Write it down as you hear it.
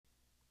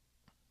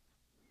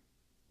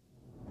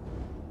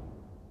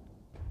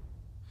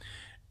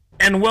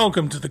and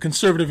welcome to the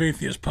Conservative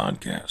Atheist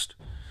Podcast.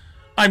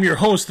 I'm your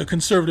host, the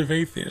Conservative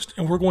Atheist,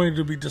 and we're going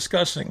to be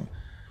discussing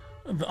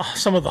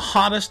some of the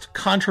hottest,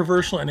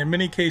 controversial, and in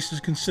many cases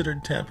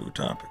considered taboo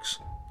topics.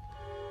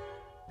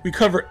 We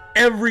cover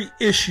every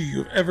issue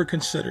you've ever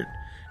considered,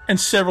 and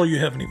several you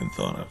haven't even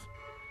thought of,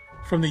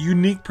 from the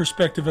unique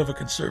perspective of a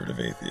conservative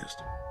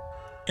atheist.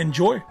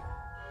 Enjoy!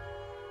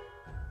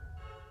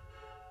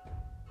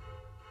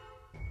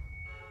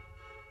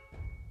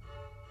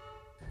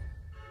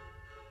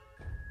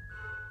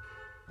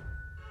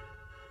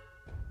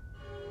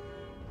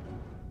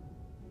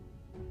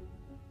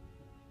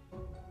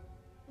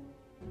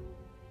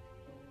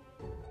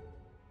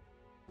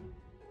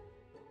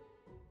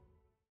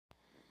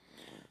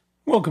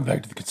 Welcome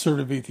back to the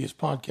Conservative Atheist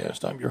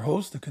Podcast. I'm your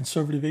host, the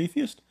Conservative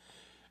Atheist,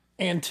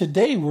 and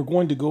today we're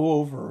going to go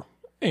over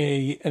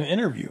an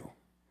interview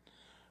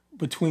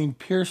between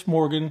Piers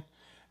Morgan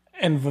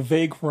and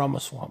Vivek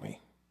Ramaswamy.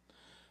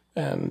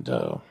 And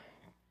I'm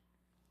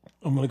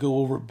going to go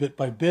over it bit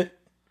by bit,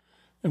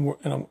 and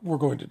we're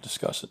going to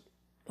discuss it,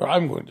 or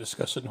I'm going to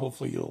discuss it, and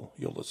hopefully you'll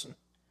listen.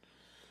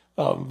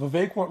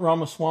 Vivek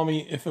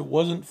Ramaswamy, if it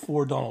wasn't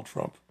for Donald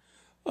Trump,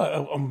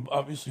 I'm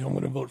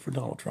going to vote for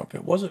Donald Trump.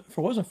 If it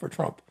wasn't for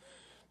Trump,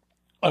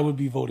 I would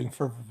be voting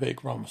for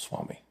Vivek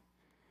Ramaswamy.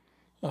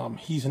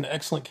 He's an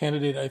excellent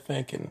candidate, I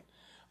think, and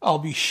I'll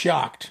be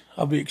shocked.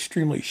 I'll be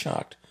extremely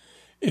shocked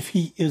if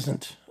he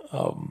isn't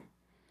one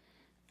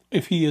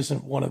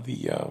of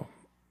the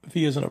if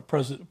he isn't a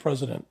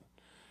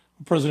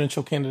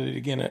presidential candidate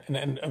again,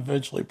 and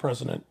eventually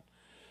president,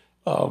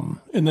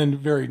 in the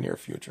very near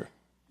future,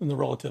 in the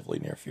relatively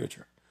near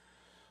future.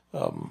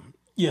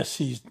 Yes,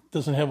 he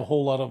doesn't have a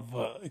whole lot of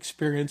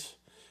experience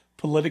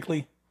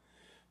politically,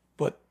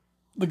 but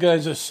the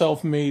guy's a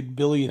self-made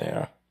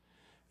billionaire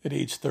at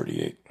age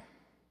 38.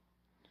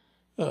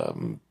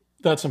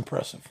 That's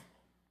impressive.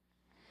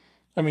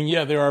 I mean,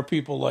 yeah, there are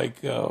people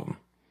like, Mark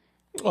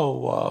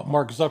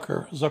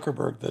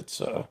Zuckerberg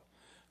that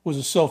was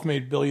a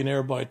self-made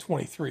billionaire by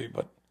 23,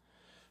 but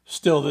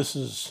still, this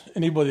is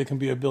anybody that can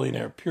be a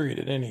billionaire, period,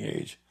 at any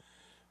age,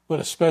 but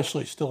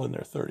especially still in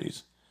their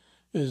 30s.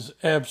 Is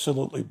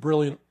absolutely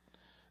brilliant,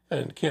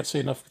 and can't say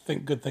enough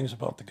good things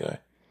about the guy.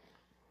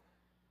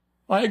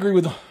 I agree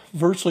with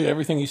virtually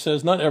everything he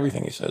says. Not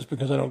everything he says,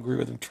 because I don't agree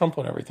with Trump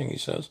on everything he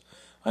says.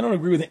 I don't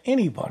agree with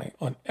anybody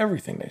on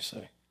everything they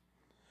say.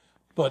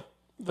 But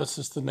that's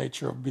just the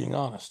nature of being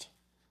honest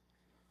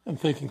and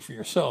thinking for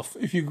yourself.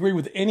 If you agree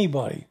with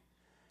anybody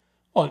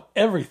on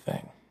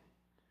everything,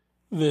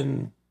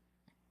 then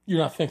you're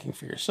not thinking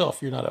for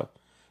yourself. You're not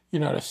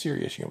a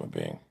serious human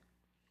being.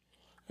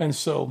 And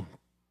so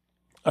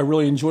I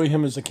really enjoy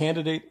him as a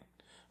candidate.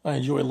 I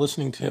enjoy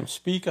listening to him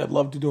speak. I'd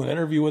love to do an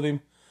interview with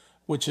him,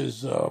 which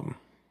is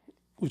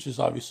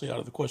obviously out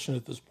of the question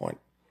at this point.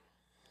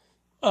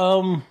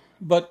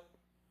 But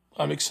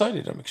I'm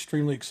excited. I'm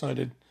extremely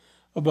excited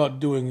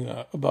about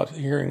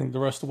hearing the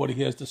rest of what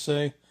he has to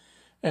say.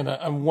 And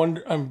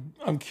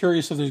I'm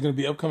curious if there's going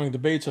to be upcoming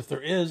debates. If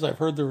there is, I've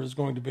heard there is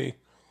going to be,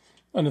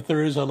 and if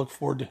there is, I look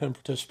forward to him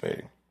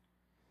participating.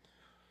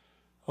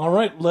 All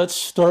right, let's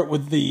start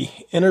with the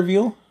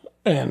interview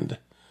and,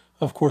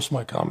 of course,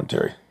 my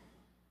commentary.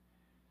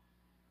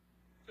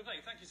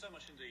 Vivek, thank you so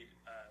much indeed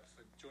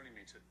for joining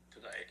me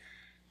today.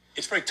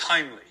 It's very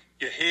timely.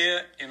 You're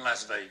here in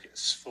Las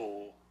Vegas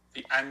for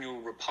the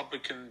annual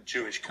Republican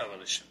Jewish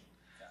Coalition.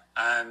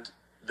 Yeah. And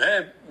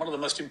they're one of the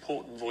most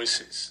important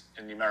voices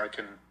in the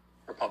American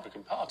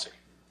Republican Party.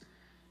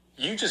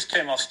 You just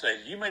came off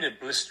stage. You made a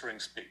blistering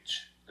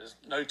speech. There's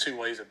no two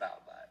ways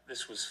about that.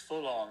 This was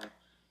full-on,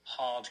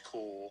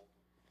 hardcore,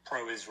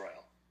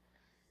 pro-Israel.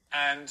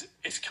 And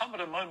it's come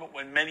at a moment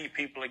when many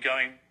people are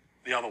going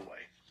the other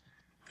way.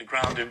 The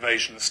ground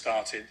invasion has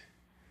started,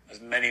 as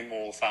many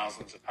more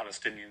thousands of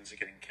Palestinians are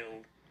getting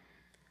killed.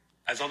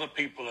 As other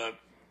people are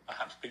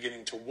perhaps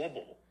beginning to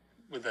wobble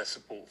with their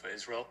support for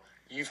Israel,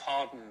 you've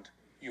hardened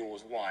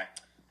yours. Why?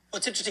 Well,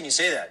 it's interesting you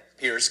say that,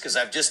 Piers, because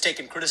I've just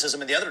taken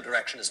criticism in the other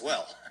direction as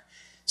well.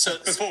 So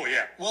before,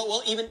 yeah.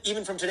 Well,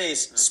 even from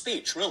today's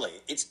speech, really,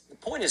 the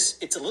point is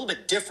it's a little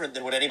bit different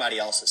than what anybody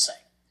else is saying.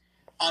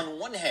 On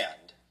one hand,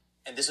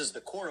 and this is the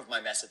core of my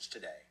message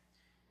today,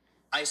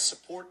 I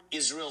support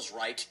Israel's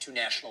right to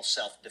national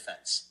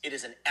self-defense. It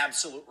is an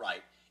absolute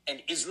right,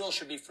 and Israel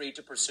should be free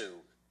to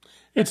pursue.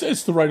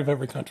 It's the right of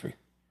every country.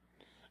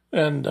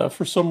 And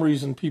for some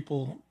reason,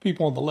 people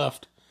on the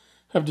left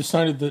have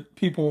decided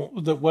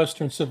that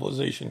Western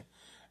civilization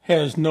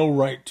has no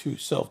right to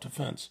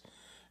self-defense.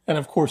 And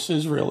of course,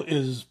 Israel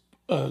is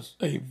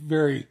a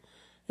very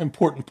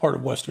important part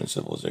of Western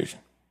civilization.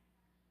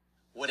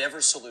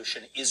 Whatever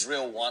solution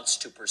Israel wants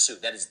to pursue,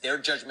 that is their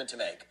judgment to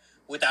make,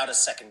 without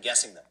us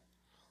second-guessing them.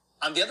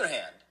 On the other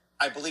hand,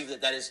 I believe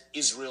that is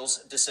Israel's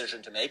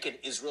decision to make and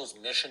Israel's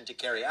mission to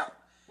carry out.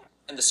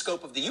 And the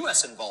scope of the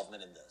U.S.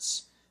 involvement in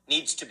this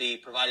needs to be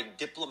providing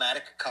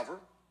diplomatic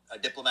cover, a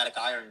diplomatic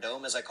iron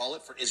dome, as I call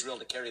it, for Israel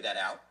to carry that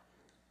out,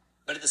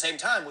 but at the same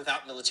time,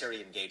 without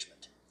military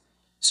engagement.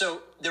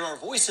 So there are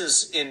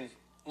voices in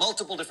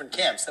multiple different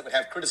camps that would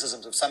have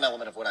criticisms of some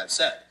element of what I've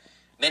said.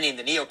 many in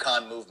the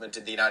neocon movement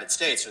in the United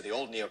States, or the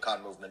old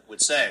neocon movement,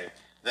 would say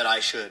that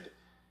I should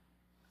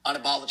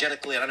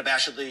unapologetically and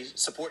unabashedly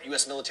support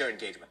U.S. military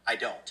engagement. I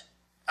don't.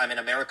 I'm an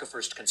America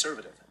First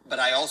conservative. But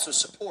I also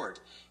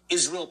support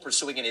Israel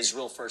pursuing an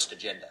Israel First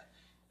agenda.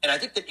 And I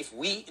think that if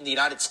we in the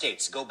United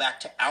States go back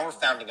to our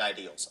founding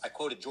ideals, I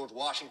quoted George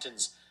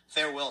Washington's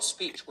farewell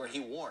speech where he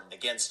warned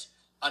against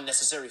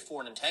unnecessary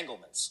foreign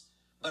entanglements,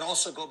 but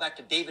also go back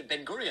to David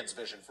Ben-Gurion's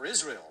vision for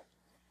Israel.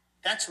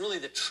 That's really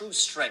the true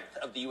strength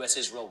of the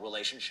U.S.-Israel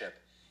relationship,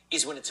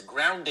 is when it's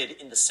grounded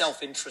in the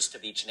self-interest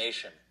of each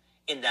nation,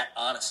 in that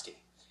honesty.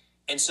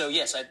 And so,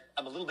 yes,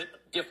 I'm a little bit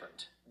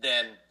different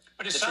than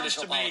the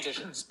traditional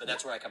politicians, but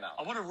that's where I come out.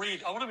 I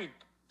want to be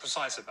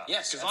precise about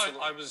this.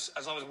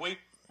 Because I was waiting.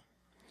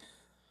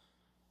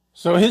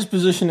 So his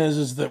position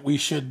is that we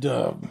should,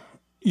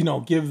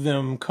 give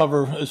them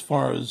cover as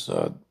far as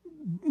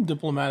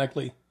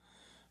diplomatically.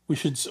 We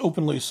should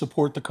openly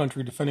support the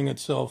country defending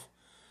itself,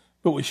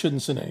 but we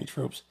shouldn't send any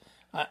troops.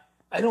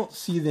 I don't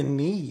see the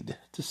need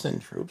to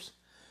send troops.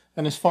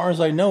 And as far as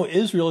I know,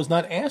 Israel is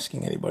not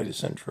asking anybody to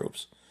send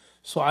troops.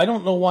 So I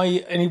don't know why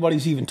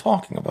anybody's even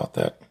talking about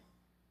that.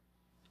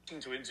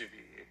 To interview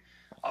you,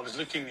 I was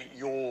looking at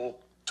your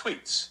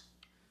tweets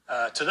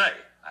today,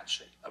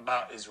 actually,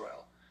 about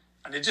Israel.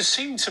 And it just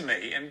seemed to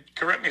me, and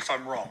correct me if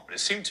I'm wrong, but it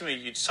seemed to me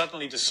you'd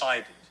suddenly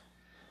decided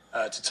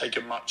to take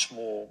a much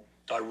more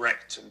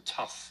direct and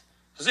tough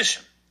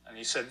position. And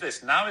he said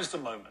this: now is the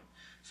moment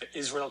for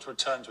Israel to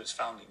return to its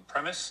founding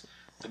premise.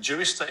 The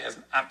Jewish state has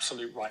an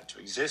absolute right to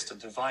exist, a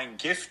divine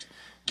gift,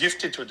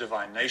 gifted to a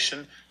divine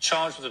nation,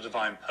 charged with a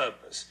divine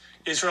purpose.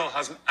 Israel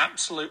has an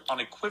absolute,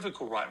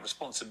 unequivocal right and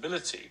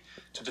responsibility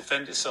to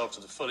defend itself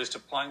to the fullest,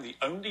 applying the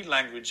only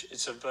language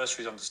its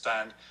adversaries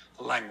understand,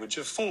 the language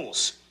of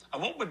force.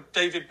 And what would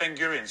David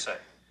Ben-Gurion say?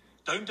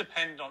 Don't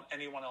depend on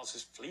anyone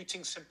else's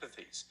fleeting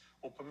sympathies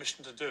or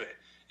permission to do it.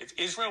 If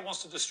Israel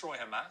wants to destroy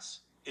Hamas,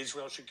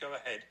 Israel should go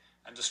ahead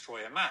and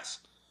destroy Hamas.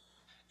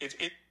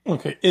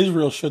 Okay,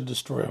 Israel should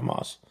destroy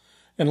Hamas,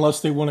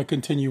 unless they want to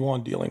continue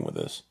on dealing with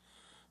this.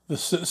 The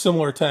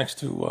similar attacks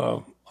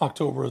to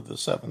October the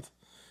 7th.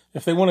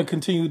 If they want to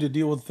continue to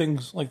deal with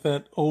things like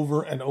that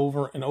over and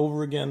over and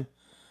over again,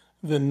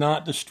 then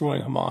not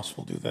destroying Hamas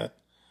will do that.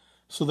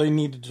 So they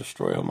need to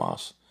destroy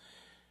Hamas.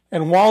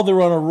 And while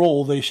they're on a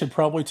roll, they should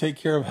probably take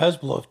care of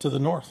Hezbollah to the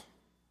north.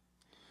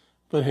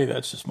 But hey,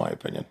 that's just my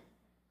opinion.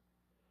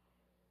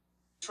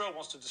 Israel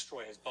wants to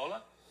destroy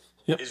Hezbollah.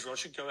 Yep. Israel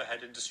should go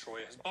ahead and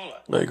destroy Hezbollah.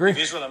 I agree. If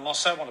Israel and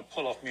Mossad want to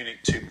pull off Munich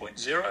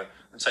 2.0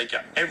 and take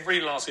out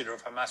every last leader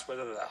of Hamas,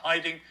 whether they're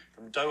hiding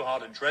from Doha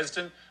to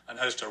Dresden and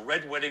host a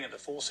red wedding at the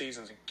Four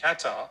Seasons in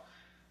Qatar,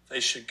 they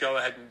should go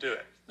ahead and do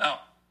it. Now,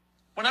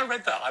 when I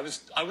read that, I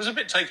was a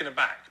bit taken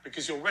aback,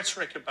 because your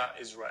rhetoric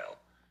about Israel,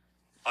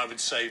 I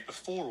would say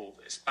before all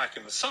this, back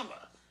in the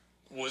summer,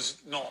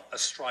 was not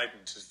as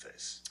strident as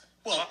this.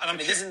 Well,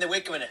 this is in the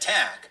wake of an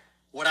attack.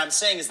 What I'm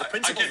saying is the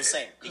principle is the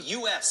same. The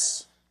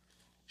U.S.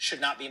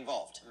 should not be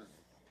involved.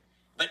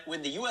 But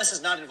when the U.S.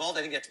 is not involved,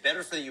 I think that's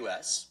better for the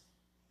U.S.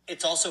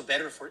 It's also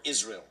better for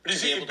Israel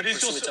to be able to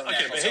pursue its own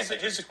national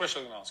self-interest. Here's the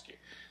question I'm going to ask you.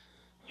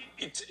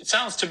 It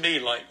sounds to me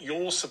like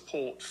your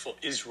support for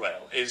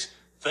Israel is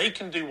they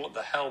can do what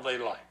the hell they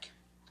like.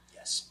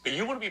 Yes. But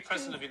you want to be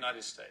president of the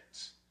United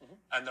States.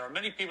 And there are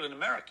many people in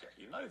America,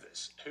 you know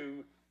this,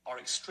 who are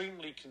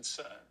extremely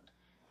concerned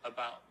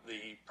about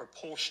the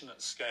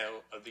proportionate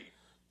scale of the...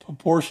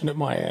 Proportionate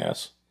my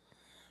ass.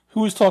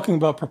 Who was talking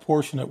about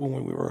proportionate when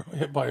we were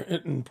hit by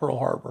it in Pearl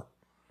Harbor?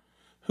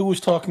 Who was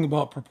talking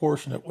about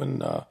proportionate when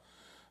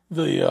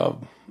the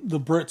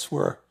Brits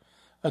were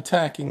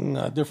attacking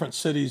different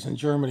cities in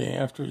Germany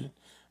after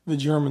the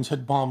Germans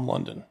had bombed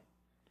London?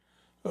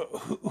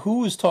 Who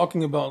was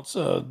talking about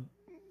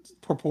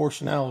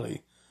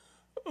proportionality?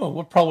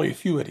 Well, probably a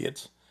few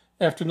idiots.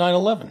 After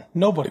 9/11,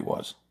 nobody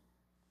was.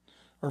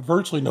 Or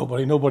virtually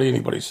nobody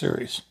anybody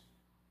serious.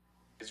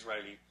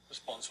 Israeli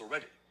response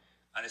already.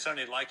 And it's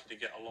only likely to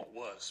get a lot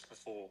worse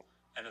before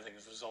anything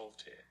is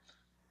resolved here.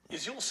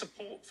 Is your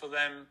support for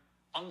them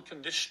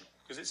unconditional?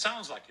 Because it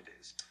sounds like it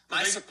is.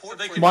 My support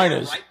for Mine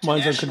their is. right to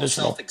Mine's national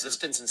unconditional.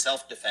 self-existence and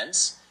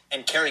self-defense,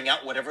 and carrying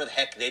out whatever the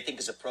heck they think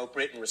is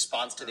appropriate in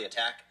response to the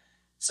attack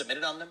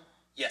submitted on them,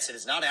 yes, it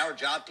is not our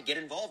job to get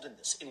involved in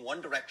this in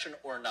one direction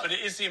or another. But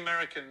it is the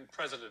American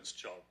president's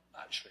job,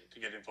 actually, to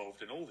get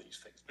involved in all these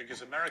things,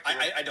 because America...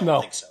 I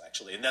don't think so,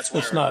 actually, and that's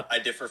where I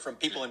differ from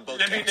people in both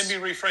camps.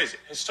 Let me rephrase it.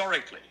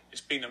 Historically,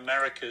 it's been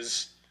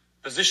America's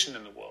position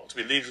in the world to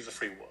be leader of the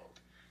free world,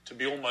 to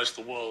be almost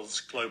the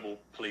world's global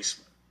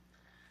policeman.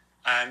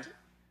 And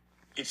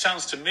it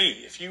sounds to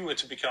me, if you were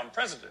to become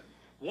president,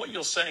 what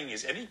you're saying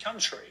is any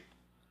country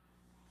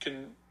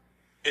can,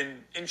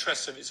 in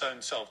interest of its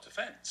own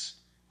self-defense,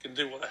 can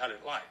do what the hell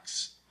it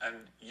likes, and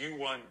you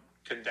won't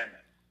condemn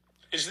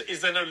it.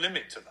 Is there no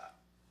limit to that?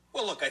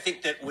 Well, look, I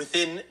think that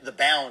within the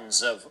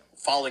bounds of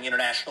following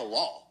international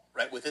law,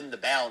 right, within the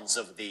bounds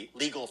of the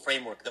legal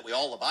framework that we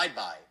all abide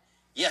by,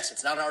 yes,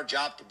 it's not our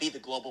job to be the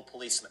global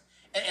policeman.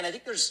 And I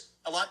think there's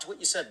a lot to what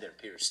you said there,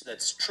 Piers,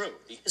 that's true.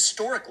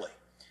 Historically,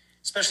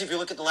 especially if you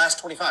look at the last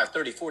 25,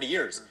 30, 40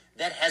 years.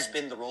 That has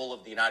been the role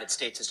of the United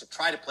States, is to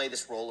try to play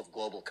this role of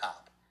global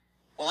cop.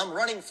 Well, I'm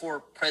running for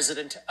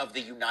president of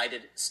the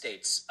United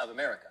States of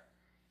America.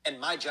 And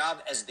my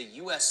job as the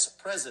U.S.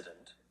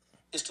 president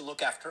is to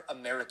look after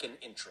American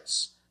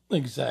interests.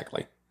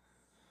 Exactly.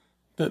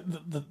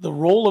 The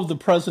role of the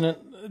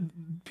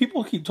president,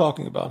 people keep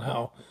talking about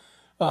how,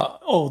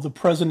 the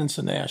president's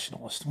a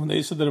nationalist. When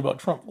they said that about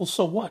Trump, well,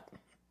 so what?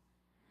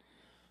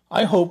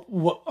 I hope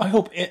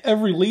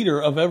every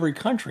leader of every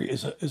country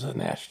is a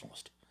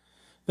nationalist.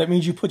 That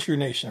means you put your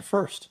nation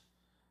first.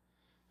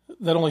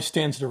 That only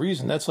stands to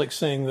reason. That's like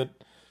saying that,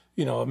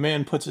 a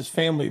man puts his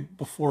family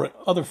before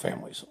other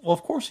families. Well,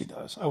 of course he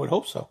does. I would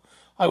hope so.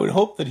 I would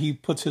hope that he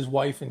puts his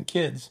wife and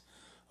kids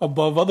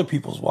above other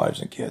people's wives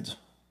and kids.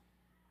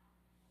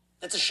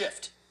 That's a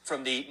shift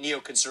from the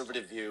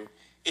neoconservative view.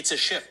 It's a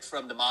shift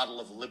from the model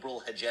of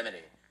liberal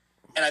hegemony.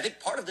 And I think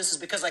part of this is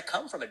because I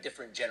come from a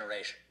different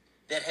generation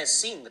that has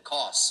seen the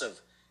costs of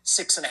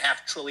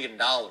 $6.5 trillion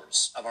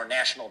of our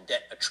national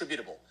debt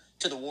attributable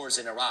to the wars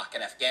in Iraq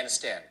and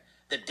Afghanistan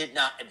that did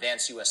not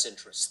advance U.S.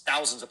 interests.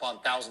 Thousands upon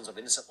thousands of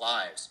innocent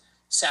lives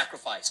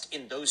sacrificed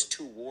in those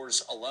two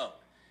wars alone.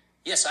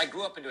 Yes, I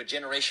grew up into a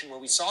generation where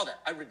we saw that.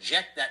 I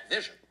reject that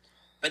vision.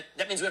 But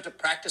that means we have to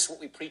practice what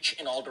we preach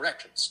in all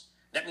directions.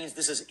 That means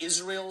this is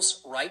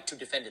Israel's right to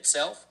defend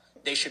itself.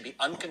 They should be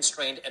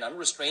unconstrained and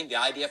unrestrained. The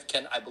IDF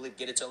can, I believe,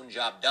 get its own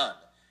job done.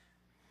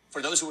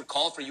 For those who would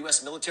call for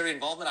U.S. military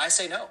involvement, I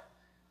say no.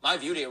 My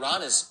view to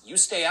Iran is you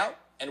stay out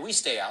and we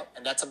stay out,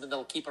 and that's something that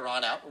will keep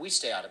Iran out and we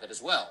stay out of it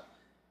as well.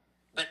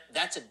 But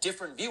that's a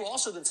different view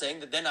also than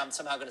saying that then I'm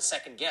somehow going to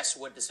second guess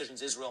what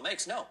decisions Israel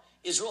makes. No,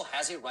 Israel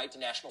has a right to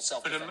national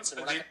self-defense.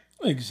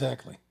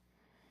 Exactly.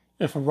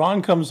 If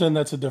Iran comes in,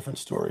 that's a different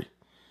story.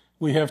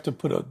 We have to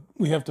put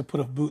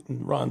a boot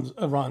in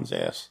Iran's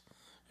ass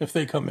if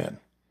they come in,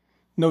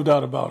 no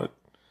doubt about it.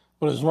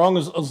 But as long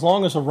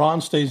as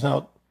Iran stays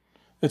out,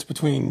 it's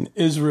between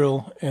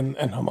Israel and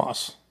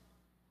Hamas.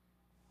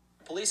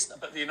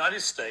 But the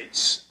United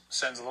States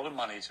sends a lot of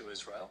money to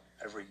Israel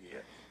every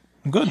year.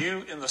 Good.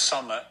 You, in the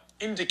summer,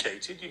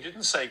 indicated, you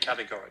didn't say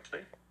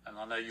categorically, and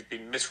I know you've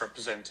been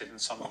misrepresented in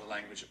some of the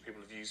language that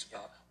people have used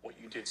about what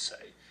you did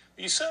say,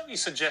 but you certainly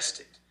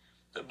suggested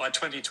that by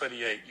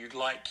 2028 you'd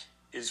like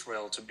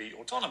Israel to be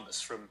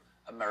autonomous from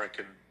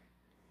American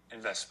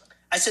investment.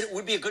 I said it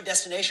would be a good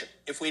destination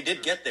if we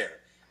did get there.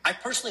 I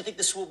personally think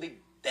this will be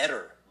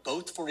better,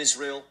 both for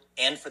Israel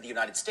and for the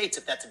United States,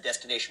 if that's a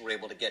destination we're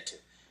able to get to.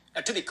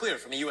 Now, to be clear,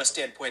 from a U.S.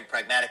 standpoint,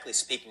 pragmatically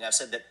speaking, I've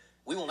said that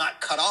we will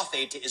not cut off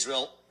aid to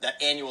Israel, that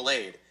annual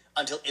aid,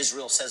 until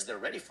Israel says they're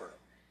ready for it.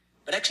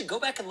 But actually, go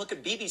back and look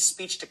at Bibi's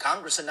speech to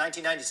Congress in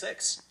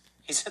 1996.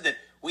 He said that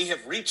we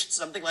have reached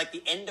something like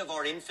the end of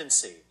our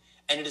infancy,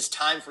 and it is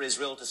time for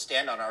Israel to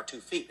stand on our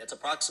 2 feet. That's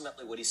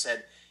approximately what he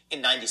said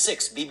in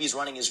 96. Bibi's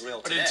running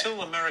Israel today. But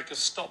until America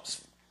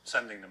stops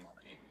sending the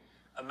money,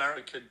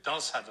 America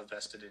does have a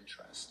vested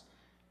interest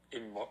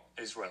in what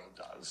Israel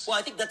does. Well,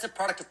 I think that's a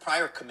product of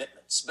prior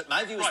commitments. But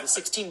my view is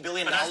the $16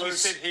 billion... But as we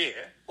sit here...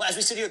 Well, as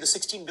we sit here, the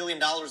 $16 billion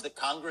that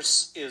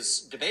Congress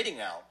is debating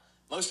now,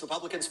 most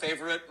Republicans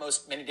favor it,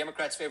 many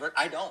Democrats favor it.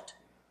 I don't.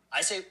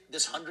 I say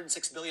this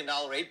 $106 billion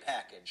aid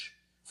package,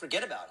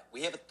 forget about it.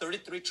 We have a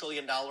 $33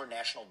 trillion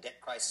national debt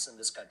crisis in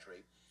this country,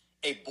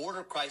 a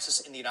border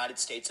crisis in the United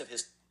States of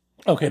his...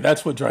 Okay,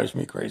 that's what drives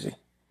me crazy.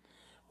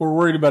 We're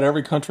worried about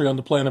every country on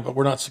the planet, but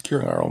we're not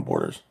securing our own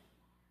borders.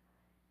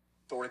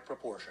 Historic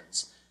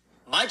proportions.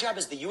 My job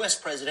as the U.S.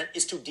 president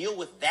is to deal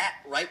with that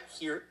right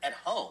here at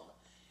home.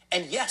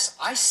 And yes,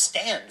 I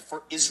stand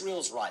for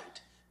Israel's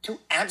right to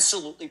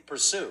absolutely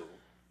pursue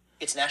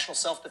its national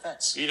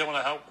self-defense. You don't want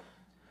to help them?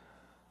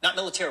 Not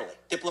militarily.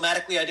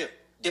 Diplomatically, I do.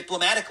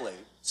 Diplomatically,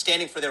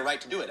 standing for their right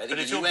to do it. I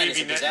think the UN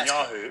is a disaster.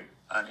 But if you're Bibi Netanyahu,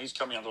 and he's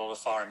coming under a lot of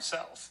fire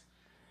himself,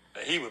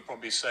 he would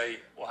probably say,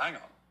 well, hang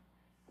on.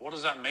 What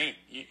does that mean?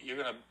 You're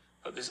going to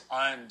put this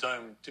iron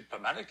dome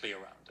diplomatically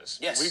around us?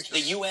 Yes, the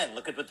UN.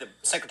 Look at what the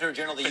Secretary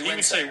General of the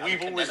UN said. He would say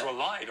we've always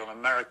relied on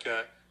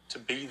America to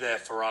be there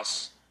for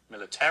us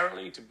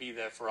militarily, to be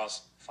there for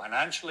us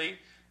financially.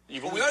 We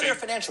are there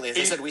financially. As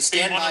I said, we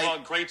stand by... one of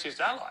our greatest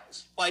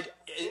allies. Well,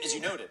 as you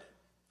noted,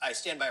 I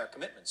stand by our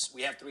commitments.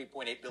 We have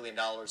 $3.8 billion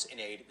in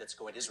aid that's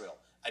going to Israel.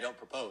 I don't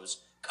propose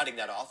cutting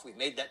that off. We've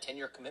made that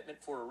 10-year commitment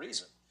for a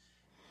reason.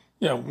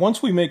 Yeah,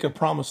 once we make a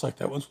promise like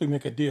that, once we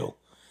make a deal,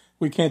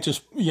 we can't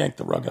just yank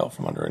the rug out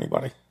from under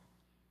anybody.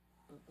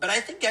 But I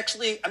think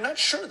actually, I'm not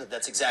sure that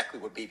that's exactly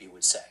what Bibi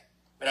would say.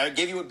 But I would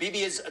give you what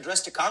Bibi's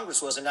address to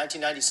Congress was in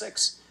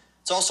 1996.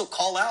 It's also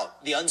call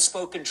out the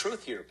unspoken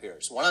truth here,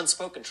 Piers. One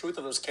unspoken truth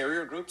of those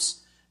carrier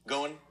groups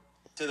going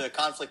to the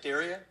conflict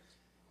area.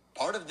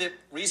 Part of the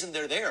reason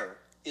they're there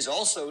is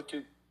also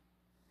to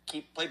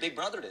play big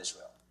brother to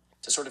Israel,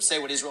 to sort of say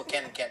what Israel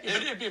can and can't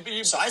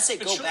do. So I say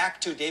go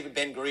back to David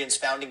Ben-Gurion's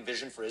founding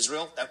vision for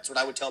Israel. That's what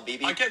I would tell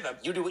Bibi. I get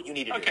that. You do what you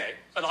need to do. Okay,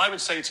 but I would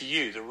say to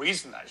you, the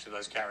reason actually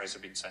those carriers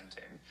have been sent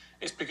in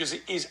is because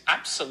it is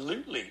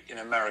absolutely in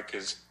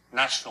America's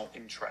national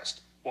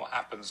interest what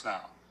happens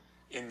now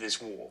in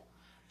this war.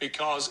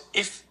 Because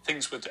if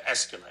things were to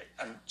escalate,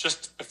 and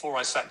just before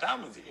I sat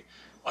down with you,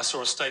 I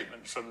saw a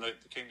statement from the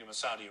Kingdom of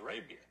Saudi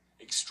Arabia,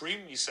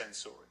 extremely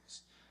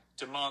censorious,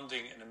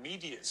 demanding an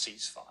immediate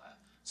ceasefire,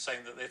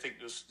 saying that they think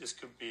this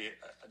could be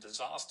a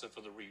disaster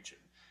for the region.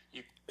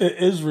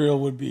 Israel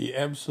would be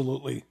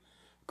absolutely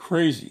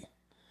crazy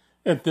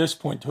at this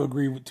point to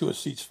agree to a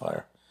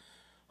ceasefire.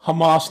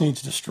 Hamas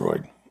needs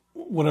destroyed,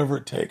 whatever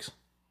it takes.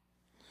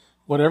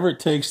 Whatever it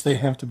takes, they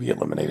have to be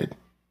eliminated.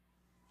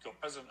 Got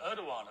President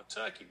Erdogan of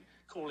Turkey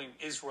calling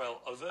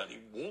Israel overtly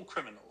war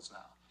criminals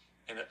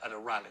now at a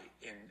rally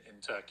in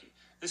Turkey.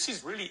 This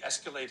is really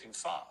escalating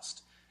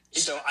fast.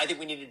 So I think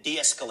we need to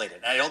de-escalate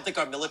it. And I don't think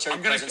our military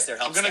presence there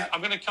helps that.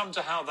 I'm going to come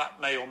to how that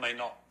may or may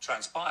not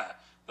transpire.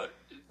 But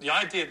the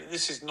idea that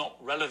this is not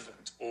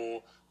relevant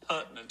or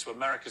pertinent to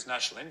America's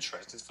national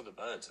interest is for the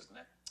birds, isn't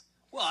it?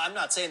 Well, I'm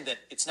not saying that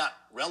it's not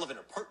relevant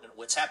or pertinent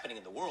what's happening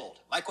in the world.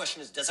 My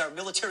question is, does our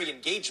military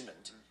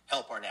engagement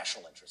help our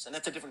national interest? And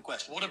that's a different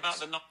question. What about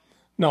the...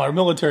 No, our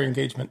military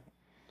engagement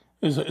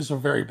is a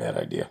very bad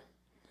idea.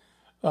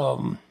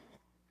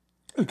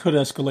 It could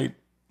escalate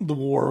the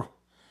war,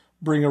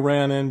 bring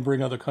Iran in,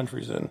 bring other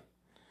countries in.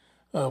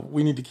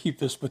 We need to keep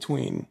this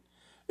between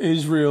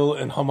Israel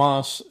and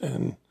Hamas,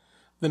 and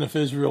then if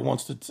Israel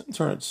wants to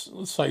turn its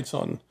sights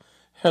on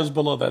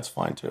Hezbollah, that's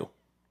fine too.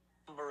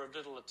 Number of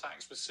little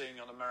attacks we're seeing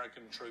on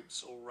American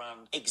troops all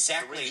around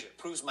exactly the region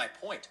proves my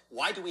point.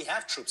 Why do we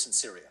have troops in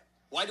Syria?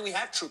 Why do we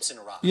have troops in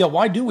Iraq? Yeah,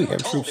 why do we have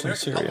told troops the in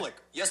American Syria? Public,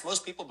 yes,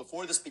 most people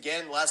before this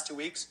began in the last 2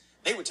 weeks,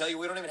 they would tell you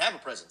we don't even have a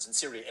presence in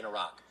Syria and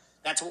Iraq.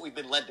 That's what we've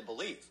been led to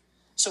believe.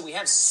 So we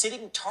have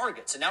sitting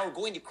targets, and now we're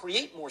going to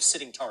create more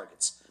sitting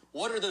targets.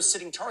 What are those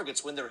sitting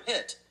targets when they're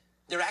hit?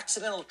 They're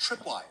accidental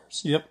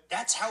tripwires. Yep.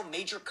 That's how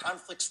major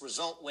conflicts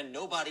result when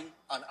nobody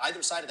on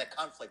either side of that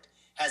conflict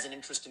has an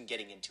interest in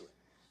getting into it.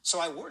 So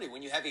I worry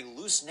when you have a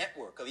loose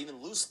network of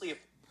even loosely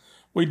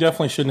We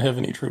definitely shouldn't have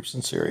any troops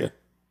in Syria.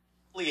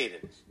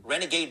 affiliated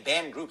renegade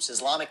band groups,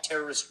 Islamic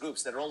terrorist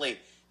groups that are only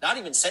not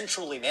even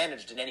centrally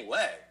managed in any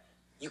way.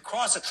 You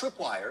cross a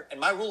tripwire, and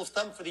my rule of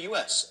thumb for the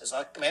U.S., as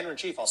our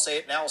commander-in-chief, I'll say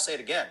it now, I'll say it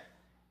again.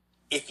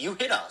 If you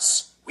hit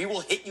us, we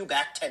will hit you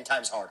back 10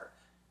 times harder.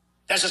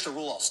 That's just a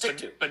rule I'll stick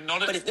to. But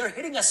if they're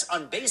hitting us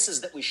on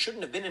bases that we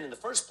shouldn't have been in the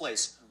first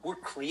place, we're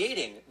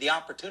creating the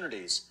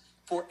opportunities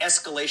for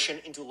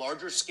escalation into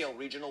larger-scale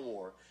regional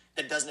war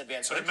that doesn't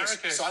advance our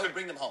interests. So I would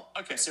bring them home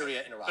from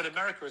Syria and Iraq. But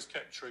America has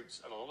kept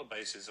troops at a lot of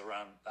bases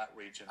around that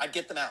region. I'd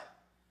get them out.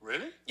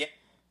 Really? Yeah.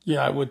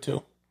 Yeah, I would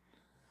too.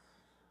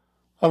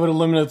 I would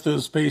eliminate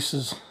those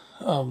bases.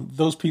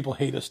 Those people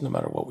hate us no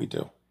matter what we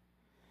do.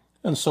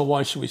 And so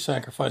why should we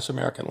sacrifice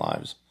American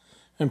lives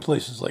in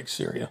places like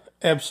Syria?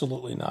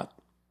 Absolutely not.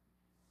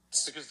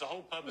 Because the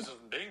whole purpose of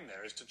them being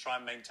there is to try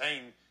and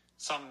maintain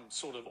some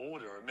sort of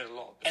order amid a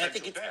lot of And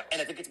potential chaos.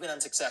 I think it's been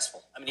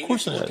unsuccessful. I mean, Of even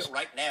course if you it look is. at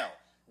right now,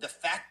 the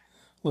fact...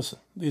 Listen,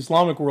 the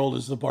Islamic world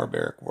is the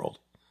barbaric world.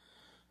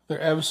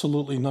 They're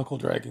absolutely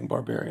knuckle-dragging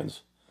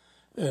barbarians.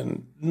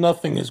 And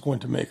nothing is going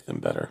to make them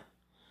better.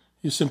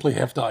 You simply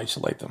have to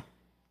isolate them.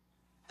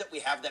 that we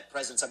have that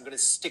presence, I'm going to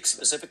stick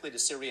specifically to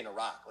Syria and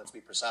Iraq, let's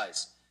be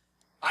precise.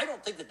 I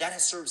don't think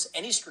that serves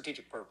any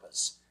strategic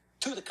purpose.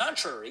 To the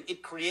contrary,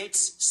 it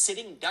creates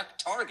sitting duck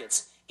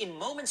targets in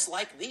moments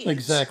like these.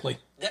 Exactly.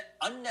 That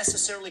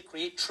unnecessarily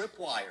create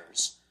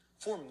tripwires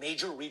for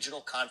major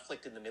regional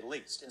conflict in the Middle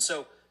East. And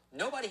so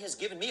nobody has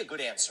given me a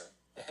good answer.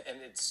 And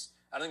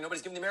I don't think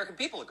nobody's given the American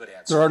people a good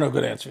answer. There are no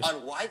good answers.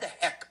 On why the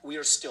heck we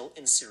are still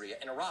in Syria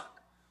and Iraq.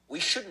 We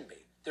shouldn't be.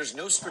 There's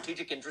no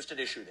strategic interest at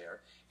issue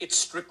there. It's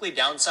strictly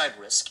downside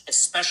risk,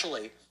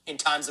 especially in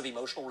times of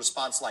emotional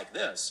response like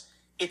this.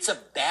 It's a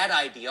bad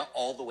idea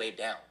all the way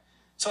down.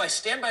 So I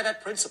stand by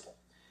that principle.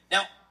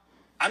 Now,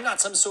 I'm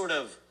not some sort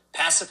of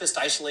pacifist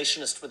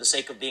isolationist for the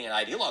sake of being an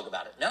ideologue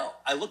about it. No,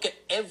 I look at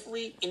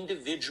every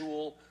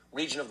individual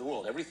region of the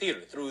world, every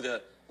theater, through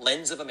the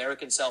lens of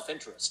American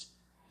self-interest.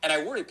 And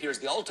I worry, Piers,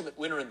 the ultimate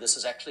winner in this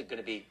is actually going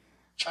to be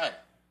China.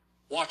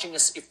 Watching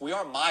us, if we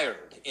are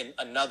mired in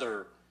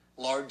another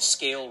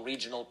large-scale,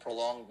 regional,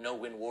 prolonged,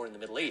 no-win war in the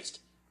Middle East,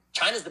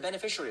 China's the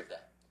beneficiary of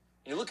that.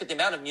 And you look at the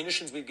amount of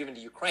munitions we've given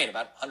to Ukraine,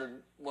 about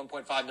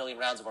 1.5 million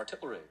rounds of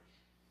artillery.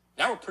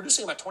 Now we're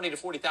producing about 20 to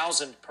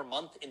 40,000 per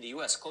month in the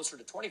U.S., closer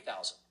to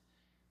 20,000.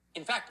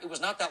 In fact, it was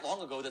not that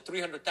long ago that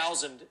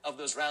 300,000 of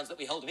those rounds that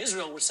we held in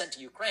Israel were sent to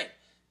Ukraine.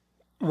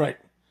 Right.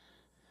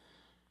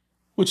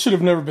 Which should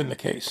have never been the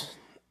case.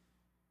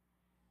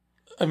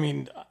 I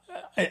mean,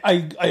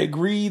 I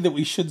agree that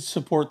we should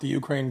support the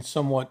Ukraine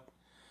somewhat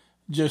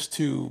just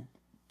to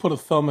put a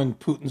thumb in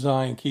Putin's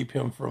eye and keep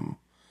him from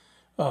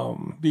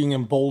being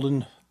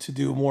emboldened to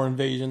do more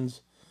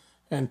invasions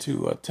and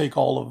to take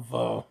all of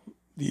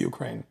the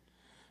Ukraine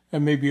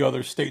and maybe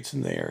other states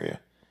in the area.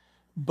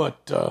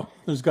 But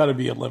there's got to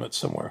be a limit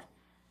somewhere.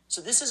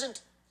 So this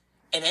isn't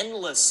an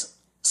endless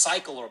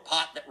cycle or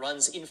pot that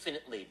runs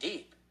infinitely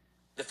deep.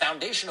 The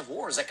foundation of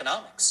war is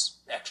economics,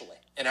 actually.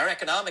 And our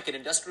economic and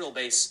industrial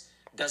base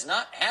does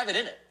not have it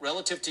in it,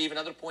 relative to even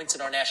other points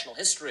in our national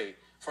history,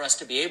 for us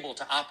to be able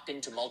to opt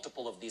into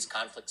multiple of these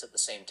conflicts at the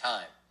same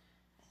time.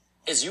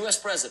 As U.S.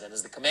 President,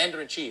 as the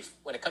Commander-in-Chief,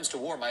 when it comes to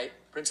war, my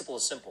principle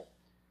is simple.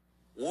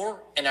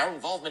 War and our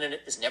involvement in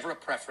it is never a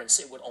preference.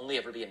 It would only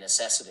ever be a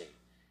necessity.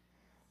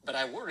 But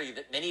I worry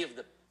that many of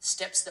the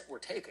steps that we're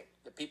taking,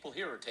 that people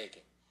here are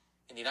taking,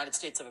 in the United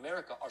States of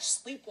America, are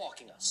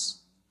sleepwalking us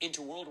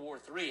into World War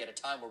III at a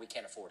time where we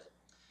can't afford it.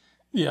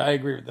 Yeah, I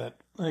agree with that.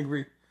 I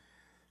agree.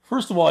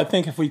 First of all, I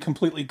think if we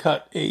completely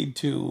cut aid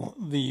to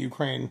the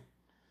Ukraine,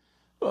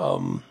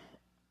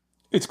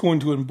 it's going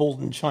to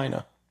embolden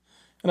China.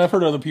 And I've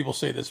heard other people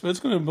say this, but it's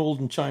going to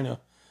embolden China.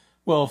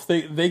 Well, if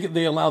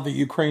they allow the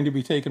Ukraine to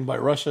be taken by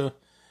Russia,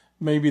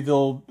 maybe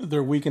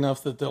they're weak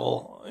enough that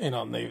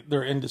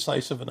they're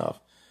indecisive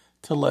enough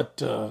to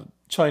let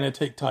China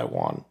take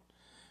Taiwan,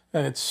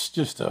 and it's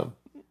just a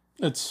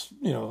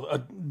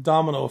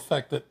domino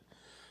effect that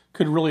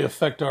could really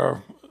affect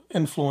our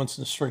influence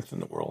and strength in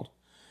the world,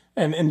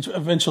 and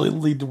eventually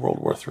lead to World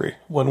War III,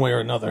 one way or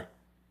another.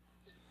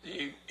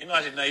 The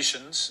United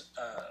Nations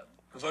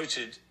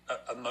voted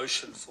a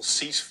motion for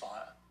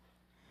ceasefire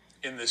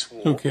in this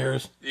war. Who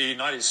cares? The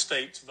United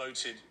States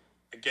voted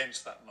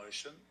against that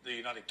motion. The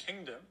United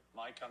Kingdom,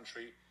 my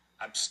country,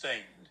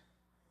 abstained.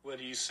 Where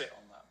do you sit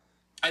on that?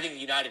 I think the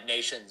United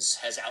Nations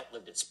has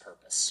outlived its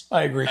purpose.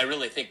 I agree. I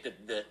really think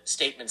that the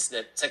statements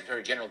that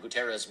Secretary General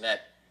Guterres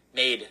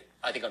made,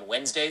 I think on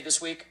Wednesday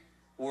this week,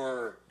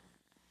 were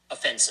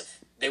offensive.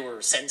 They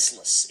were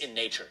senseless in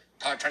nature,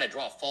 trying to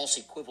draw a false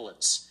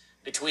equivalence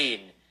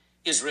between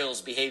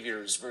Israel's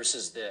behaviors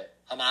versus the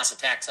Hamas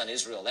attacks on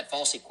Israel. That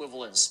false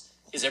equivalence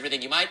is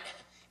everything you might,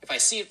 if I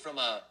see it from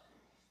a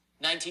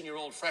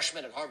 19-year-old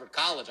freshman at Harvard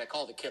College, I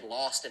call the kid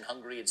lost and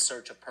hungry in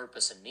search of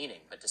purpose and meaning.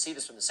 But to see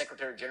this from the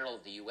Secretary General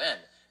of the UN,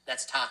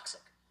 that's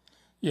toxic.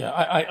 Yeah,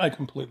 I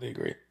completely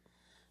agree.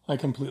 I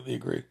completely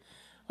agree.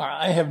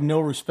 I have no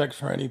respect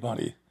for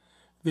anybody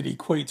that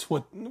equates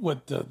what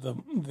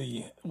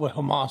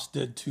Hamas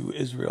did to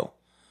Israel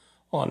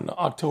on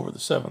October the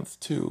 7th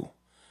to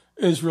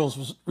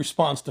Israel's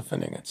response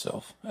defending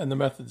itself and the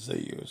methods they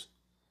use.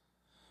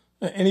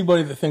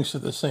 Anybody that thinks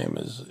they're the same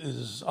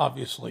is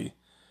obviously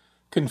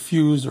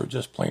confused or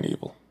just plain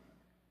evil.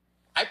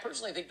 I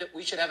personally think that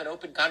we should have an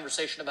open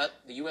conversation about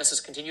the U.S.'s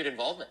continued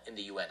involvement in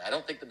the UN. I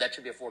don't think that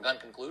should be a foregone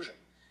conclusion.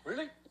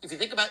 Really? If you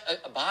think about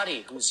a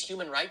body whose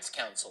Human Rights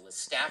Council is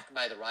staffed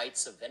by the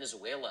rights of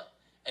Venezuela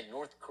and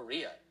North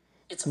Korea,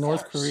 it's a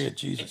North farce. Korea,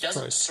 Jesus It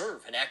doesn't Christ.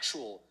 serve an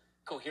actual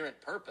coherent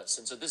purpose.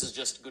 And so this is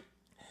just good.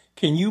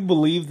 Can you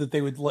believe that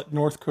they would let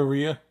North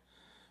Korea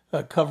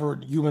cover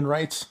human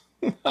rights?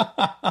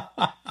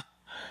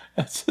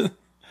 It's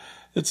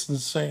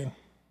insane.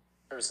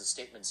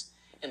 Statements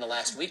in the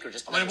last week are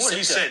just I mean, what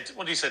he said to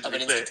of be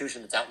an clear,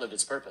 institution that's outlived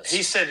its purpose.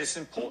 he said it's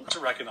important to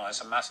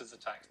recognize a massive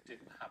attack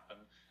didn't happen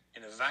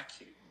in a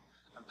vacuum,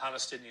 and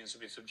Palestinians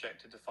will be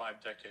subjected to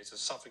 5 decades of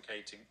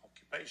suffocating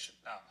occupation.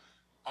 Now,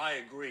 I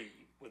agree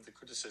with the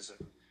criticism.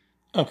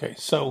 Okay,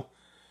 so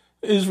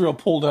Israel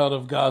pulled out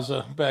of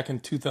Gaza back in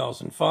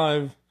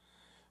 2005.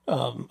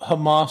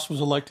 Hamas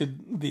was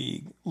elected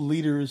the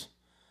leaders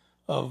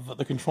of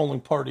the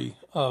controlling party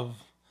of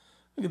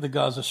the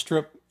Gaza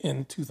Strip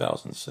in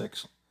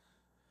 2006.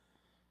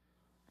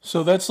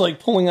 So that's like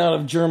pulling out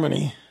of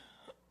Germany,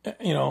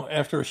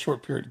 after a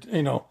short period,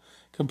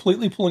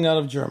 completely pulling out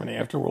of Germany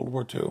after World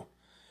War II.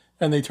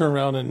 And they turn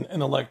around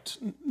and elect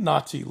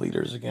Nazi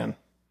leaders again.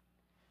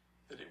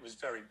 That it was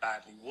very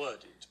badly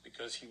worded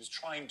because he was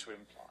trying to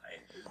imply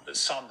that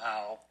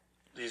somehow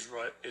the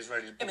Israelis.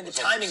 I mean, the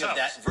timing of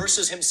that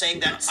versus him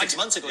saying that 6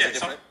 months ago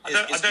is I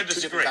don't two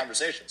disagree. different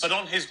conversations. But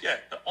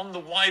on the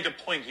wider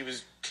point he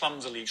was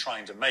clumsily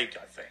trying to make,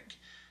 I think,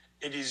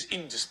 it is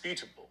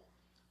indisputable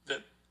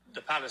that the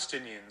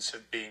Palestinians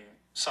have been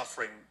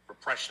suffering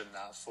repression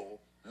now for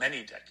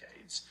many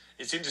decades.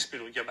 It's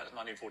indisputable. You go back to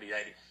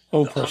 1948.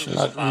 Oppression,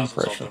 hundreds of not thousands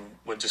repression. of them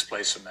were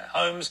displaced from their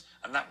homes,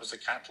 and that was the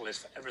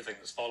catalyst for everything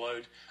that's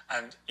followed.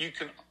 And you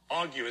can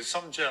argue, as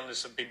some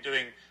journalists have been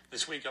doing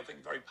this week, I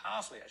think very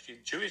powerfully, actually,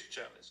 Jewish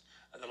journalists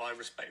that I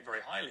respect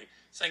very highly,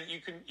 saying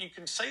you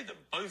can say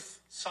that both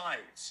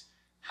sides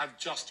have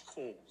just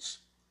cause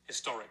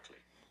historically.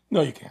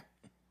 No, you can't.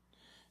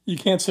 You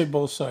can't say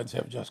both sides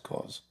have just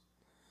cause.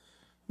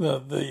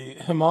 The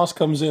Hamas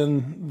comes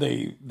in,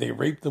 they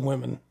rape the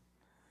women,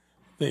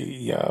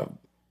 they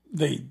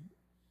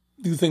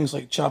do things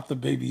like chop the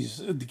babies,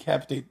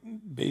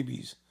 decapitate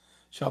babies,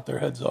 chop their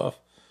heads off.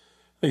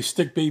 They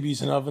stick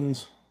babies in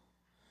ovens,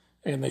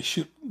 and they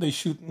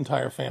shoot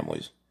entire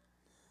families,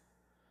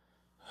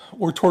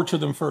 or torture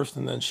them first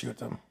and then shoot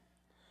them.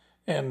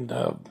 And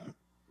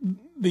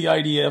the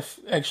IDF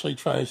actually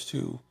tries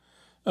to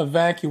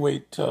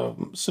evacuate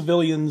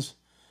civilians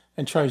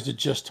and tries to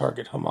just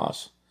target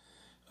Hamas.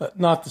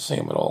 Not the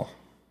same at all.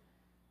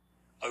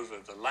 Over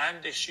the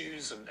land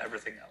issues and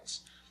everything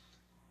else.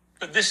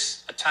 But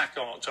this attack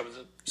on October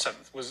the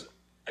 7th was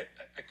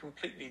a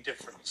completely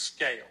different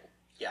scale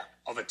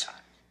of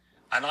attack.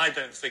 And I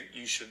don't think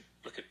you should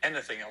look at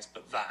anything else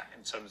but that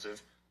in terms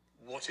of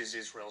what is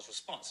Israel's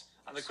response.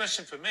 And the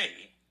question for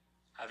me,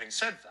 having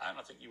said that, and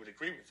I think you would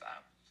agree with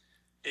that,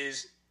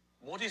 is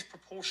what is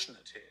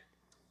proportionate here?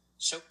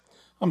 So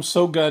I'm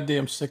so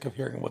goddamn sick of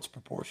hearing what's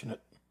proportionate.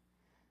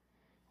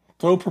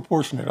 Throw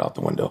proportionate out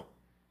the window.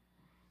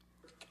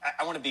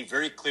 I want to be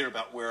very clear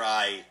about where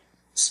I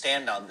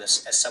stand on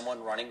this as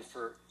someone running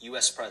for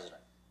U.S. president.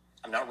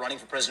 I'm not running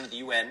for president of the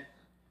UN,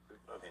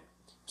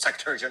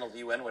 Secretary General of the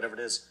UN, whatever it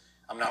is.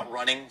 I'm not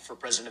running for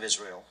president of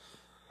Israel.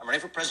 I'm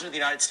running for president of the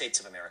United States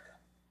of America.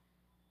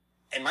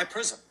 And my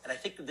prism, and I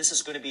think that this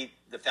is going to be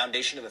the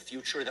foundation of a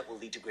future that will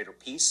lead to greater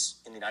peace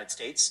in the United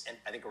States and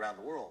I think around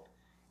the world,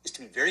 is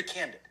to be very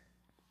candid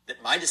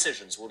that my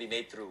decisions will be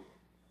made through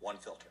one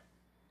filter.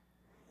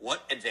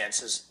 What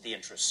advances the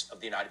interests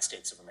of the United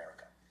States of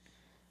America?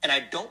 And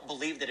I don't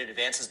believe that it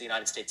advances the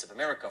United States of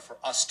America for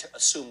us to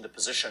assume the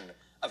position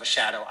of a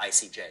shadow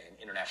ICJ, an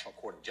International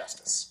Court of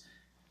Justice,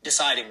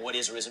 deciding what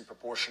is or isn't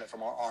proportionate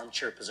from our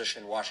armchair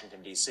position in Washington,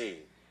 D.C.,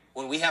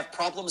 when we have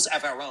problems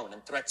of our own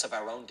and threats of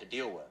our own to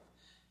deal with.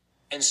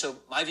 And so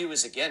my view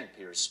is, again,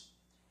 Piers,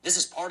 this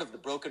is part of the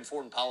broken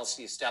foreign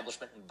policy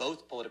establishment in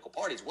both political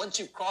parties. Once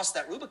you've crossed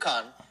that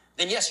Rubicon,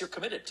 then yes, you're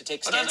committed to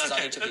take stances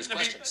on each of these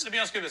questions. Let me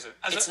ask you this.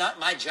 It's not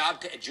my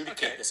job to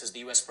adjudicate this as the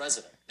U.S.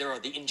 president. There are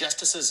the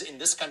injustices in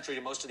this country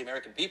to most of the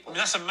American people. I mean,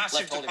 that's a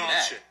massive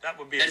departure. That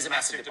would be a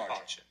massive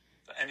departure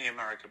for any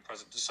American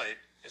president to say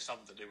it's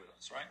nothing to do with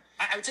us, right?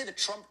 I would say that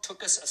Trump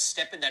took us a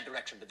step in that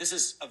direction, but this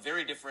is a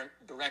very different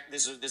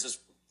this is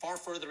far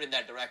further in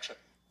that direction.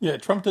 Yeah,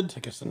 Trump did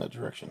take us in that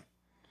direction.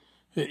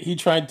 He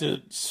tried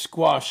to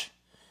squash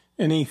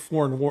any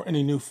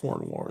new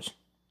foreign wars,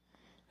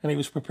 and he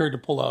was prepared to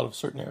pull out of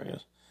certain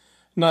areas.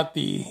 Not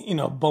the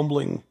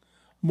bumbling,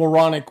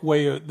 moronic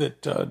way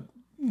that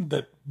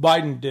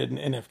Biden did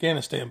in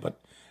Afghanistan,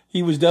 but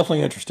he was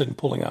definitely interested in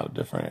pulling out of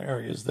different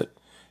areas that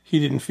he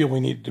didn't feel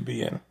we needed to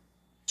be in.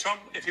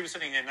 Trump, if he was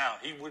sitting here now,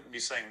 he wouldn't be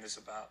saying this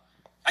about.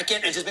 I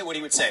can't anticipate what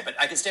he would say, but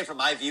I can stand for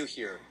my view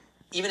here,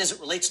 even as it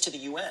relates to the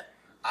UN.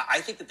 I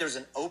think that there's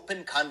an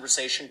open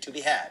conversation to be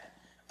had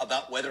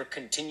about whether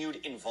continued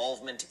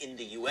involvement in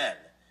the UN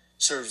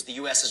serves the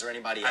U.S.'s or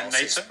anybody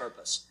else's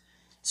purpose.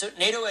 So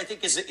NATO, I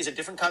think, is a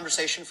different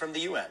conversation from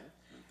the UN.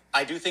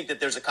 I do think that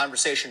there's a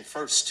conversation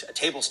first, a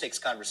table stakes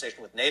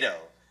conversation with NATO,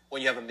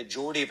 when you have a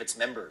majority of its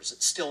members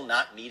still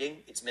not meeting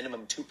its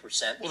minimum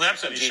 2%. Well, they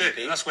absolutely should.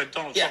 That's where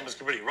Donald Trump is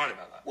completely right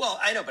about that. Well,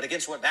 I know, but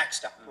against what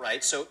backstop,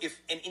 right? So if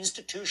an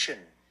institution,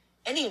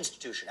 any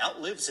institution,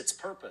 outlives its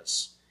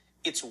purpose,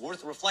 it's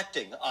worth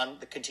reflecting on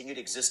the continued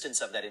existence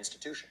of that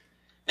institution.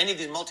 Many of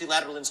these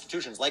multilateral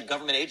institutions, like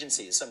government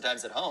agencies,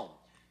 sometimes at home,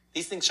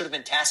 these things should have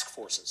been task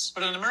forces.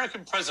 But an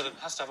American president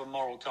has to have a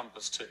moral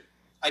compass too.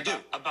 I do.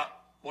 About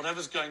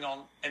whatever's going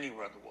on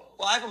anywhere in the world.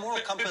 Well, I have a moral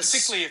compass.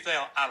 Particularly if they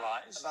are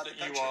allies that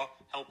you are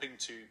helping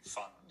to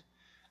fund.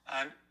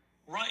 And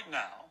right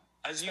now,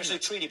 as especially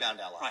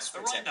treaty-bound allies,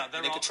 for example.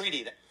 Now, make a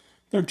treaty.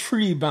 They're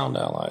treaty-bound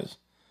allies.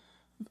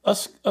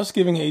 Us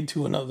giving aid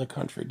to another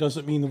country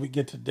doesn't mean that we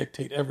get to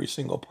dictate every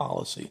single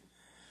policy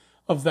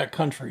of that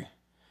country,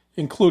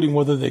 including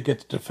whether they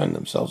get to defend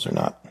themselves or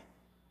not.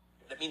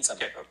 That means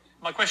something. Okay,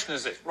 my question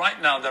is this.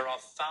 Right now, there are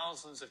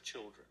thousands of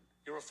children.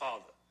 You're a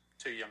father,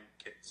 2 young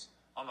kids.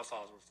 I'm a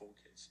father of 4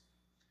 kids.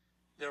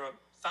 There are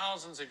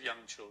thousands of young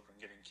children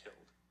getting killed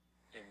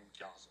in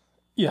Gaza.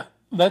 Yeah,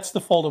 that's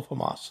the fault of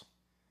Hamas.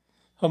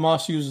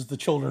 Hamas uses the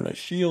children as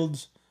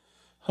shields.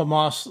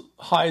 Hamas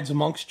hides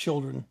amongst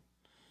children,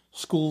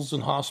 schools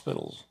and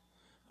hospitals.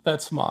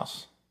 That's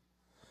Hamas.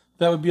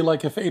 That would be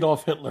like if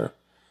Adolf Hitler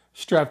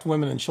strapped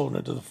women and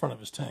children to the front of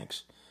his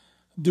tanks.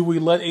 Do we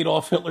let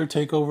Adolf Hitler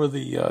take over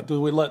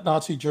do we let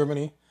Nazi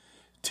Germany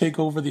take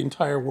over the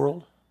entire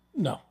world?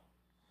 No.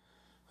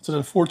 It's an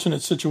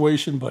unfortunate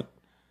situation, but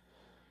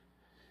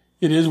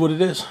it is what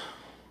it is.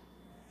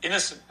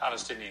 Innocent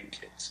Palestinian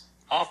kids,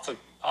 half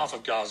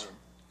of Gaza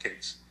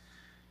kids,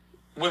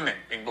 women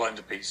being blown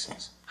to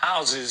pieces,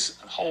 houses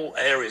and whole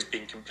areas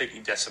being completely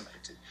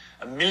decimated.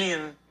 1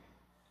 million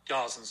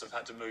Gazans have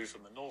had to move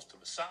from the north to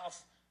the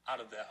south,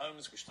 out of their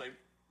homes, which they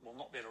will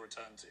not be able to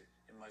return to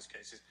in most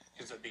cases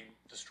because they've been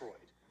destroyed,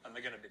 and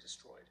they're going to be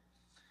destroyed.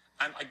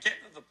 And I get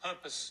that the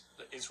purpose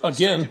that Israel...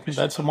 Again,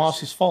 that's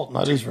Hamas's fault,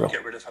 not Israel.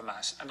 Get rid of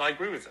Hamas, and I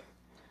agree with them.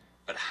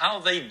 But how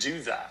they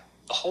do that,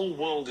 the whole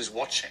world is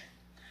watching.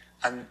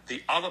 And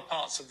the other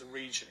parts of the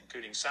region,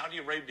 including Saudi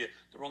Arabia,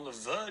 they're on the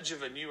verge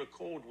of a new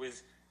accord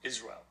with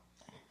Israel,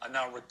 are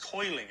now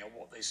recoiling at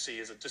what they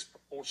see as a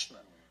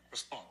disproportionate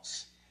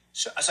response.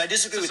 So I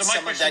disagree with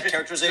some of that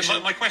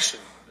characterization. My question,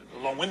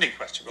 a long-winded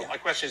question, but my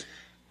question is,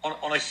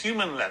 on a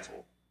human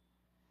level,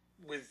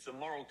 with the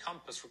moral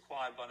compass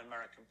required by an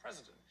American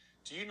president,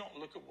 do you not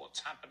look at what's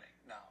happening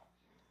now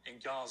in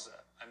Gaza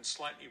and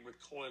slightly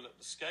recoil at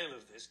the scale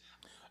of this?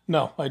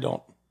 No, I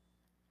don't.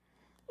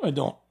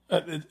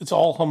 It's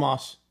all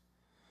Hamas.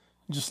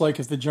 Just like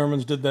if the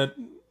Germans did that,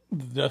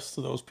 the deaths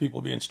of those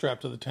people being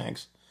strapped to the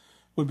tanks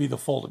would be the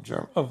fault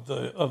of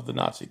the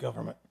Nazi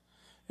government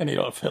and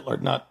Adolf Hitler,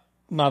 not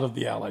of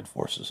the Allied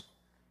forces.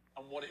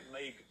 And what it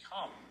may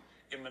become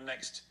in the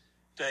next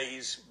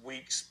days,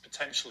 weeks,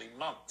 potentially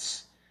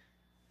months.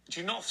 Do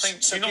you not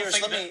think? So,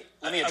 Piers, let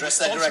me address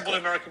that directly. A responsible directly.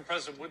 American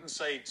president wouldn't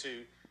say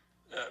to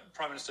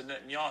Prime Minister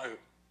Netanyahu,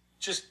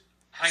 just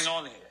hang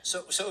on here.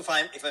 So if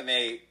I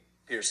may,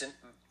 Pearson,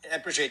 I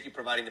appreciate you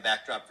providing the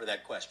backdrop for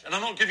that question. And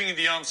I'm not giving you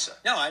the answer.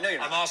 No, I know you're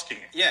not. I'm asking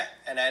it. Yeah,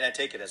 and I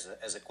take it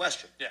as a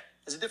question. Yeah.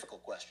 As a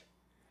difficult question.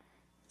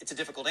 It's a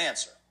difficult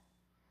answer.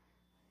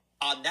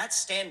 On that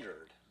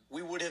standard,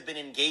 we would have been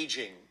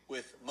engaging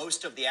with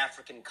most of the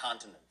African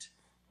continent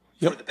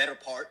for the better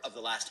part of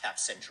the last half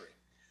century.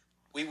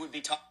 We would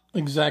be talking...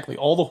 Exactly.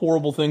 All the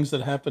horrible things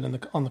that happen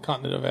on the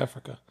continent of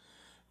Africa.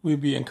 We'd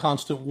be in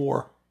constant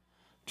war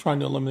trying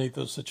to eliminate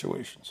those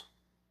situations.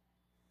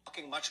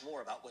 Talking much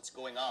more about what's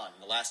going on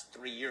in the last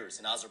 3 years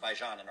in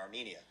Azerbaijan and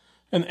Armenia.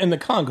 And the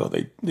Congo,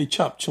 they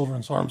chop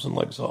children's arms and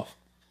legs off.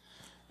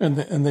 And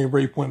they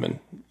rape women,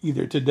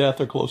 either to death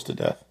or close to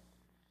death.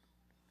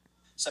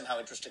 Somehow,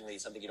 interestingly,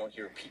 something you don't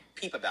hear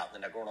peep about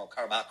in the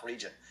Nagorno-Karabakh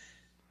region.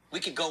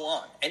 We could go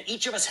on. And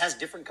each of us has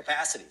different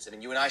capacities. I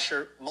mean, you and I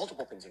share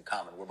multiple things in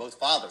common. We're both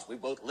fathers. We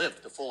both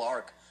lived the full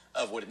arc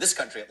of what in this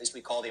country, at least,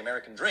 we call the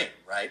American dream,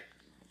 right?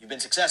 You've been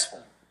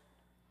successful.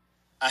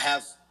 I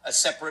have a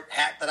separate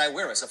hat that I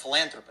wear as a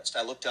philanthropist.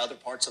 I look to other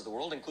parts of the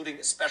world, including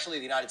especially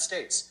the United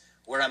States,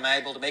 where I'm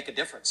able to make a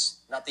difference.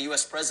 Not the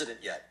U.S. president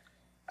yet.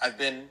 I've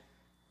been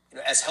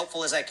as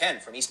helpful as I can,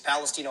 from East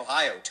Palestine,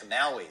 Ohio, to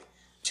Maui,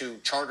 to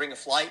chartering a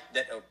flight,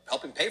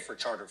 helping pay for a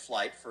chartered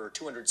flight for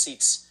 200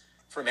 seats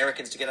for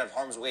Americans to get out of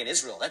harm's way in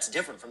Israel. That's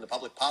different from the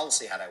public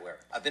policy hat I wear.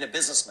 I've been a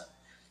businessman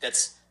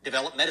that's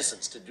developed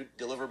medicines to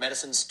deliver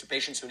medicines to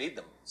patients who need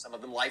them, some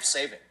of them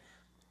life-saving.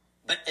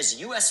 But as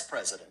U.S.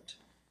 president,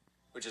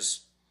 which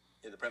is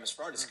the premise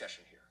for our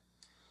discussion here,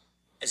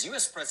 as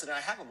U.S. president,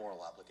 I have a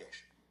moral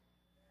obligation.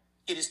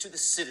 It is to the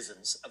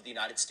citizens of the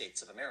United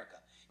States of America.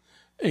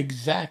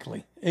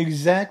 Exactly.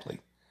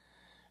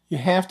 You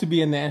have to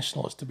be a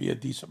nationalist to be a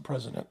decent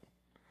president.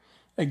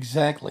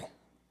 Exactly.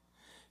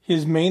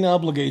 His main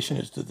obligation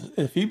is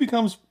if he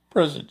becomes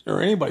president,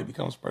 or anybody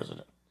becomes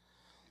president,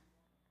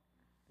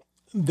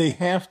 they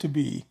have to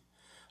be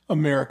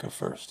America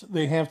first.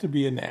 They have to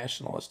be a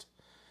nationalist.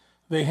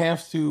 They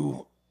have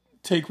to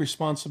take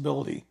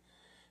responsibility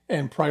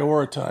and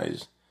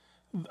prioritize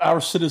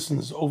our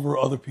citizens over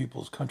other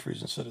people's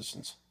countries and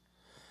citizens.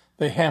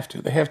 They have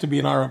to. They have to be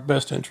in our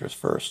best interest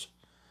first.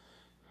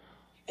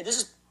 And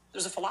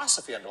there's a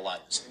philosophy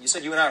underlying this. You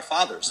said you and I are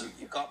fathers.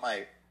 You caught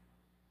my...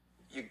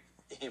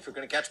 If you're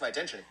going to catch my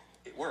attention,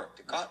 it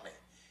worked. It caught me.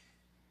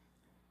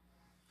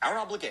 Our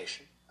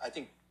obligation, I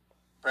think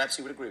perhaps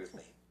you would agree with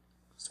me,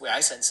 it's the way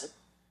I sense it.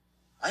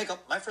 I think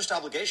my first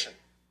obligation,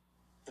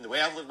 in the way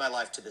I've lived my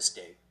life to this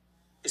day,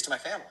 is to my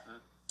family,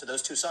 to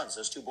those two sons,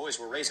 those two boys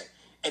we're raising.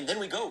 And then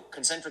we go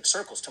concentric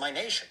circles to my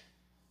nation.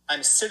 I'm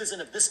a citizen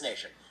of this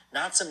nation,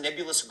 not some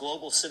nebulous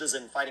global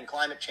citizen fighting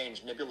climate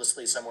change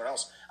nebulously somewhere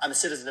else. I'm a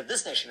citizen of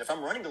this nation. If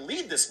I'm running to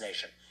lead this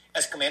nation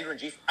as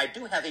commander-in-chief, I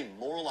do have a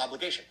moral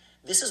obligation.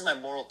 This is my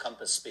moral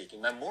compass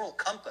speaking. My moral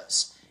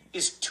compass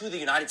is to the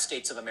United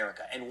States of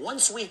America. And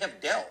once we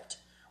have dealt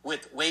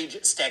with wage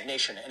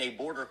stagnation and a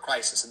border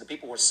crisis and the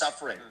people who are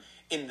suffering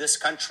in this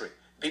country,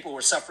 people who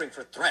are suffering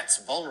for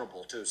threats,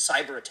 vulnerable to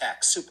cyber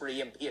attacks, super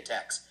EMP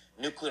attacks,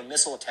 nuclear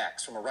missile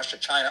attacks from a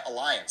Russia-China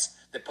alliance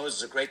that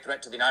poses a great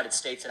threat to the United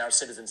States and our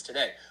citizens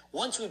today.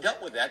 Once we've dealt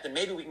with that, then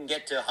maybe we can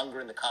get to hunger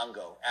in the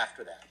Congo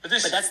after that. But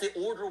that's the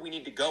order we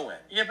need to go in.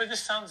 Yeah, but this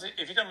sounds,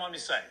 if you don't mind me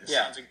saying,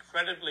 sounds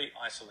incredibly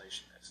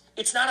isolationist.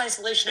 It's not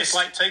isolationist. It's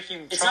like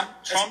taking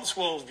Trump's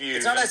worldview.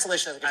 It's not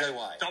isolationist, I can tell you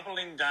why.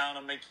 Doubling down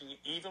and making it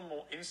even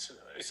more insular.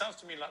 It sounds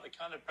to me like the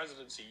kind of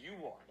presidency you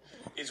want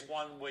is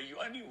one where you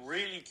only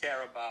really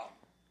care about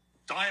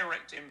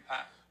direct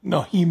impact.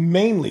 No, he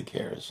mainly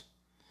cares.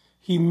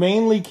 He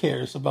mainly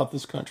cares about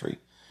this country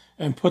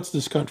and puts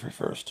this country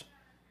first.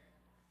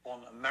 On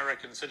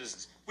American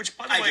citizens, which,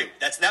 by the way... I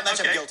do. That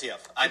much I'm guilty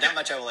of. That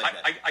much I will admit.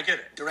 I get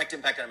it. Direct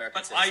impact on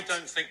American citizens. But I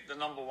don't think the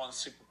number one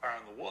superpower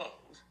in the world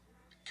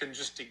can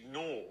just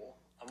ignore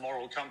a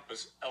moral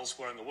compass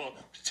elsewhere in the world,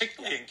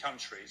 particularly in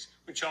countries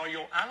which are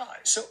your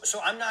allies.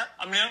 So I'm not...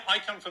 I mean, I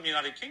come from the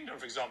United Kingdom,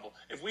 for example.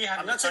 If we had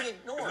I'm not saying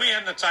ignore. If we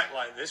had an attack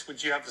like this,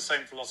 would you have the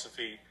same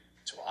philosophy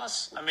to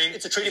us? I mean...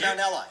 It's a treaty-bound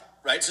ally,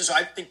 right? So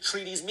I think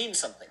treaties mean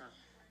something.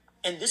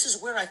 And this is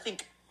where I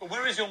think... But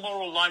where is your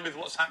moral line with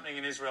what's happening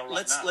in Israel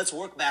right now? Let's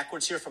work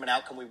backwards here from an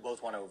outcome we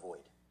both want to avoid.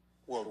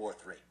 World War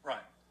III.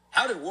 Right.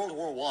 How did World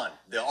War I,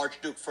 the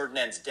Archduke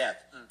Ferdinand's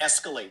death,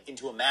 escalate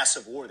into a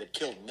massive war that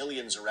killed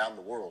millions around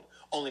the world,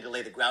 only to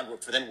lay the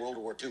groundwork for then World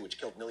War II, which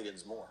killed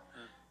millions more?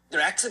 They're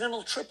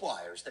accidental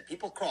tripwires that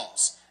people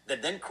cross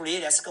that then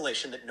create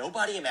escalation that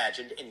nobody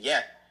imagined, and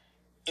yet,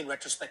 in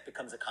retrospect,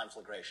 becomes a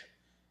conflagration.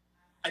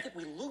 I think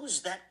we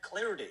lose that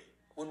clarity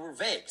when we're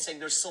vague, saying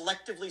they're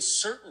selectively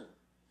certain.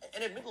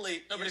 And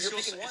admittedly, no, but it's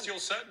your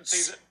certainty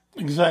that...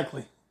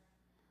 Exactly.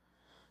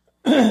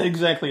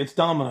 Exactly. It's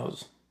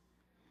dominoes.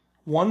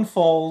 One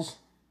falls,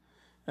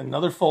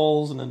 another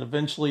falls, and then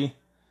eventually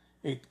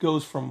it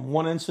goes from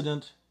one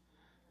incident,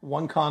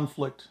 one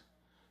conflict,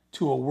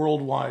 to a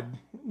worldwide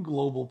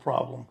global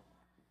problem.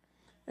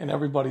 And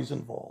everybody's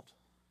involved.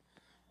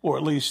 Or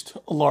at least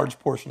a large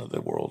portion of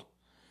the world.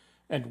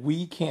 And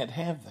we can't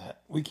have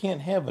that. We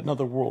can't have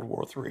another World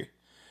War III.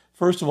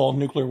 First of all,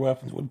 nuclear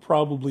weapons would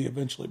probably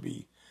eventually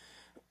be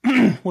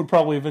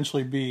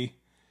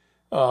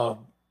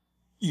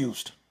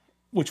used,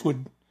 which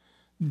would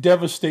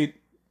devastate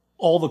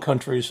all the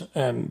countries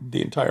and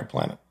the entire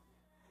planet.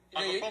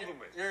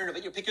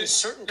 But you're picking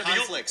certain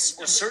conflicts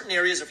or certain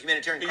areas of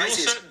humanitarian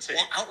crises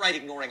while outright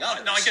ignoring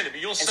others. No, I get it, but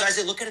you're so I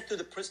say, look at it through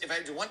the prism. If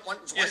I do one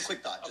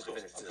quick thought, just to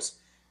finish this,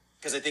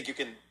 because I think you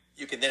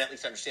can then at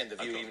least understand the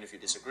view, even if you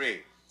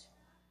disagree.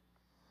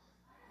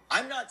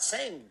 I'm not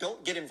saying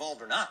don't get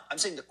involved or not. I'm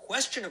saying the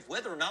question of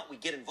whether or not we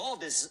get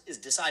involved is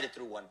decided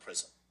through one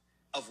prism,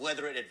 of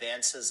whether it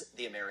advances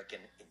the American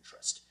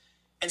interest.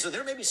 And so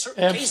there may be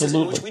certain cases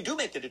in which we do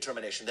make the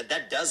determination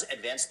that does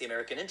advance the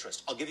American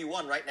interest. I'll give you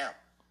one right now.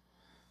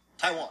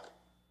 Taiwan.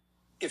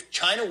 If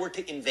China were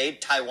to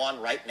invade Taiwan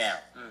right now,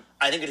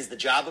 I think it is the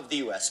job of the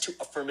U.S. to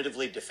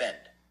affirmatively defend.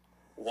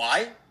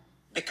 Why?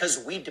 Because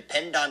we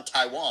depend on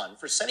Taiwan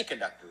for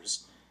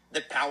semiconductors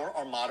that power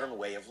our modern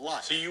way of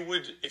life. So you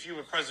would, if you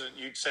were president,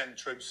 you'd send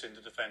troops in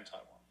to defend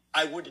Taiwan?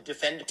 I would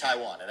defend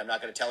Taiwan, and I'm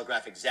not going to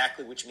telegraph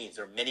exactly which means.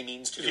 There are many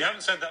means to do it. You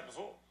haven't said that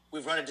before.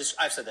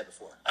 I've said that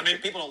before. I mean,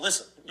 people don't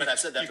listen, but I've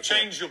said that before.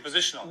 You've changed your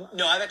position on that.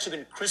 No, I've actually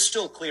been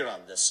crystal clear on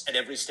this at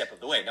every step of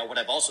the way. Now, what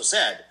I've also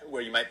said,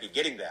 where you might be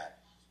getting that,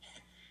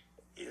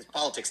 is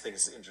politics thing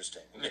is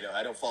interesting. You know,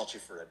 I don't fault you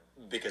for it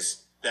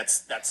because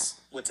that's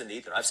what's in the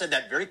ether. I've said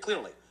that very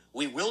clearly.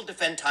 We will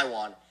defend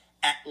Taiwan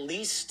at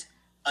least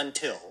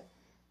until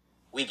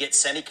we get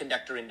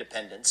semiconductor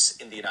independence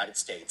in the United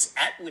States,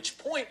 at which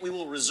point we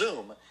will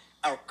resume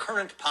our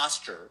current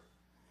posture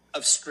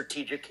of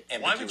strategic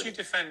ambiguity. Why would you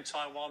defend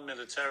Taiwan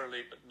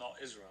militarily but not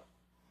Israel?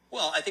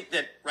 Well, I think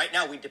that right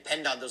now we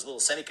depend on those little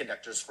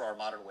semiconductors for our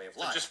modern way of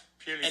life. Just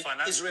purely and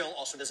financial. Israel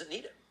also doesn't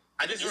need it.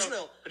 But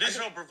Israel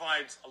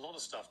provides a lot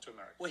of stuff to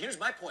America. Well, here's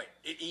my point.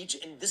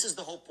 And this is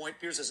the whole point,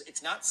 Piers, is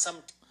it's not some...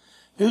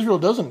 Israel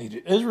doesn't need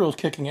it. Israel's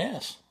kicking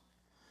ass.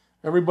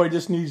 Everybody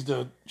just needs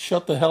to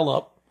shut the hell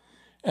up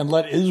and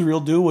let Israel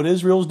do what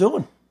Israel's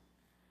doing.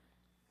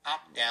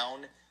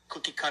 Top-down,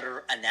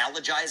 cookie-cutter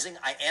analogizing.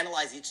 I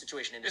analyze each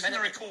situation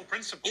independently. Isn't there a core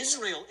principle?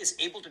 Israel is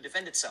able to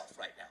defend itself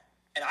right now.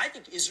 And I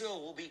think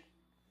Israel will be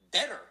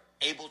better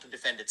able to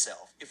defend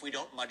itself if we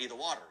don't muddy the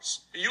waters.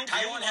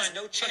 Taiwan has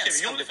no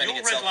chance of defending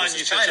itself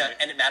versus China,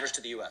 and it matters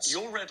to the U.S.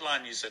 Your red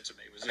line you said to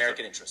me was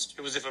American interest.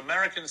 It was if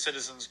American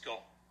citizens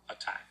got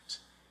attacked.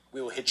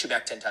 We will hit you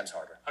back 10 times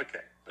harder.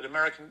 Okay, but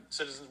American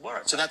citizens were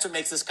attacked. So that's what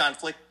makes this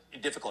conflict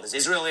difficult. Is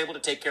Israel able to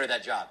take care of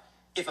that job?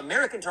 If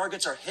American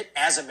targets are hit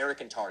as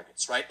American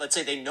targets, right? Let's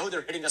say they know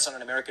they're hitting us on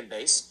an American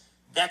base.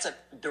 That's a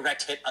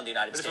direct hit on the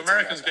United States. But if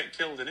Americans get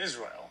killed in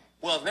Israel,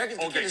 well, if Americans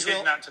or get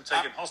kidnapped and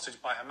taken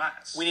hostage by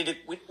Hamas,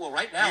 well,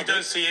 right now, you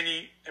don't see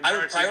any. I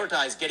would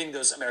prioritize getting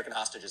those American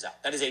hostages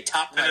out. That is a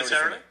top priority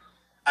for me.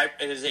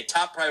 It is a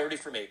top priority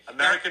for me.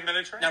 American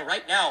military. Now,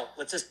 right now,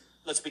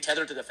 let's be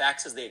tethered to the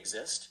facts as they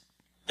exist.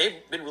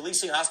 They've been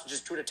releasing hostages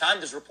two at a time.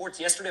 There's reports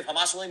yesterday of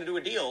Hamas willing to do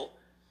a deal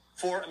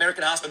for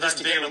American hostages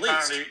to get released. But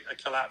that deal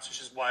apparently collapsed,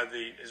 which is why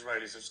the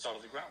Israelis have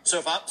started the ground. So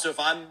if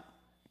I'm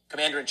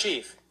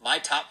Commander-in-Chief, my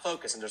top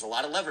focus, and there's a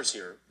lot of levers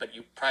here, but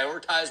you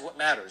prioritize what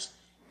matters.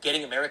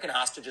 Getting American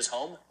hostages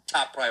home,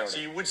 top priority. So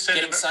you would send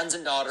getting sons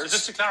and daughters. So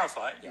just to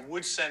clarify, you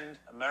would send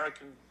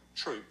American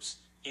troops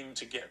in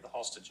to get the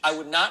hostages. I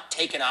would not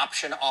take an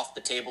option off the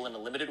table in a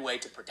limited way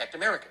to protect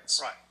Americans.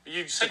 Right. But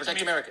you said to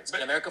protect Americans.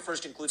 And America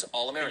First includes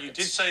all Americans. You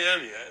did say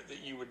earlier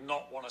that you would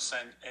not want to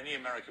send any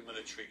American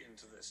military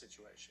into this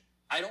situation.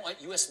 I don't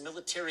want U.S.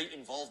 military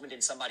involvement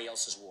in somebody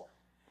else's war.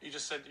 You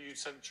just said you'd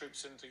send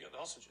troops in to get the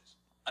hostages.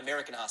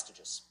 American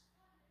hostages.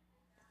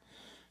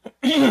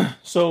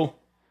 So,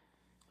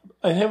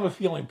 I have a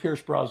feeling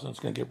Pierce Brosnan's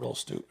going to get real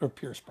stupid. Or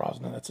Pierce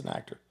Brosnan, that's an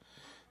actor.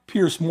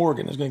 Piers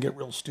Morgan is going to get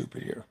real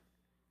stupid here.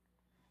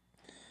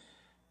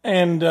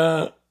 And,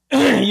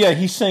 yeah,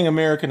 he's saying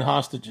American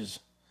hostages.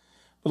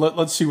 But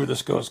let's see where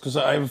this goes, because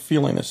I have a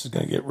feeling this is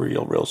going to get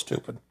real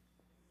stupid.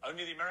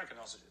 Only the American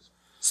hostages.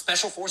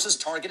 Special forces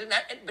targeted,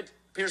 but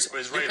Piers,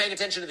 you're paying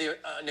attention to the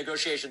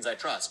negotiations, I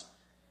trust.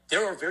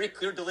 There are very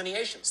clear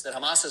delineations that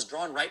Hamas has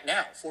drawn right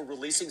now for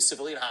releasing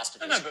civilian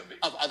hostages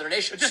of other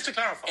nations. But just to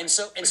clarify,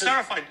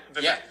 clarify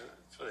Vivek,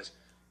 for this.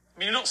 I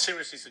mean, you're not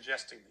seriously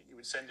suggesting that you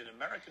would send in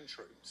American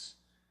troops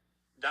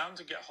down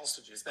to get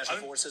hostages. Special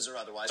forces or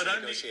otherwise,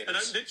 but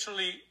negotiators. But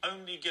literally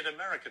only get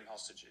American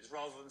hostages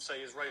rather than, say,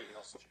 Israeli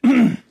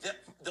hostages.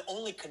 the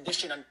only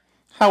condition on...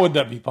 How would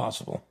that be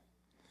possible?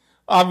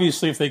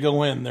 Obviously, if they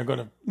go in, they're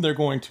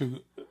going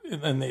to,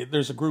 and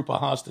there's a group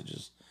of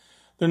hostages.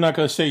 They're not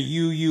going to say,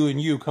 you,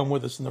 and you come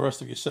with us, and the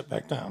rest of you sit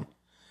back down.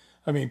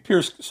 I mean,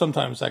 Pierce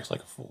sometimes acts like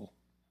a fool.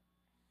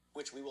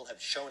 Which we will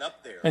have shown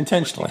up there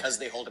intentionally because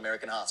they hold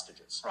American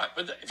hostages. Right,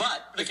 but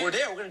if we're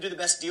there, we're going to do the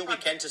best deal we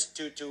can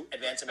to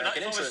advance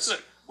American interests,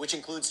 which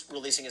includes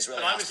releasing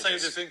Israeli hostages. But I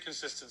would say there's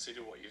inconsistency to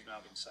what you've now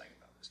been saying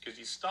about this, because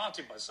you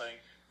started by saying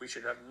we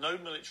should have no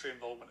military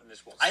involvement in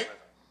this whatsoever.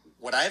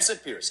 What I have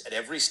said, Piers, at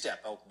every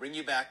step, I'll bring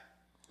you back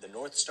the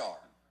North Star.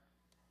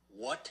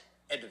 What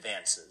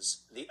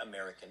advances the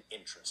American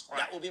interest? Right.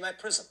 That will be my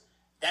prism.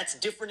 That's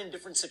different in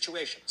different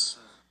situations.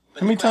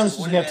 But How many times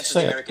does he have to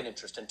say the it? American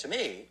interest? And to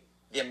me,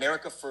 the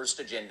America First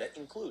agenda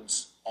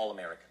includes all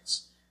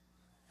Americans.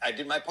 I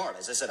did my part.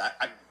 As I said,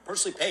 I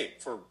personally paid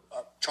for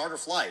a charter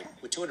flight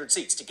with 200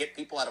 seats to get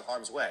people out of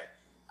harm's way.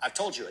 I've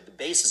told you, the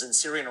bases in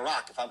Syria and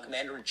Iraq, if I'm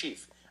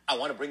commander-in-chief, I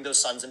want to bring those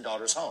sons and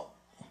daughters home.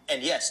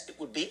 And yes, it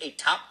would be a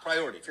top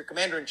priority. If you're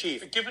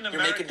commander-in-chief,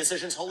 you're making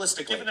decisions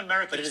holistically.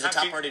 But it is a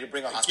top priority to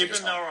bring a hostages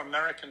home. Given our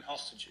American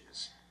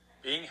hostages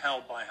being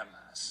held by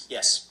Hamas,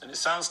 yes, and it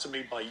sounds to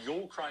me by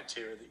your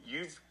criteria that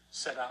you've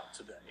set out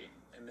today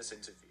in this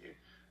interview,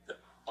 that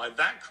by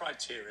that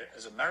criteria,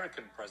 as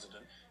American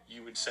president,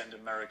 you would send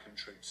American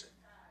troops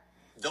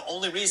in. The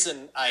only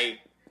reason I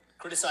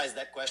criticize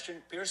that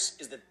question, Pierce,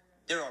 is that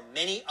there are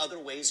many other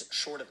ways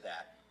short of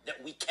that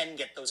we can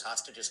get those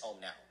hostages home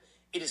now.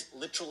 It is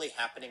literally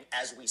happening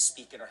as we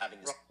speak and are having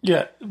this.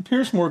 Yeah,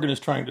 Piers Morgan is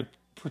trying to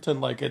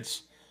pretend like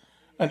it's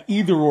an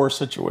either-or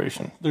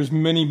situation. There's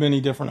many,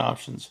 many different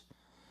options.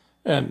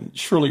 And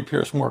surely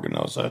Piers Morgan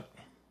knows that.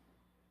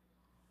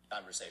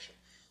 Conversation.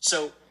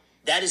 So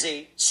that is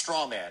a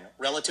straw man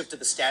relative to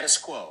the status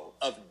quo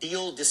of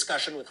deal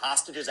discussion with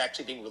hostages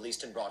actually being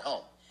released and brought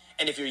home.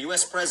 And if you're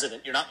U.S.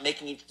 president, you're not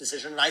making each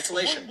decision in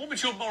isolation. What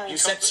would your moral You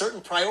set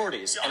certain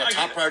priorities, and a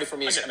top priority for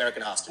me is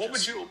American hostages.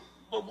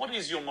 What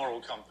is your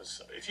moral compass,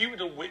 though? If you were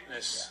to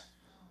witness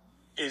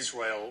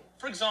Israel,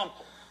 for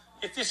example,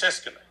 if this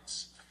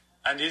escalates,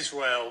 and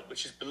Israel,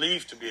 which is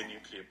believed to be a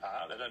nuclear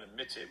power, they don't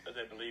admit it, but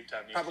they're believed to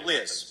have nuclear Probably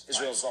weapons. is.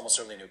 Israel is almost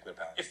certainly a nuclear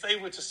power. If they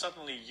were to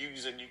suddenly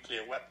use a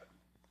nuclear weapon,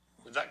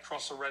 would that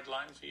cross a red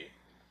line for you?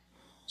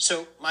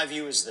 So my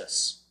view is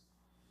this.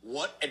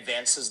 What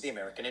advances the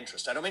American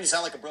interest? I don't mean to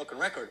sound like a broken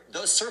record.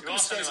 Those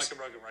circumstances. You are sounding like a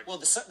broken record.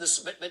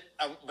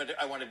 Well, but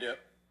I wanted to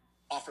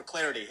offer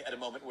clarity at a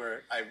moment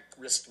where I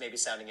risked maybe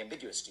sounding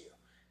ambiguous to you.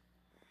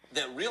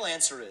 The real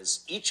answer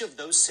is each of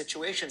those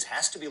situations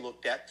has to be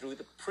looked at through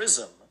the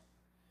prism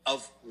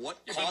of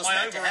what caused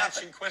that to happen. My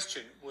overarching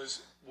question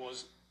was,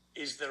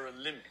 is there a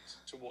limit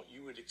to what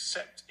you would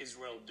accept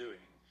Israel doing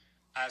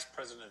as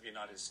President of the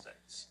United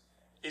States?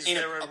 Is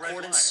there a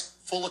red line?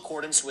 Full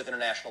accordance with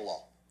international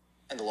law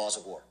and the laws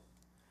of war.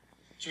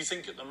 Do you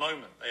think at the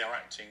moment they are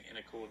acting in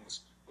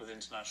accordance with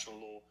international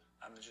law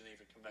and the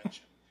Geneva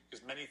Convention?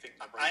 Because many think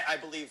they're breaking. I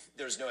believe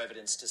there's no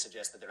evidence to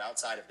suggest that they're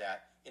outside of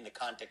that in the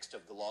context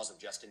of the laws of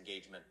just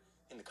engagement,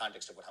 in the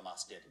context of what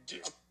Hamas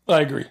did. I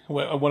agree. I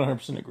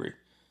 100% agree.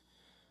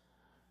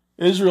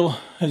 Israel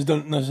has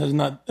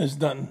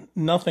done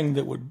nothing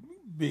that would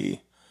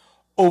be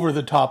over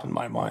the top in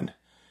my mind.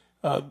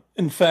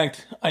 In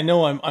fact, I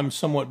know I'm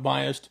somewhat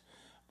biased.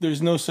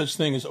 There's no such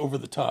thing as over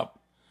the top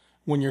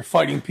when you're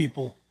fighting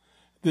people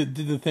that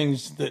did the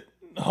things that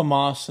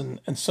Hamas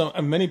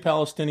and many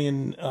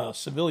Palestinian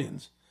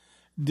civilians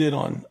did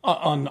on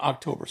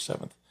October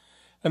 7th.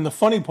 And the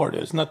funny part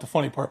is, not the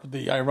funny part, but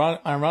the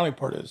ironic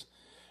part is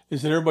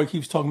that everybody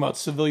keeps talking about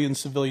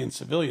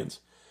civilians.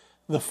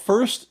 The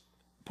first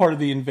part of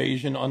the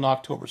invasion on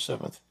October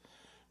 7th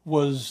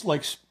was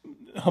like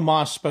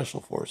Hamas special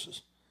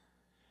forces.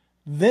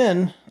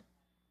 Then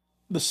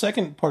the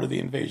second part of the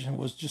invasion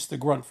was just the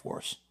grunt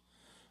force,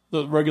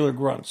 the regular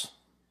grunts.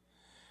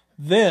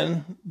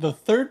 Then the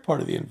third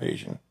part of the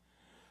invasion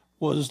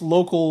was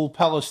local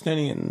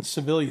Palestinian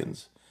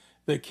civilians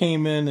that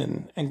came in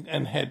and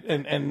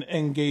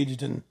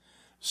engaged in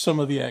some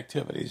of the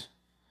activities.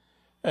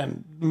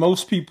 And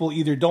most people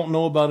either don't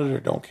know about it or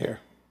don't care.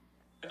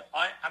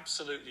 I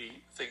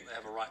absolutely think they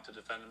have a right to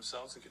defend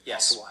themselves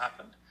Yes. after what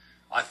happened.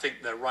 I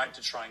think they're right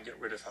to try and get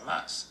rid of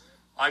Hamas.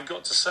 I've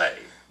got to say,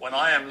 when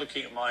I am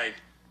looking at my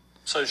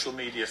social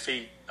media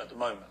feed at the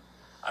moment,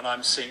 and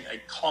I'm seeing a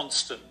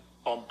constant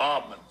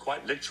bombardment,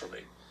 quite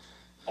literally,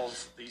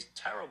 of these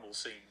terrible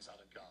scenes out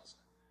of Gaza,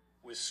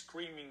 with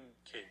screaming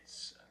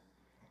kids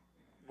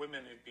and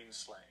women who've been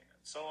slain, and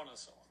so on,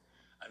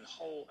 and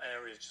whole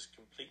areas just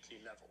completely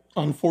leveled.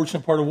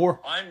 Unfortunate part of war.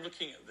 I'm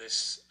looking at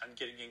this and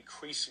getting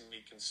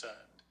increasingly concerned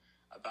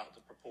about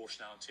the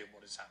proportionality of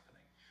what is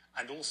happening,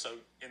 and also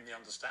in the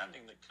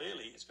understanding that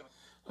clearly it's going to...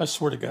 I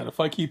swear to God, if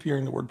I keep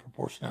hearing the word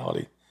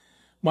proportionality,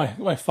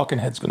 my fucking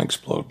head's going to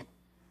explode.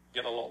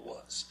 Get a lot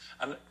worse.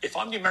 And if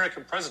I'm the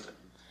American president,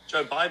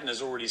 Joe Biden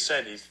has already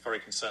said he's very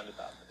concerned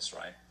about this,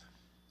 right?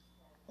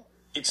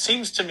 It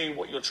seems to me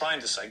what you're trying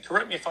to say,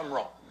 correct me if I'm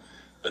wrong,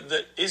 but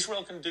that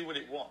Israel can do what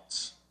it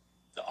wants.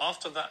 That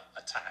after that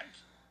attack,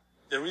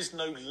 there is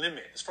no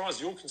limit. As far as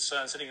you're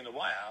concerned, sitting in the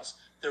White House,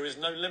 there is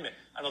no limit.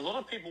 And a a lot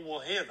of people will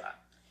hear that.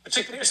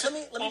 Particularly,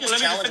 let me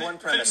just challenge one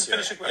premise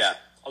here. Yeah.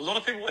 A lot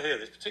of people will hear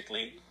this,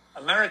 particularly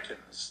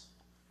Americans,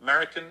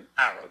 American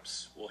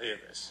Arabs will hear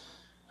this.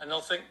 And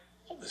they'll think,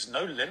 oh, there's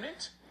no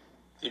limit?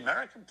 The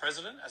American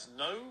president has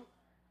no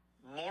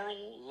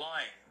moral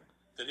line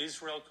that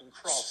Israel can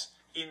cross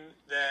in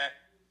their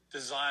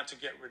desire to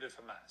get rid of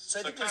Hamas. So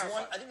I think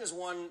there's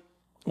one.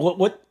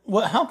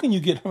 What? How can you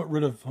get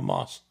rid of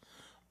Hamas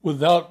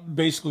without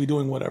basically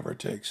doing whatever it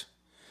takes?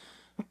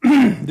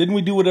 Didn't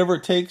we do whatever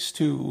it takes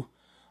to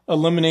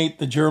eliminate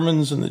the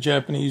Germans and the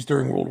Japanese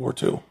during World War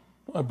II?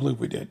 I believe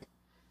we did.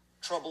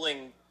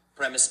 Troubling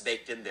premise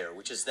baked in there,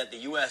 which is that the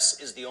U.S.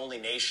 is the only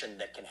nation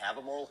that can have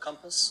a moral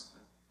compass?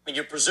 I mean,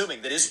 you're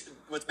presuming that is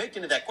what's baked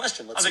into that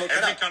question. Let's I think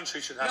smoke every it up.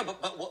 country should have. No,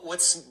 but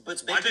what's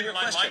baked I in your didn't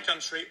like question? my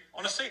country.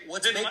 Honestly,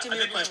 What's baked in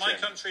your question? I didn't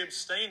like my country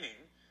abstaining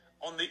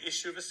on the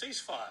issue of a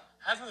ceasefire.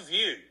 Have a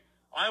view.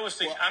 I always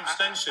think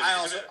abstention.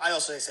 I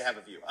also say have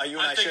a view. You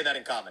and I share that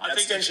in common. I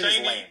think abstention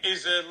is lame.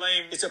 Is a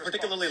lame. It's a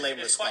particularly lame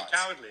response. It's quite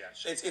cowardly,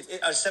 actually.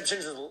 Abstention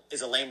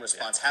is a lame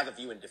response. Have a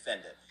view and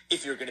defend it.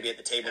 If you're going to be at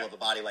the table of a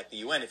body like the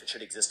UN, if it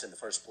should exist in the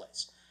first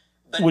place.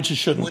 But which it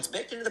shouldn't. What's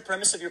baked into the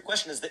premise of your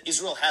question is that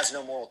Israel has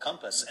no moral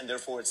compass, and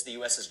therefore it's the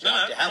U.S.'s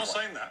job to have one. I'm not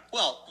saying that.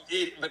 Well,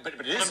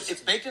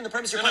 it's baked into the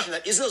premise of your question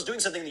that Israel's doing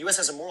something, and the U.S.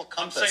 has a moral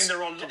compass I'm saying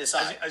there are to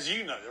decide. As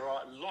you know, there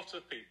are a lot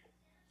of people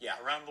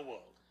around the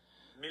world,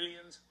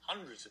 millions,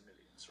 hundreds of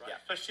millions, right?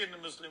 Especially in the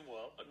Muslim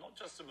world, but not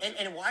just the Muslim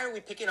And why are we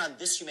picking on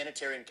this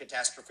humanitarian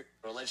catastrophe,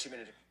 or alleged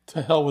humanitarian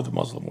To hell with the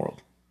Muslim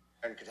world.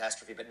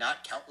 catastrophe, but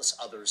not countless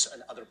others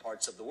in other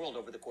parts of the world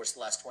over the course of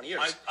the last 20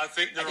 years? I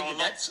think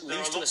that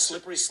leads to a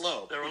slippery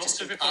slope, which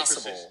is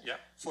impossible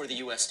for the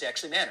U.S. to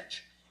actually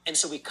manage. And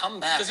so we come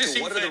back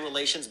to what are the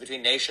relations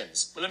between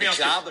nations. The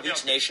job of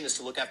each nation is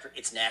to look after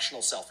its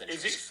national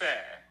self-interest. Is it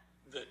fair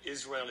that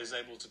Israel is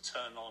able to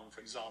turn on,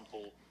 for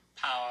example,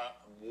 power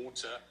and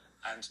water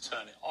and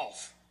turn it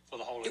off for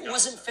the whole of Gaza? It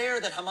wasn't fair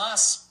that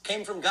Hamas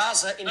came from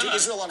Gaza into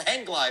Israel on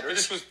hang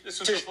gliders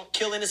to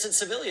kill innocent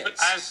civilians. But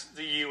as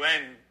the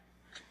UN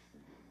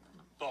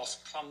boss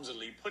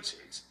clumsily put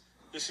it,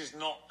 this is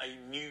not a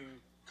new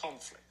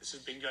conflict. This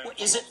has been going on.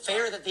 Is it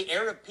fair that the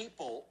Arab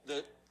people,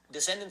 the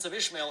descendants of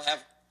Ishmael,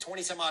 have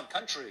 20-some-odd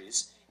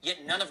countries,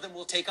 yet none of them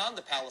will take on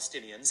the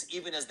Palestinians,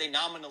 even as they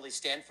nominally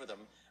stand for them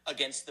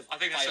against the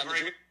fight on the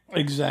Jews?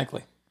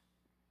 Exactly.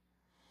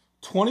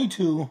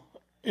 22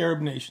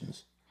 Arab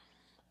nations,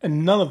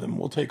 and none of them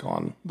will take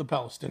on the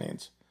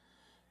Palestinians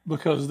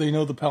because they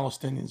know the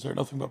Palestinians are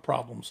nothing but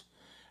problems,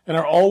 and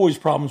are always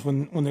problems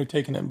when they're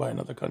taken in by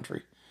another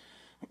country.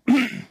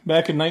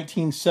 Back in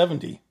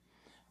 1970,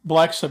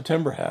 Black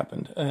September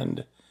happened,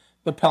 and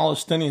the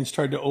Palestinians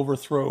tried to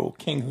overthrow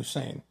King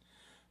Hussein.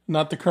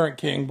 Not the current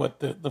king, but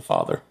the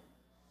father.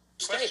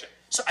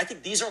 So I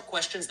think these are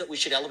questions that we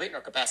should elevate in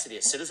our capacity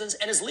as citizens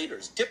and as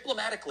leaders,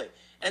 diplomatically.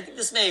 And I think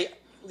this may,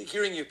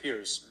 hearing you,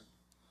 Piers,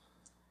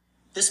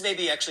 this may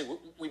be actually,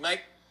 we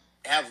might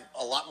have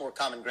a lot more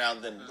common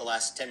ground than the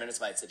last 10 minutes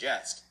might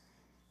suggest.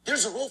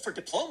 There's a role for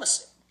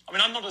diplomacy. I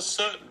mean, I'm not as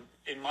certain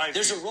in my view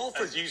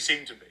as you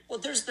seem to be. Well,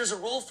 there's a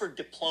role for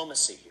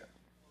diplomacy here.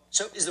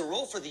 So is the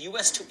role for the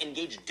U.S. to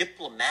engage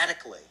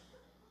diplomatically?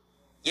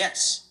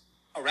 Yes,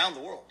 around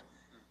the world.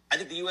 I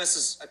think the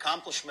U.S.'s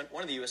accomplishment,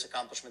 one of the U.S.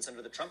 accomplishments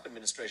under the Trump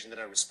administration that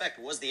I respect,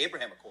 was the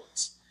Abraham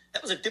Accords.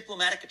 That was a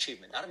diplomatic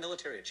achievement, not a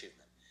military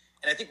achievement.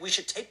 And I think we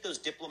should take those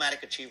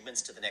diplomatic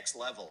achievements to the next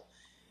level.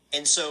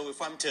 And so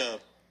if I'm to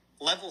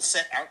level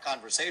set our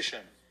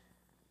conversation,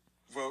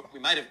 we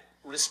might have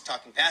risked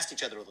talking past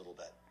each other a little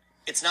bit.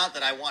 It's not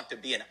that I want to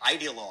be an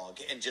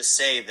ideologue and just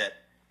say that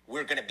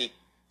we're going to be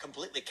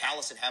completely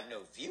callous and have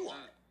no view on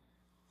it.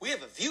 We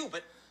have a view,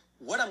 but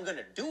what I'm going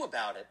to do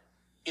about it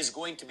is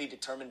going to be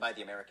determined by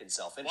the American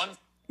self-interest.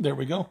 There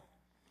we go.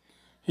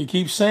 He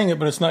keeps saying it,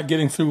 but it's not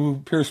getting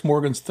through Piers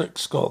Morgan's thick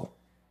skull.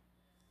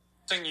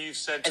 Thing you've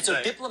said today. And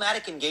so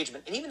diplomatic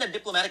engagement, and even that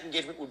diplomatic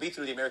engagement would be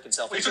through the American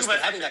self-interest, but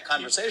having that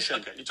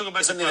conversation is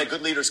something that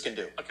good leaders can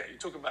do. Okay, you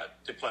talk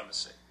about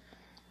diplomacy.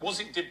 Was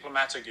it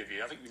diplomatic of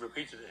you, I think you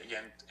repeated it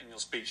again in your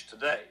speech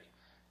today,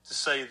 to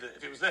say that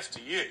if it was left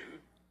to you,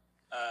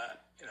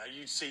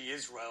 you'd see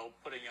Israel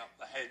putting up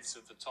the heads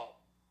of the top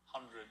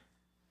 100.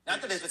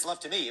 Not that if it's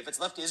left to me. If it's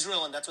left to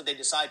Israel and that's what they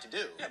decide to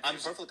do, I'm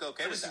perfectly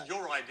okay with that. This is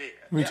your idea.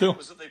 Me too.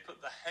 Was that they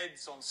put the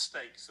heads on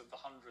stakes of the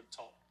 100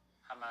 top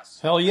Hamas.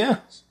 Hell yeah.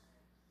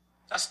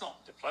 That's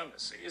not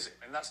diplomacy, is it?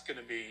 I mean, that's going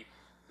to be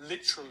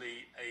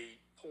literally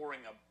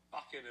pouring a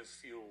bucket of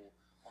fuel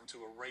onto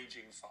a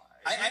raging fire.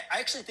 I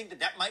actually think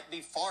that might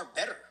be far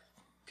better,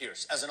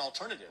 Piers, as an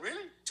alternative.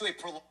 Really? To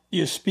a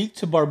You speak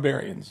to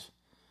barbarians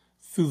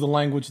through the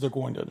language they're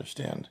going to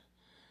understand.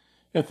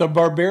 If the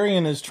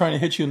barbarian is trying to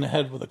hit you in the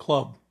head with a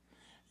club,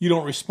 you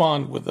don't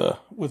respond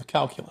with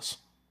calculus.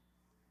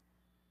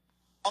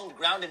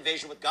 Ground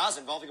invasion with Gaza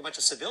involving a bunch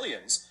of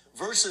civilians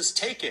versus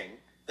taking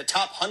the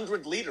top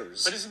 100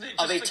 leaders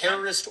of a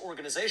terrorist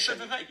organization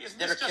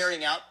that are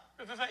carrying out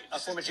a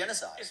form of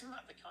genocide. Isn't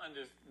that the kind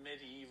of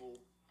medieval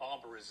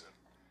barbarism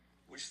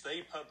which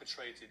they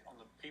perpetrated on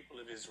the people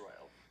of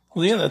Israel?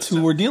 Well, yeah, that's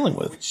who we're dealing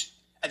with. Which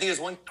I think there's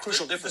one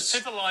crucial difference. The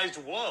civilized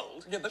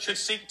world should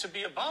seek to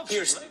be above.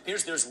 Piers,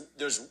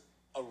 there's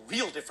a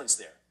real difference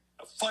there,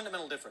 a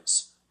fundamental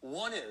difference.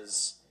 One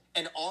is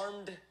an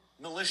armed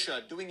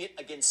militia doing it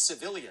against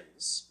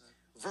civilians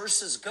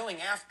versus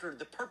going after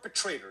the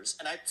perpetrators.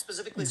 And I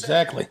specifically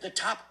said the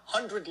top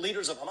 100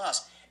 leaders of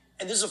Hamas.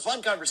 And this is a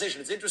fun conversation.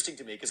 It's interesting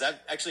to me because I've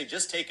actually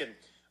just taken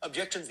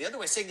objections the other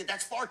way, saying that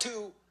that's far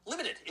too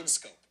limited in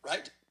scope,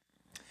 right?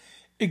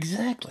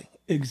 Exactly.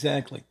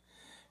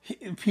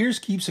 Piers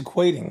keeps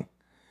equating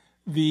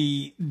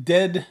the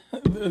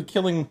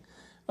killing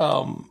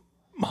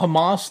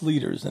Hamas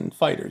leaders and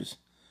fighters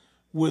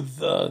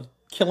with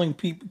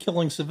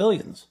killing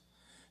civilians,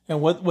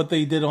 and what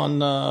they did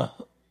on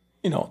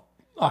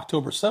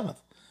October 7th.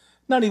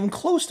 Not even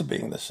close to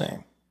being the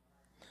same.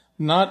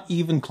 Not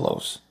even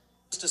close.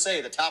 To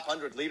say the top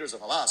 100 leaders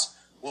of Hamas,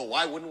 well,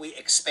 why wouldn't we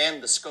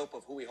expand the scope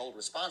of who we hold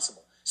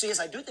responsible? So yes,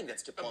 I do think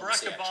that's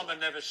diplomacy. But Barack Obama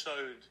never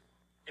showed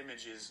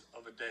images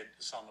of a dead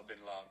Osama bin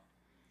Laden.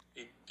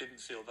 He didn't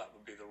feel that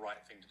would be the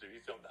right thing to do. He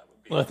felt that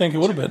would be I think it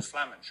would have been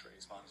inflammatory,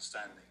 is my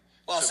understanding.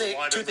 Well, I'll say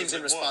two things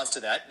in response to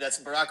that. That's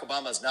Barack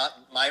Obama is not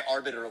my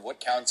arbiter of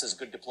what counts as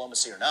good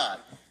diplomacy or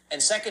not.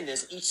 And second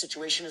is each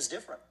situation is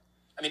different.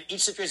 I mean,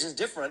 each situation is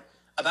different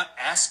about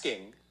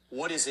asking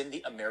what is in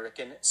the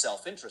American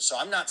self-interest. So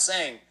I'm not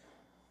saying,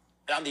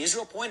 on the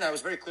Israel point, I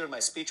was very clear in my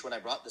speech when I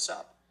brought this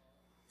up.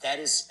 That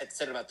is, I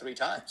said it about 3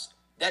 times,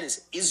 that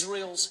is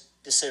Israel's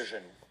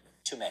decision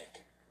to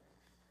make,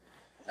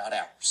 not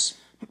ours.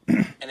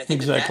 And I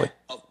think that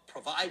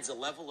provides a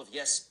level of,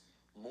 yes,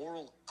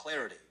 moral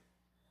clarity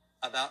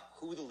about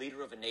who the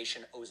leader of a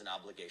nation owes an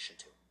obligation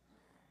to.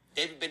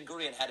 David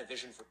Ben-Gurion had a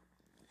vision for...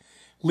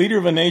 Leader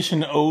of a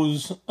nation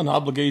owes an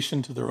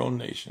obligation to their own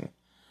nation,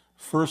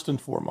 first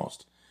and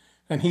foremost.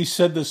 And he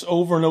said this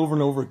over and over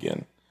and over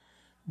again.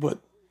 But,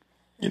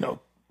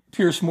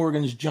 Piers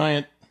Morgan's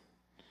giant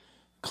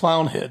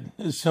clown head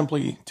is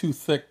simply too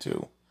thick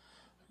to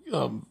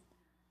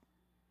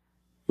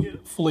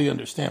fully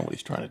understand what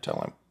he's trying to tell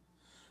him,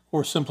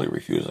 or simply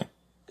refusing.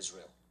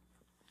 Israel.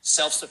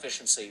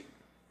 Self-sufficiency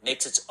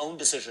makes its own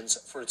decisions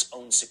for its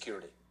own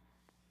security.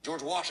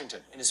 George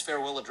Washington, in his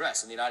farewell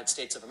address in the United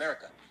States of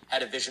America,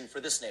 had a vision for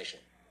this nation,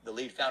 the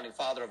lead founding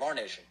father of our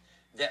nation,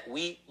 that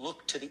we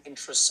look to the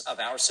interests of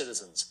our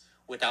citizens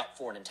without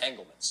foreign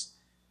entanglements.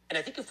 And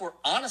I think if we're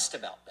honest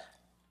about that,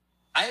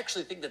 I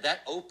actually think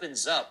that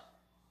opens up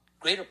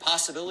greater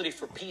possibility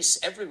for peace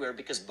everywhere,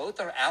 because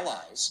both our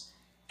allies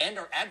and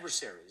our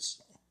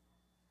adversaries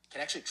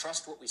can actually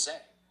trust what we say.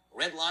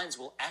 Red lines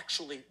will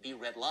actually be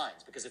red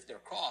lines, because if they're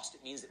crossed,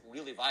 it means it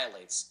really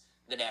violates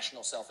the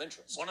national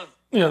self-interest.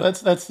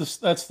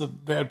 That's the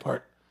bad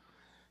part.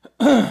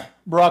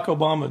 Barack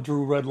Obama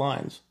drew red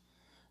lines,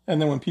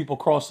 and then when people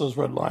crossed those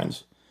red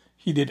lines,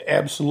 he did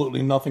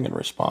absolutely nothing in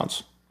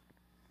response.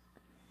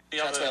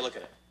 That's the way I look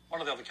at it.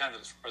 One of the other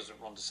candidates for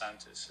President Ron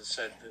DeSantis has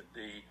said that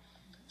the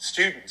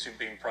students who've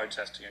been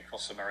protesting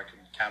across American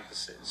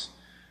campuses,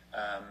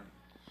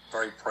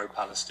 very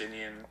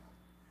pro-Palestinian,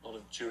 a lot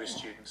of Jewish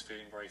students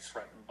feeling very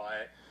threatened by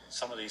it.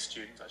 Some of these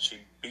students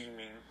actually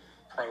beaming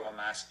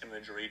pro-Hamas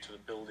imagery to the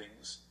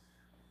buildings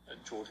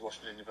at George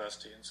Washington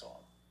University and so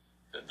on.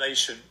 That they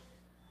should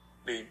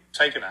be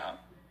taken out.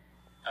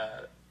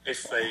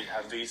 If they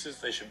have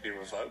visas, they should be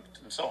revoked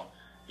and so on.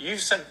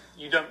 You've said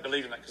you don't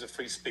believe in that because of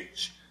free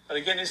speech. But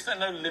again, is there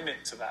no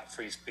limit to that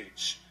free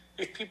speech?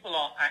 If people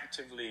are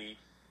actively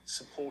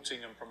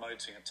supporting and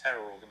promoting a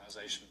terror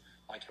organization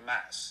like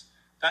Hamas,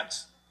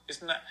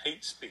 isn't that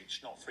hate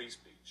speech, not free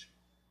speech?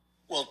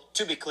 Well,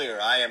 to be clear,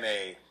 I am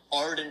a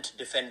ardent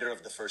defender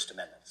of the First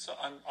Amendment. So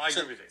I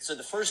agree with you. So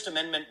the First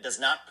Amendment does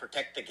not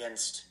protect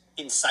against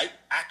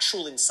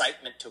actual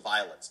incitement to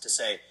violence, to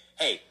say,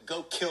 hey,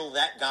 go kill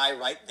that guy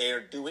right there,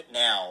 do it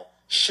now,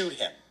 shoot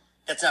him.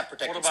 That's not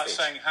protected speech. What about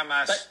saying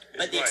Hamas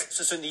is right?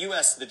 So in the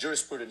U.S., the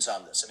jurisprudence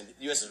on this,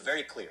 the U.S. is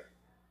very clear.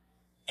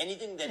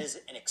 Anything that is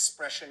an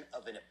expression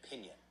of an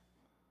opinion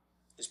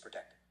is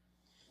protected.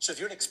 So if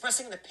you're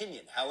expressing an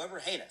opinion, however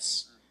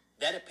heinous,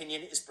 that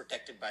opinion is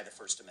protected by the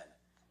First Amendment.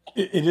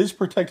 It is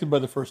protected by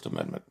the First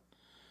Amendment.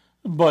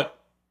 But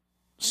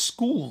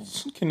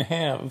schools can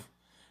have,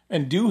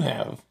 and do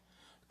have,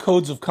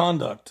 codes of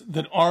conduct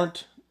that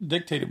aren't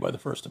dictated by the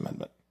First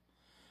Amendment.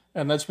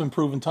 And that's been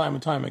proven time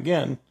and time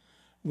again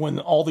when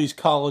all these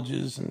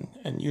colleges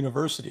and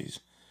universities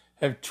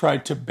have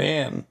tried to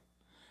ban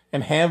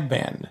and have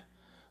banned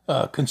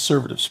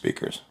conservative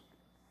speakers.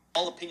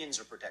 All opinions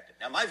are protected.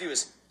 Now, my view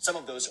is some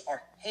of those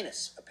are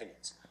heinous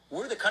opinions.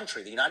 We're the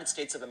country, the United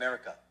States of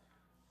America,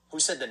 who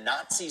said the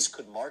Nazis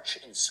could march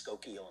in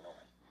Skokie, Illinois.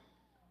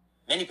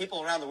 Many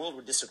people around the world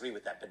would disagree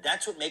with that, but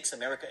that's what makes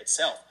America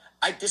itself.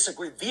 I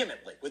disagree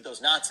vehemently with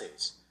those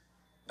Nazis,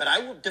 but I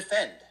will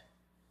defend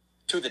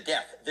to the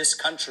death in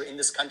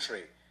this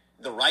country,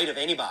 the right of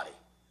anybody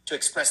to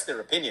express their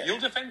opinion. You'll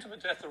defend to the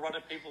death the right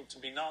of people to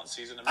be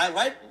Nazis in The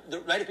America.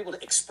 right of people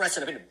to express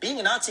an opinion. Being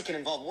a Nazi can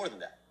involve more than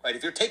that, right?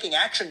 If you're taking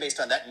action based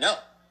on that, no.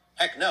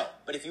 Heck no.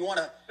 But if you want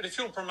to... But if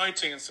you're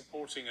promoting and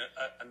supporting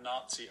a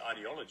Nazi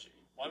ideology,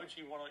 why would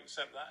you want to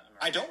accept that in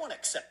America? I don't want to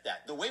accept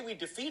that. The way we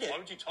defeat it... Why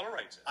would you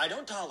tolerate it? I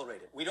don't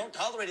tolerate it. We don't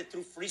tolerate it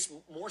through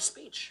more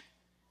speech.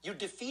 You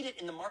defeat it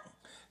in the market.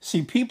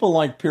 See, people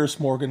like Piers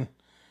Morgan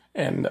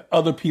and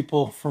other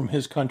people from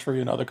his country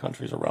and other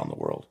countries around the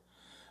world,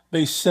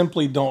 they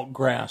simply don't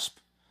grasp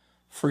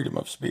freedom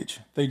of speech.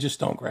 They just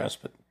don't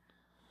grasp it.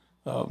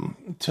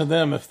 To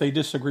them, if they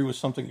disagree with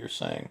something you're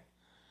saying,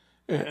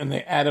 and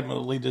they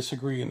adamantly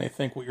disagree and they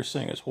think what you're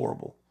saying is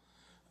horrible,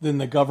 then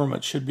the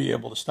government should be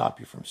able to stop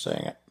you from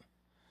saying it.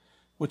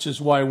 Which is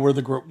why we're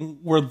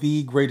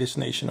the greatest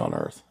nation on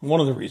earth.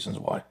 One of the reasons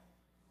why.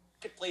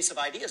 Place of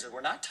ideas, and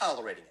we're not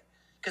tolerating it.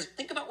 Because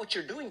think about what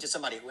you're doing to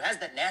somebody who has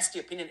that nasty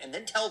opinion and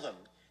then tell them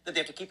that they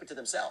have to keep it to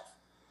themselves.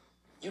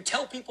 You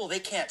tell people they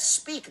can't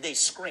speak, they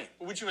scream.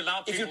 Would you allow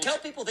people If you tell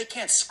people they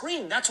can't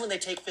scream, that's when they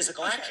take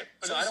physical action.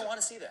 So I don't want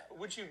to see that.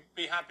 Would you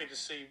be happy to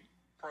see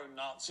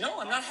pro-Nazi? No,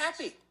 I'm not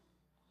happy.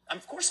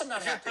 Of course I'm not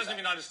If you're happy. President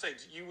of the United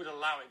States, you would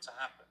allow it to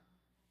happen.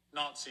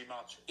 Nazi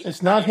marches.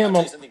 It's not him. I'll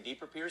tell you something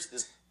deeper,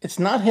 Piers. It's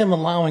not him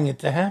allowing it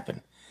to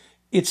happen.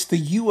 It's the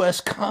U.S.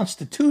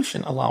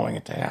 Constitution allowing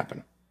it to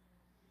happen.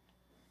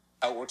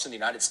 How it works in the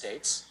United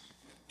States,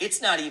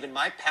 it's not even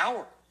my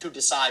power to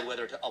decide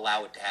whether to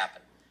allow it to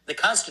happen. The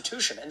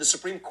Constitution and the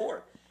Supreme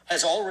Court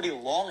has already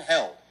long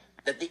held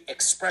that the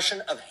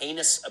expression of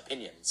heinous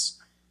opinions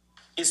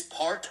is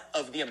part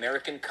of the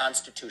American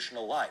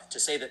constitutional life. To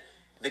say that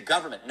the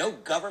government, no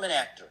government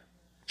actor,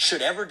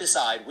 should ever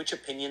decide which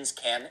opinions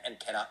can and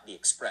cannot be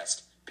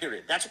expressed,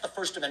 period. That's what the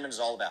First Amendment is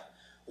all about.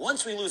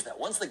 Once we lose that,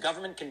 once the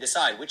government can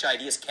decide which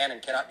ideas can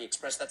and cannot be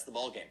expressed, that's the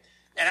ballgame.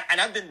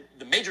 And I've been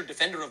the major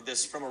defender of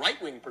this from a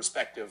right-wing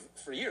perspective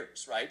for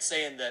years, right?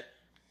 Saying that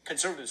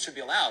conservatives should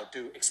be allowed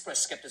to express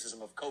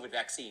skepticism of COVID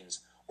vaccines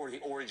or the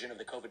origin of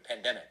the COVID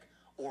pandemic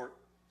or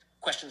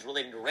questions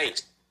relating to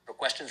race or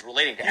questions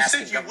relating to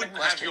asking You said you wouldn't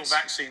questions. have your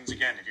vaccines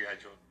again if you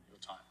had your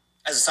time.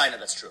 As a sign that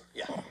that's true,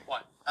 yeah.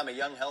 Why? I'm a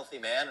young, healthy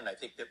man, and I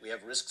think that we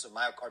have risks of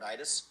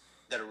myocarditis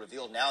that are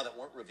revealed now that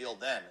weren't revealed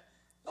then.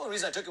 The only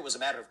reason I took it was a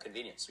matter of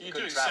convenience. We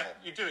couldn't travel.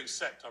 You do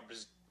accept our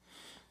business.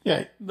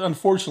 Yeah,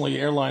 unfortunately,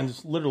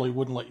 airlines literally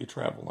wouldn't let you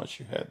travel unless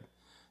you had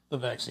the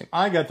vaccine.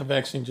 I got the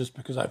vaccine just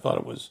because I thought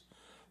it was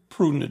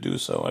prudent to do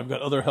so. I've got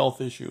other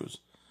health issues,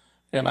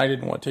 and I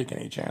didn't want to take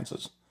any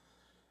chances.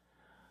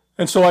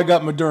 And so I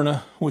got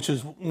Moderna, which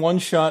is one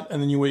shot,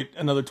 and then you wait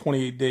another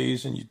 28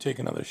 days, and you take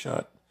another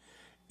shot.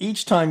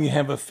 Each time you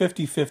have a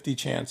 50-50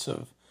 chance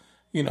of,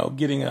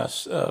 getting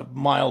a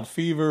mild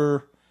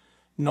fever,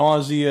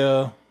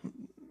 nausea,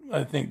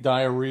 I think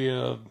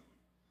diarrhea,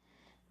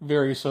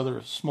 various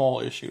other small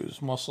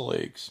issues, muscle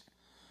aches,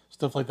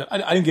 stuff like that.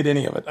 I didn't get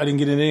any of it. I didn't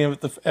get any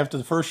of it after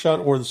the first shot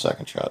or the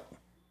second shot.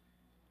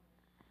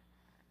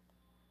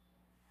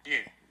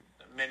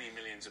 Many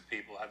millions of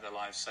people had their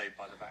lives saved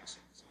by the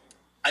vaccines.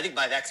 I think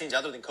by vaccines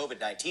other than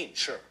COVID-19,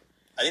 sure.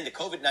 I think the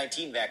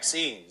COVID-19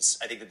 vaccines,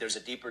 I think that there's a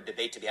deeper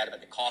debate to be had about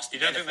the cost. You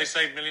don't think they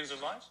saved millions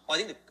of lives? Well,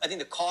 I think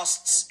the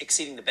costs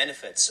exceeding the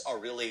benefits are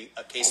really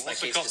a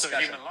case-by-case discussion. What's the cost of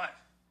a human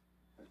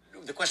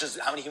life? The question is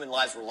how many human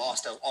lives were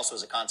lost also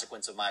as a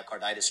consequence of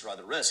myocarditis or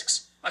other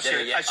risks that are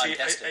Actually, yet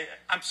untested.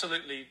 a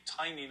absolutely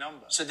tiny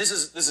number. So this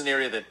is an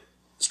area that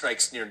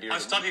strikes near and dear I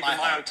to studied the my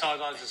heart,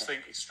 myocarditis thing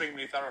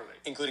extremely thoroughly.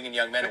 including in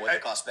young men and with the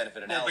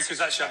cost-benefit analysis. Well, because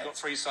actually I've got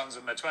 3 sons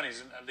in their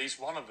 20s, and at least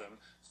one of them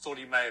thought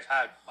he may have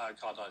had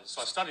myocarditis.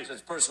 So I studied So it.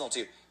 it's personal to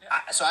you.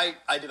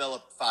 I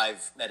developed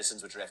 5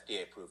 medicines which are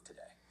FDA approved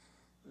today.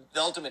 The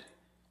ultimate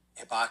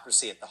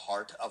hypocrisy at the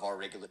heart of our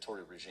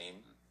regulatory regime,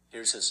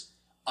 here's his,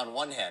 on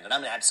one hand, and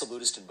I'm an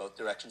absolutist in both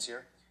directions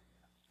here,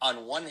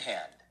 on one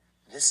hand,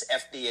 this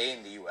FDA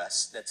in the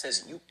U.S. that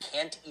says you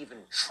can't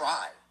even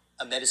try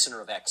a medicine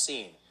or a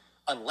vaccine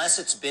unless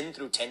it's been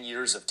through 10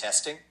 years of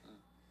testing,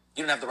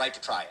 you don't have the right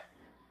to try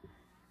it.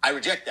 I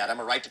reject that. I'm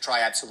a right to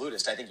try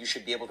absolutist. I think you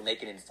should be able to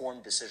make an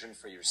informed decision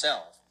for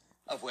yourself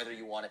of whether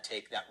you want to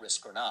take that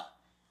risk or not.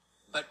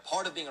 But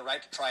part of being a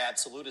right to try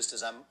absolutist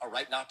is I'm a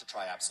right not to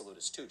try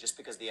absolutist too, just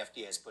because the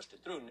FDA has pushed it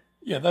through.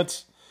 Yeah,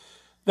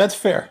 that's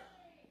fair.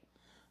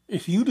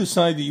 If you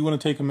decide that you want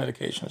to take a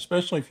medication,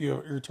 especially if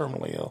you're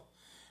terminally ill,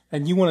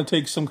 and you want to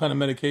take some kind of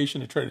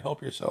medication to try to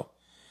help yourself,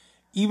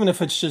 even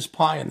if it's just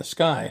pie in the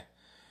sky,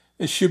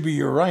 it should be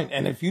your right.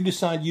 And if you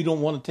decide you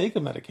don't want to take a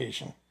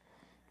medication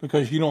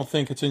because you don't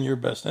think it's in your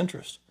best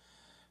interest,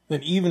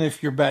 then even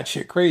if you're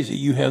batshit crazy,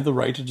 you have the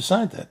right to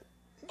decide that.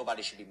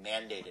 Nobody should be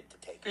mandated to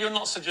take it. But you're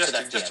not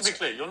suggesting, So just to be answer.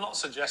 clear, you're not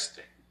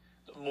suggesting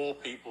that more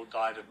people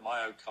died of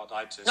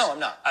myocarditis No, I'm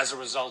not. as a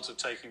result of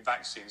taking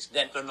vaccines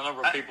Then- than the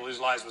number of people whose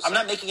lives were saved. I'm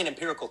not making an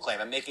empirical claim.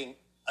 I'm making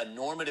a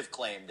normative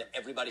claim that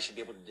everybody should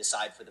be able to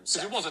decide for Because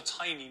themselves. it was a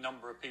tiny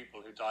number of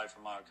people who died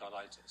from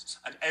myocarditis,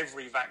 and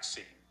every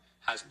vaccine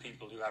has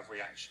people who have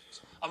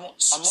reactions. I'm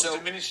not So,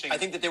 diminishing. I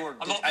think that they were-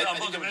 I'm not- I I'm think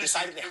not they were diminishing.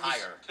 decidedly It was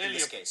higher in clearly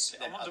this a- case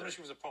than I'm not others. diminishing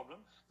it was a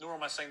problem, nor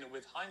am I saying that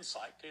with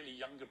hindsight, clearly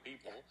younger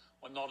people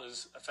were not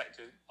as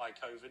affected by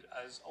COVID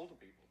as older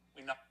people. I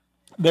mean,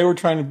 They were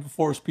trying to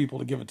force people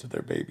to give it to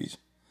their babies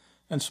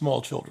and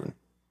small children.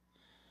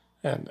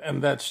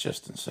 And that's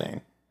just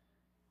insane.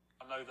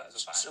 I know that as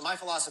a fact. So my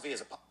philosophy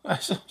is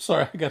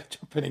Sorry, I got to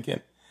jump in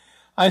again.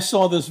 I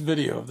saw this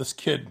video of this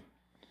kid.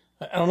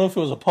 I don't know if it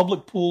was a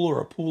public pool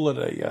or a pool at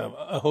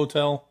a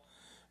hotel,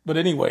 but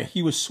anyway,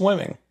 he was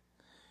swimming,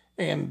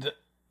 and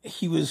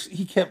he was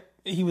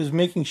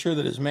making sure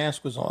that his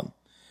mask was on,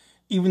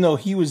 even though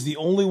he was the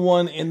only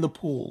one in the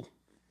pool,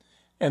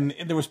 and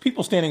there was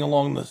people standing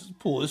along the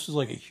pool. This is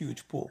like a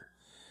huge pool,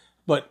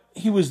 but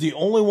he was the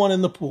only one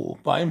in the pool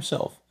by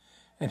himself,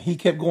 and he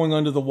kept going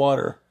under the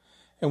water.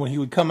 And when he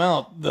would come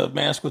out, the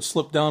mask would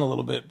slip down a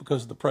little bit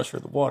because of the pressure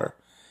of the water,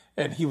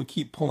 and he would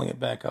keep pulling it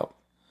back up.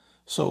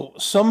 So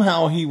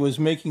somehow he was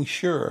making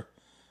sure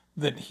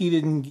that he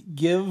didn't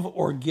give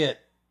or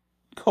get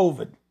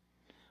COVID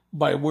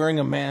by wearing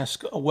a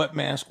mask, a wet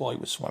mask, while he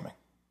was swimming.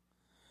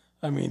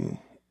 I mean,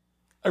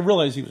 I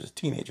realize he was a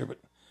teenager, but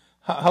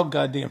how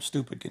goddamn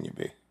stupid can you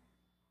be?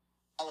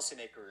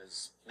 Policymaker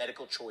is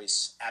medical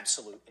choice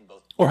absolute in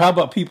both. Or how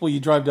about people you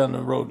drive down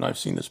the road, and I've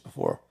seen this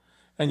before,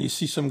 and you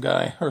see some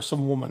guy or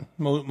some woman,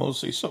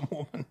 mostly some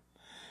woman,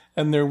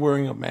 and they're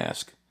wearing a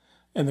mask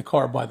in the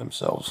car by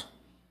themselves.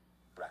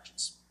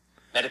 Directions.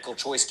 Medical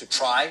choice to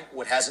try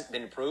what hasn't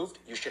been approved.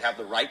 You should have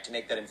the right to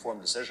make that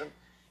informed decision.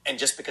 And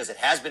just because it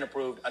has been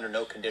approved, under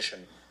no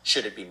condition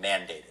should it be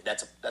mandated.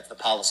 That's the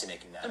policy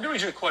making now. Let me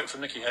read you a quote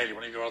from Nikki Haley,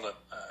 one of your other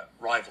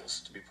rivals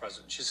to be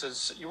president. She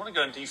says, you want to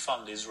go and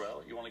defund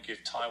Israel, you want to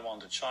give Taiwan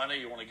to China,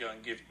 you want to go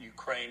and give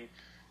Ukraine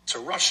to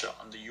Russia.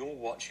 Under your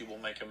watch, you will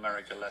make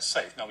America less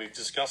safe. Now, we've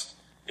discussed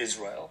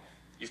Israel.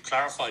 You've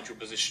clarified your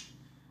position.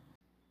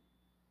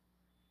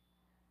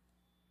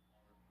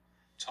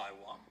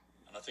 Taiwan.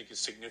 And I think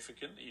it's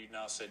significant that you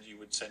now said you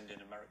would send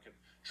in American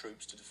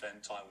troops to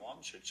defend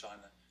Taiwan should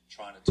China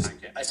try and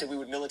attack it. I said we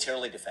would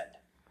militarily defend.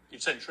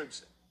 You'd send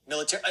troops in.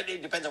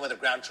 It depends on whether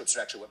ground troops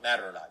are actually what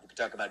matter or not. You could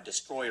talk about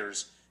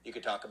destroyers. You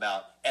could talk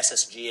about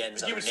SSGNs.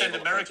 But you would send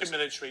American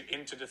military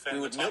in to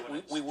defend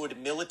Taiwan. We would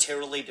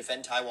militarily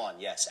defend Taiwan,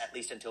 yes, at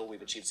least until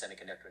we've achieved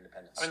semiconductor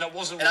independence. I mean, that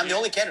wasn't. And I'm the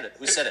only candidate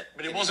who said it.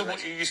 But it wasn't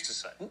what you used to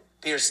say.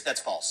 Piers, that's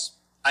false.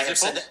 I have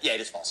said that. Yeah,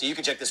 it is false. So you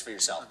can check this for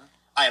yourself.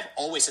 I have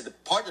always said the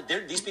part that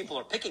these people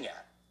are picking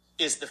at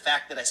is the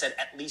fact that I said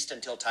at least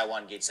until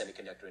Taiwan gained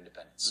semiconductor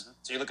independence.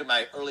 So you look at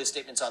my earliest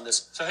statements on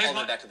this, all the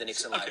way back to the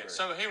Nixon Library. Okay,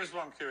 so here's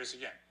where I'm curious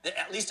again.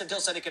 At least until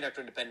semiconductor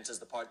independence is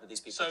the part that these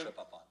people trip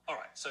up on. All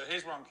right, so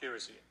here's where I'm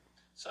curious again.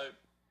 So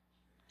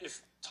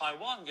if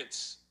Taiwan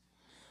gets...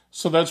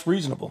 So that's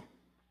reasonable.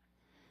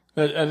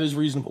 That is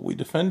reasonable. We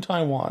defend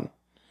Taiwan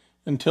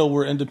until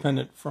we're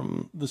independent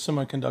from the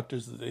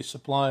semiconductors that they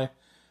supply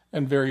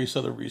and various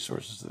other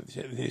resources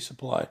that they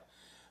supply.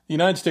 The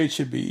United States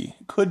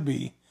could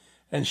be,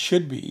 and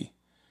should be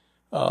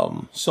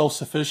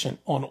self-sufficient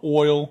on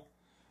oil,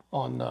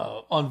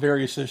 on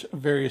various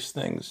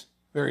things,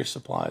 various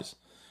supplies,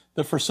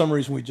 that for some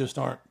reason we just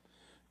aren't,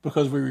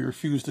 because we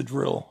refuse to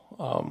drill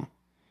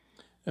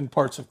in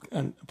parts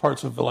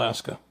of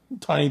Alaska,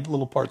 tiny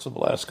little parts of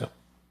Alaska.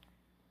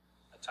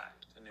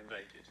 Attacked and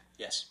invaded.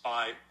 Yes.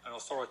 By an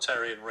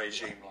authoritarian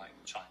regime like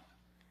China.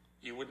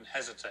 You wouldn't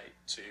hesitate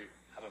to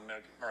have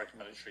American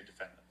military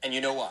defend them. And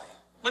you know why?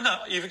 Well, no,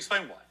 you've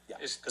explained why. Yeah,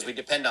 because we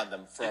depend on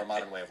them for our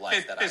modern way of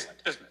life,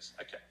 Business,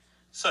 okay.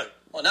 So...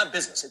 Well, not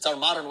business. It's our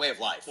modern way of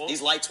life. Well,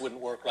 these lights wouldn't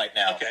work right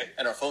now. Okay.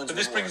 And our phones But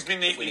this brings me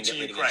neatly to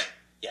Ukraine.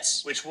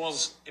 Yes. Which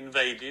was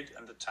invaded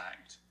and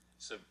attacked.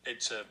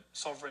 It's a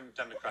sovereign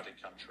democratic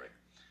country.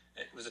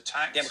 It was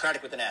attacked...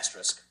 Democratic with an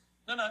asterisk.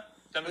 No.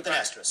 Democratic. With an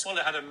asterisk. Well,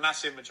 it had a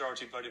massive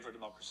majority voted for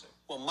democracy.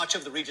 Well, much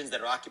of the regions that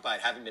are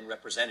occupied haven't been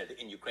represented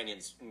in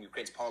Ukraine's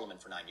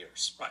parliament for 9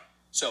 years. Right.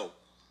 So,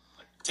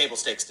 table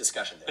stakes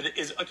discussion there. But it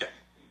is... Okay.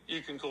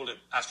 You can call it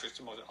asterisk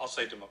democracy. I'll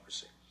say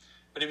democracy.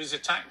 But it was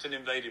attacked and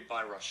invaded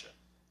by Russia.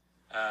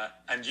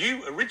 And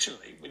you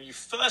originally, when you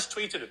first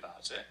tweeted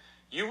about it,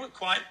 you were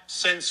quite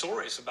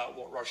censorious about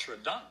what Russia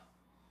had done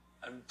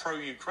and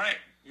pro-Ukraine.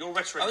 Your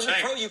rhetoric changed. I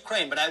was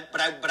pro-Ukraine, but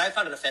I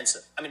found it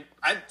offensive. I mean,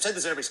 I've said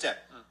this at every step.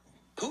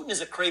 Putin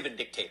is a craven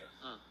dictator.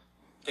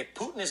 Okay,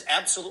 Putin is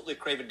absolutely a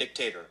craven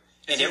dictator.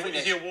 Is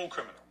he a war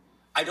criminal?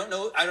 I don't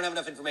know. I don't have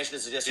enough information to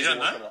suggest he's a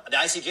war criminal. The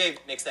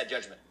ICJ makes that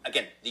judgment.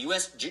 Again, the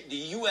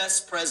U.S.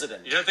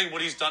 president. You don't think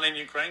what he's done in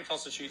Ukraine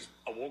constitutes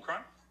a war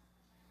crime?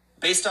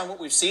 Based on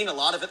what we've seen, a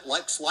lot of it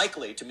looks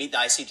likely to meet the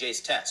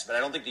ICJ's test, but I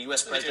don't think the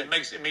U.S. president...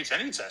 It meets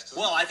any test,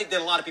 Well, I think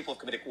that a lot of people have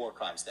committed war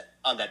crimes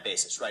on that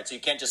basis, right? So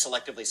you can't just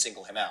selectively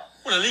single him out.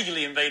 Well,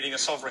 illegally invading a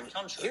sovereign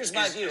country is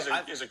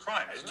a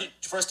crime, isn't it?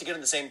 For us to get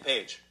on the same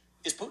page,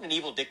 is Putin an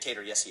evil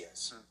dictator? Yes, he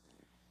is.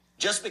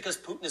 Just because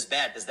Putin is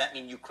bad, does that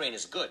mean Ukraine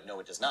is good? No,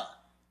 it does not.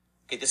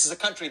 Okay, this is a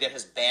country that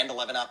has banned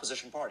 11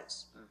 opposition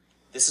parties.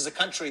 This is a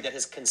country that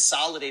has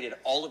consolidated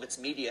all of its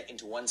media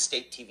into one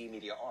state TV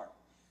media arm.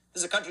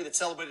 This is a country that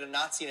celebrated a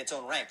Nazi in its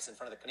own ranks in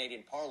front of the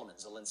Canadian Parliament,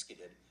 Zelensky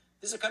did.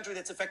 This is a country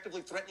that's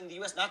effectively threatening the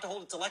U.S. not to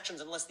hold its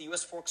elections unless the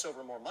U.S. forks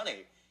over more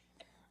money.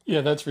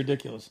 Yeah, that's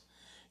ridiculous.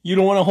 You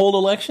don't want to hold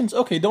elections?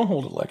 Okay, don't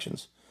hold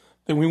elections.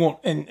 Then we won't.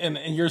 And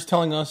you're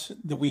telling us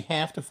that we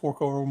have to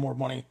fork over more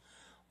money,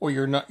 or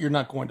you're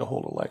not going to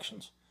hold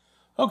elections.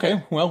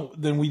 Okay, well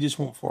then we just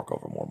won't fork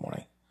over more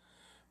money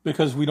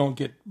because we don't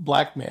get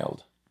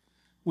blackmailed,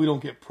 we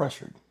don't get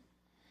pressured.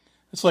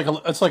 It's like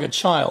a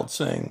child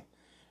saying,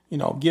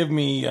 give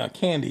me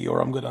candy or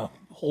I'm going to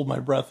hold my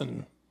breath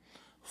and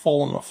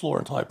fall on the floor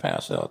until I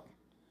pass out.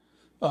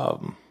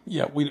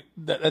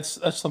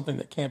 That's something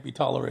that can't be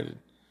tolerated,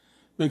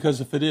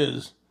 because if it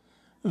is,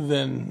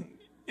 then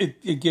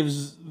it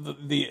gives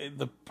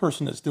the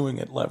person that's doing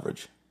it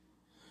leverage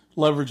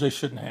they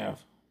shouldn't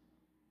have.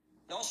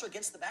 And also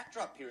against the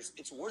backdrop, Piers,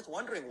 it's worth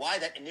wondering why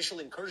that initial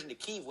incursion to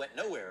Kyiv went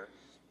nowhere,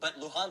 but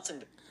Luhansk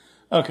and...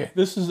 Okay,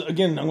 this is,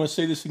 again, I'm going to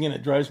say this again,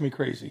 it drives me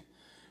crazy.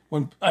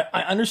 When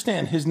I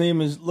understand his name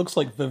looks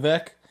like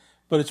Vivek,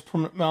 but it's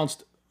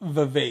pronounced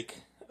Vivek.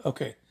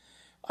 Okay.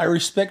 I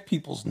respect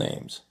people's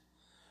names,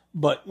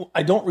 but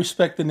I don't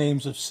respect the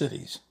names of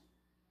cities.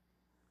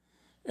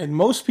 And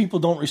most people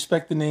don't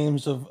respect the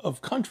names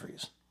of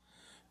countries.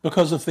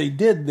 Because if they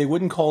did, they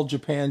wouldn't call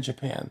Japan,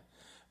 Japan.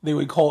 They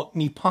would call it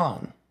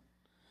Nippon.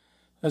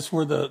 That's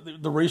where the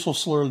racial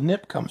slur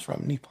nip comes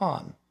from,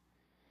 Nippon.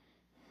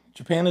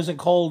 Japan isn't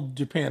called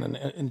Japan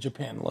in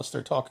Japan unless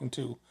they're talking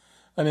to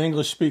an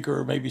English speaker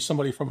or maybe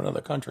somebody from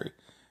another country.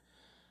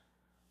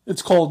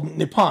 It's called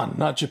Nippon,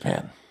 not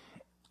Japan.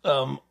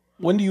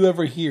 When do you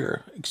ever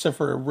hear, except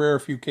for a rare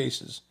few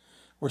cases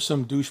where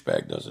some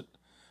douchebag does it,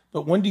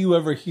 but when do you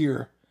ever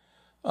hear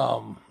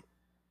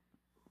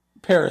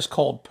Paris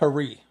called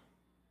Paris?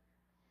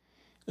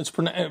 It's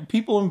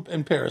people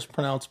in Paris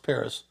pronounce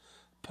Paris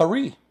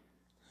Paris.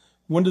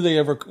 When do they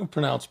ever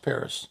pronounce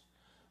Paris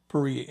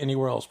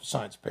anywhere else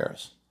besides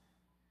Paris?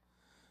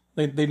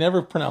 They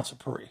never pronounce it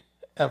Paris,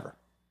 ever.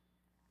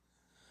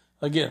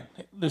 Again,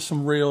 there's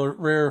some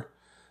rare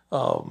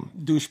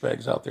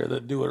douchebags out there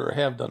that do it or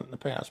have done it in the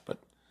past, but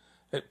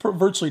it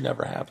virtually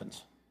never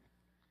happens.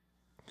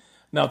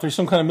 Now, if there's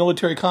some kind of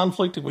military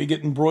conflict and we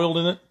get embroiled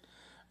in it,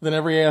 then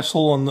every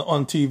asshole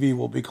on TV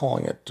will be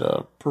calling it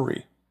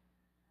Paris.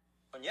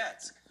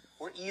 Donetsk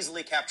were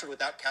easily captured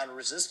without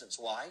counter-resistance.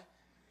 Why?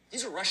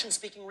 These are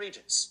Russian-speaking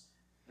regions.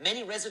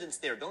 Many residents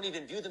there don't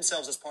even view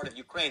themselves as part of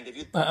Ukraine. They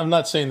view. I'm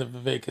not saying that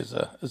Vivek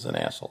is an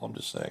asshole. I'm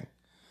just saying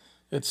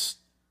it's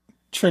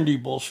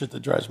trendy bullshit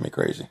that drives me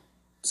crazy.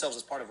 Themselves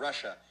as part of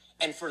Russia.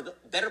 And for the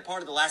better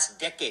part of the last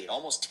decade,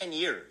 almost 10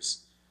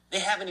 years, they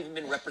haven't even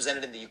been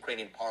represented in the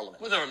Ukrainian parliament.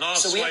 Well, there are large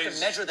so we have swathes-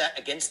 to measure that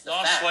against the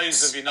Large facts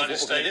swathes of the United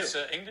what we're gonna States do.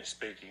 are English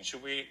speaking.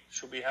 Should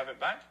we have it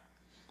back?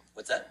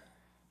 What's that?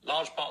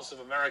 Large parts of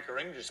America are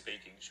English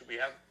speaking. Should we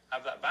have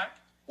that back?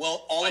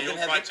 Well, all By of them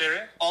your have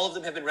criteria? all of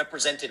them have been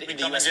represented in the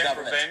Become U.S. and get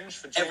government. revenge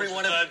for George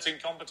III's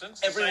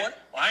incompetence? And everyone- say,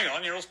 well, hang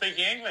on, you're all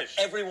speaking English.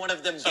 Every one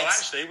of them So gets.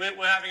 actually,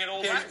 we're having it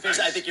all back. Piers,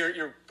 I thanks. think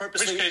you're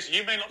purposely. In which case,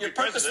 you may not be You're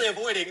purposely president.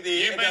 avoiding the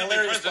You may not be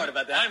hilarious president. part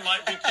about that. I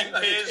might be King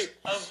Piers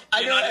of the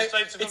I know, United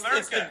States of it's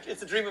America. It's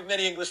the dream of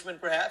many Englishmen,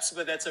 perhaps,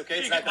 but that's okay. You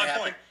It's get not going my to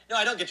happen. point. No,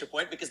 I don't get your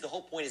point because the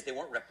whole point is they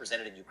weren't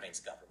represented in Ukraine's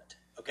government.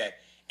 Okay,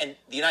 and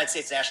the United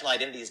States national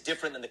identity is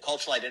different than the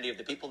cultural identity of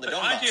the people in the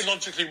But Donbass.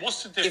 ideologically,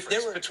 what's the If there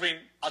difference were- between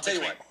I'll tell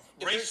you what.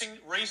 If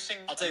racing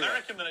I'll tell you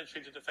American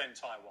military to defend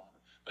Taiwan,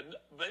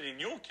 but in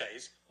your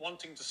case,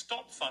 wanting to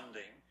stop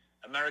funding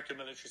American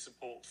military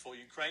support for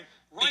Ukraine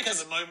right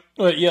Because- at the moment?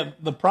 Well, yeah,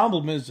 the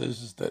problem is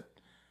that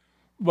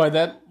by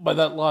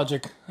that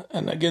logic,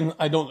 and again,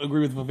 I don't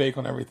agree with Vivek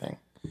on everything,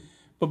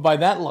 but by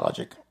that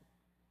logic,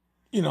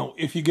 you know,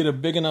 if you get a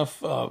big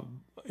enough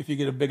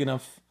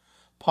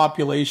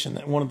population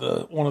that one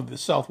of the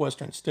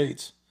southwestern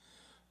states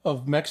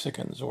of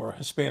Mexicans or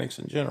Hispanics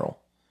in general,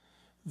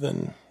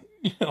 then,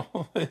 you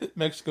know,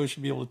 Mexico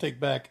should be able to take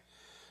back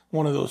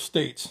one of those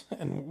states.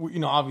 And, you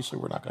know, obviously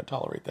we're not going to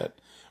tolerate that.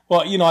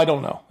 Well, you know, I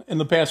don't know. In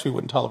the past, we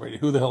wouldn't tolerate it.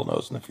 Who the hell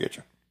knows in the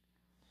future?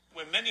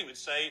 Where many would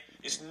say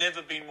it's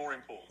never been more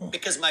important.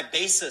 Because my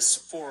basis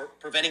for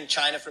preventing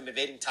China from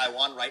invading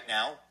Taiwan right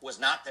now was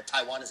not that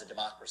Taiwan is a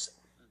democracy.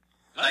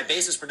 My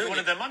basis for doing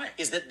wanted it their money.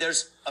 is that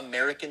there's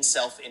American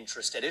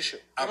self-interest at issue.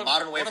 Our What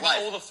modern way of about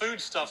life. all the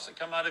foodstuffs that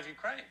come out of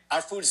Ukraine?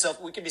 Our food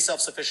we can be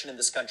self-sufficient in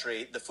this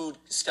country. The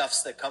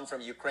foodstuffs that come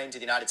from Ukraine to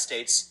the United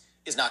States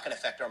is not going to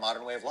affect our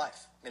modern way of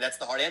life. I mean, that's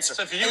the hard answer.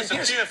 So for you, And it's a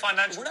here's- pure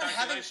financial we're not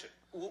calculation.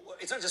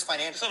 It's not just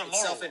financial. It's not a It's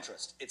moral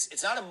self-interest.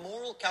 It's not a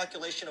moral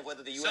calculation of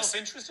whether the U.S.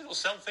 Self-interested or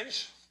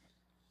selfish?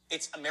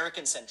 It's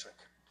American-centric.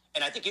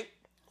 And I think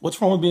What's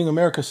wrong with being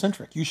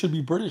America-centric? You should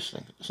be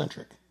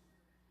British-centric.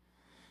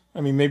 I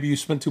mean, maybe you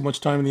spent too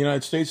much time in the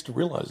United States to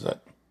realize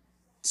that.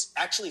 it's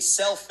actually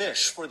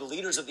selfish for the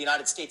leaders of the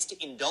United States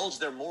to indulge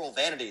their moral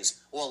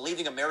vanities while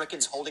leaving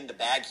Americans holding the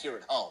bag here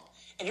at home.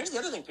 And here's the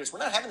other thing, Piers. We're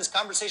not having this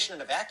conversation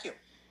in a vacuum.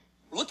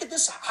 Look at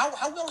this. How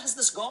well has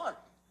this gone?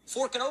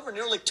 Forking over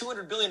nearly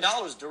 $200 billion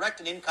direct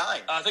and in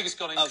kind. I think it's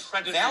gone of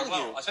incredibly value.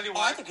 well. I tell you Oh,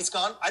 why. I think it's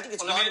gone. I think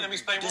it's Well, gone let me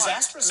explain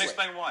disastrously. why. Let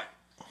me explain why.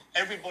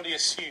 Everybody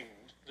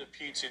assumed that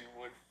Putin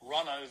would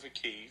run over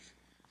Kyiv,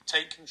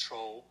 take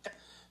control,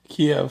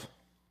 Kiev.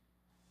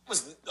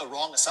 Was a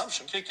wrong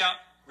assumption kick out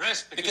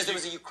rest because there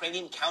was a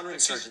Ukrainian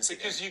counterinsurgency.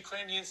 because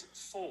Ukrainians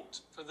fought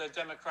for their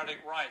democratic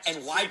rights. And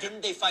to why freedom.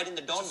 didn't they fight in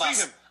the To Donbass?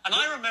 freedom. And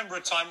I remember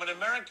a time when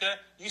America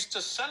used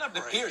to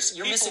celebrate. But Piers,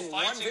 you're people missing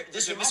one. fighting for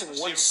You're missing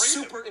democracy one and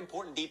freedom. super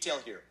important detail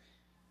here.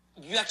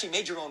 You actually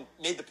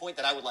made the point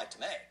that I would like to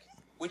make,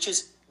 which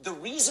is the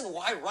reason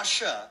why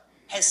Russia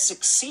has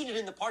succeeded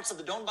in the parts of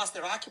the Donbass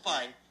they're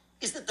occupying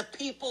is that the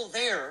people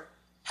there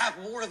have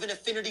more of an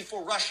affinity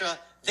for Russia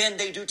than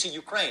they do to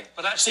Ukraine.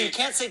 But actually- so you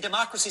can't say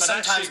democracy but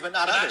sometimes, actually- but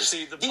not but others.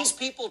 actually the These po-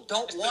 people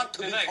don't It's want to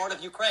be Vivek, part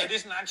of Ukraine. It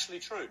isn't actually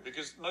true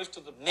because most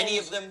of the polls, Many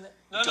of them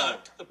no,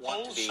 don't the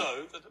want to polls be.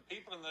 show that the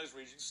people in those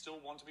regions still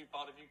want to be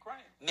part of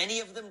Ukraine. Many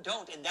of them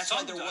don't, and that's why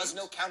Some there was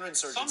no don't.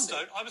 counterinsurgency. Some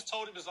don't. I was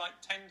told it was like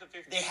 10 to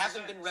 15%. They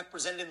haven't been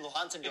represented in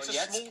Luhansk and It's a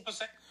Donetsk. small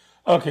percent.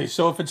 Okay,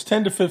 so if it's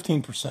 10 to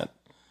 15%,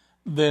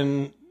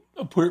 then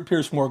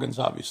Piers Morgan's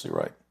obviously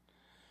right.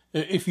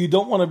 If you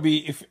don't want to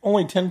be, if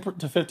only 10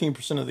 to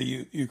 15% of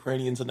the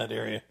Ukrainians in that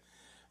area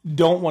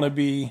don't want to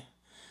be,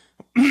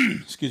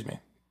 excuse me,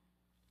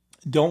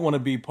 don't want to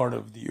be part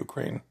of the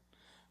Ukraine,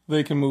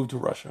 they can move to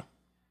Russia.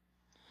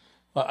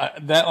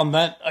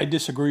 I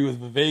disagree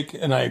with Vivek,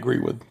 and I agree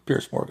with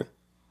Piers Morgan.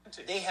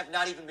 They have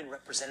not even been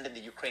represented in the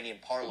Ukrainian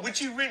parliament. Would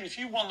you really, if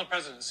you won the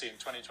presidency in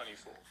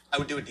 2024? I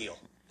would do a deal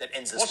that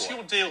ends this What's war.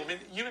 your deal? I mean,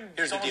 you and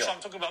Donald Trump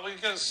talk about, well, you're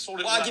going to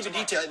sort it Well, out I'll give you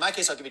tomorrow. detail. In my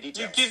case, I'll give you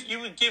details. You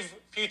would give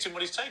Putin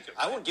what he's taken.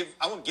 I won't give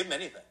him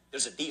anything.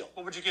 There's a deal.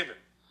 What would you give him?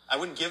 I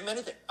wouldn't give him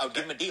anything. I would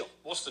give him a deal.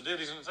 What's the deal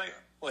he's going to take then?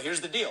 Well,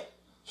 here's the deal.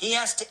 He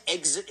has to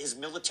exit his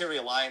military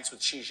alliance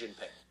with Xi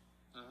Jinping.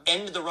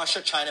 End the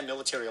Russia-China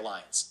military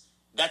alliance.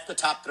 That's the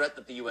top threat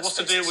that the U.S. What's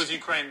faces. the deal with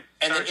Ukraine?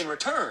 And then in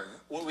return,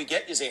 what we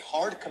get is a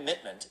hard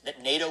commitment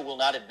that NATO will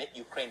not admit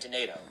Ukraine to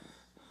NATO.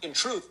 In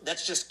truth,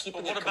 that's just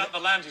keeping. But what about the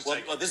land he's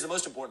taking? Well, this is the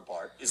most important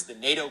part. Is the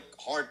NATO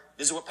hard?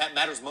 This is what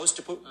matters most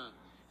to Putin.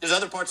 There's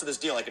other parts of this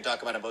deal I can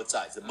talk about on both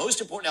sides. The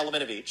most important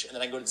element of each, and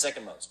then I can go to the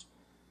second most.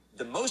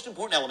 The most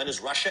important element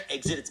is Russia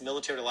exit its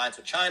military alliance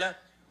with China.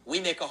 We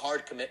make a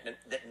hard commitment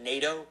that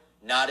NATO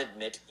not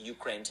admit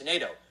Ukraine to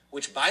NATO.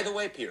 Which, by the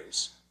way,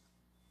 Piers,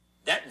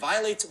 that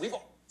violates. We've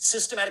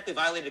systematically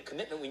violated a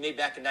commitment we made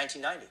back in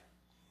 1990.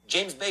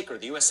 James Baker,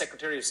 the U.S.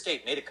 Secretary of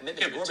State, made a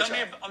commitment to Gorbachev. Tell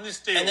me on this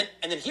deal.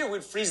 And then here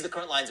we'd freeze the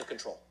current lines of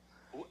control.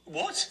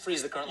 What?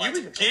 Freeze the current lines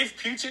of You would control. give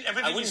Putin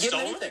everything I wouldn't he's give him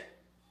stolen? anything.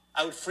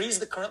 I would freeze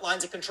the current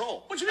lines of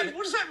control. What do you mean?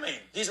 What does that mean?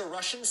 These are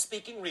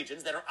Russian-speaking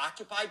regions that are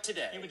occupied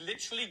today. You would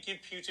literally give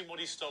Putin what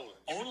he's stolen.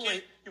 You would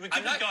give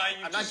I'm not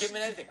giving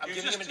him anything. I'm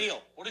giving him a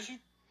deal. What did you?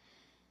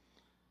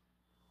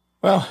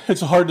 Well,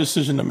 it's a hard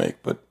decision to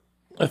make, but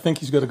I think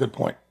he's got a good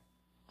point.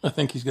 I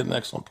think he's got an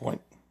excellent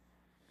point.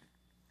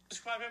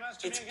 Describe him as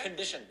to It's me again.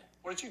 conditioned.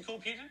 What did you call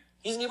Putin?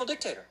 He's an evil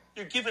dictator.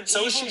 You give an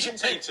So is evil Xi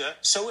Jinping. dictator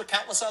So are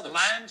countless others.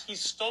 land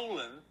he's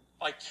stolen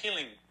by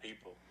killing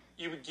people.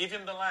 You would give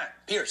him the land.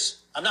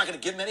 Pierce, I'm not going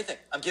to give him anything.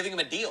 I'm giving him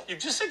a deal. You've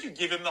just said you'd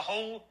give him the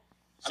whole.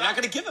 I'm not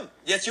going to give him.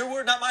 That's your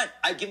word, not mine.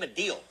 I'd give him a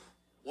deal.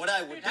 What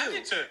I would You'd hand do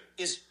it to him.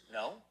 is,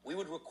 no, we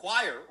would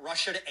require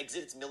Russia to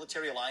exit its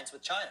military alliance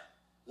with China.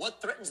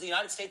 What threatens the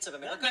United States of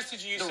America? What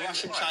message are you the saying?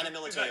 Russian-China Right,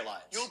 military Vivek,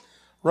 alliance.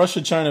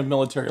 Russia-China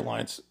military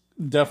alliance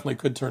definitely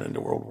could turn into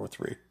World War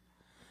III.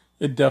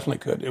 It definitely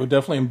could. It would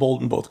definitely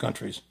embolden both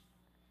countries.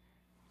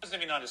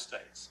 President of the United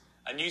States,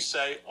 and you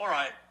say, all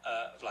right,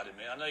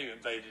 Vladimir, I know you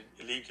invaded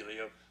illegally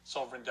a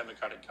sovereign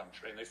democratic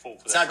country, and they fought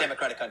for It's their not a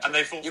democratic country. And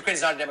they fought Ukraine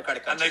is not a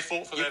democratic country. And they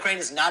fought for Ukraine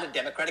is not a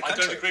democratic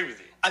country. I don't agree with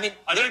you. I mean,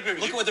 I don't agree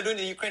with look you. at what they're doing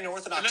to the Ukrainian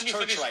Orthodox Let me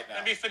Church finish- right now.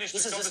 let me finish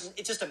This the is conversation.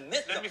 it's just a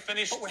myth. Let me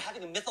finish- But we're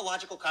having a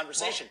mythological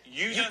conversation.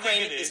 You don't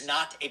Ukraine think it is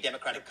not a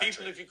democratic The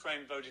people country. of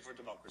Ukraine voted for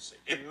democracy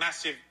in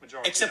massive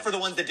majority. Except for the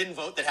ones that didn't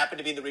vote that happened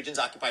to be in the regions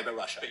occupied by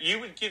Russia. But you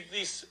would give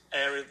this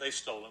area they've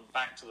stolen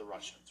back to the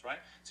Russians, right?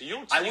 So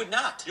you're I telling, would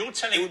not. You're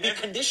telling It would be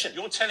conditioned.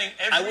 You're telling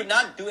every. I would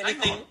not do Hang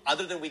anything on.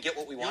 other than we get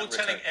what we want. You're in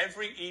return. telling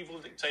every evil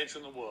dictator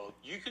in the world,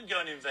 you can go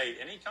and invade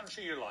any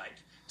country you like,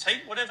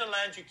 take whatever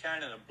land you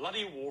can in a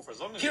bloody war for as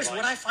long as Here's you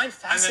like. what I find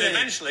fascinating. And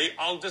then eventually,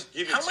 I'll just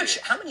give it to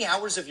you. How many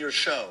hours of your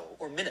show,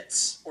 or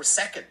minutes, or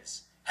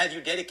seconds, have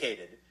you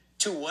dedicated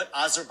to what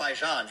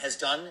Azerbaijan has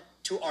done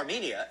to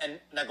Armenia and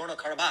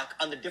Nagorno-Karabakh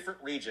on the different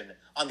region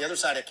on the other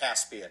side of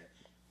Caspian?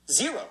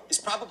 Zero is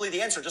probably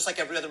the answer, just like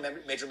every other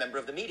major member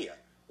of the media.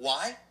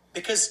 Why?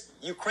 Because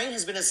Ukraine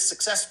has been as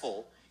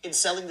successful in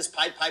selling this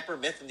Pied Piper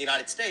myth in the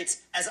United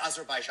States as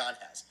Azerbaijan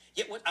has.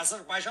 Yet what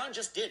Azerbaijan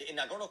just did in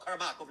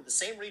Nagorno-Karabakh over the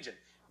same region,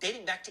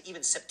 dating back to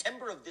even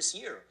September of this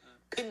year,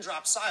 pin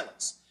drop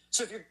silence.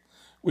 So if you're...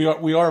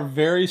 We are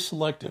very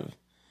selective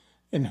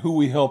in who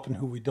we help and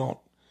who we don't,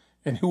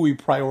 and who we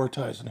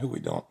prioritize and who we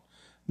don't.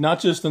 Not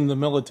just in the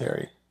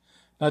military,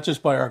 not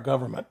just by our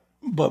government,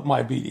 but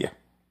my media.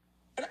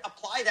 To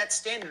apply that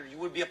standard, you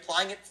would be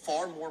applying it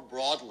far more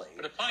broadly.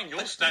 But applying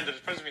your standard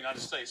as President of the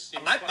United States...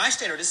 seems My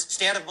standard is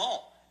stay out of them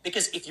all.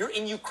 Because if you're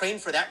in Ukraine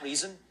for that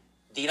reason,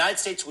 the United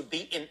States would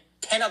be in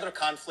 10 other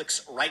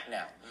conflicts right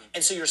now.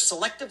 And so you're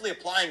selectively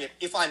applying it,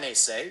 if I may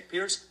say,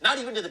 Piers, not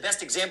even to the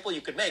best example you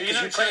could make,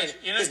 because Ukraine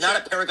is not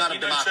a paragon of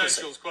democracy.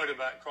 Churchill's quote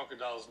about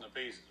crocodiles and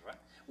appeasers, right?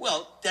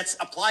 Well, that's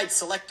applied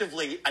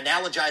selectively,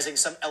 analogizing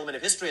some element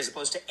of history as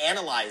opposed to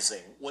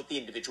analyzing what the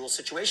individual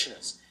situation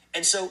is.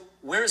 And so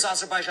where is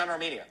Azerbaijan,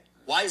 Armenia?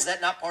 Why is that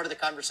not part of the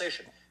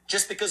conversation?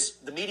 Just because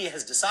the media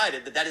has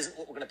decided that that isn't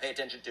what we're going to pay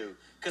attention to,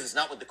 because it's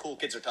not what the cool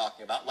kids are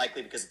talking about,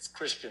 likely because it's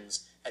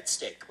Christians at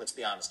stake. Let's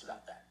be honest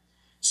about that.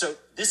 So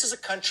this is a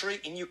country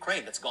in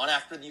Ukraine that's gone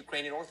after the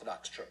Ukrainian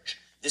Orthodox Church.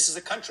 This is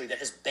a country that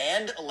has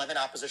banned 11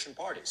 opposition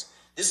parties.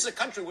 This is a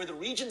country where the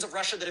regions of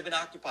Russia that have been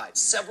occupied,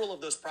 several of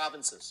those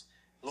provinces,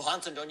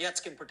 Luhansk and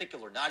Donetsk in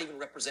particular, not even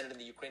represented in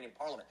the Ukrainian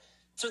parliament.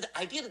 So the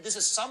idea that this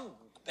is some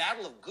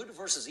battle of good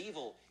versus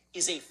evil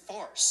is a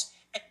farce.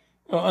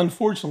 Well,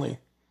 unfortunately,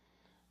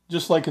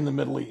 just like in the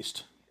Middle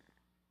East,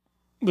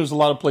 there's a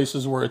lot of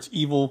places where it's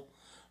evil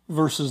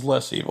versus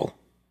less evil.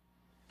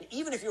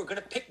 Even if you were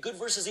going to pick good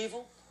versus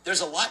evil,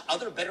 there's a lot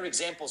other better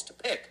examples to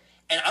pick.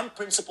 And I'm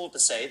principled to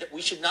say that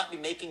we should not be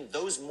making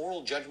those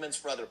moral judgments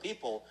for other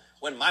people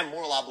when my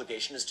moral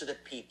obligation is to the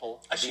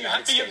people of the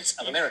United States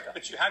of America.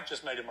 But you have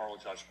just made a moral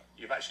judgment.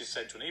 You've actually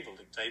said to an evil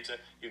dictator,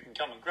 you can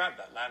come and grab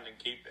that land and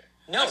keep it.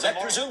 No, that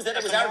presumes that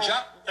it was our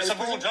job. That's a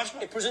moral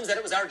judgment. It presumes that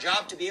it was our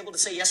job to be able to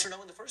say yes or no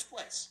in the first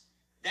place.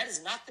 That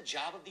is not the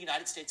job of the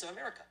United States of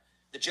America.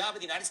 The job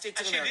of the United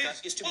States of America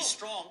is to be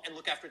strong and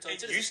look after its own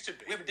citizens. It used to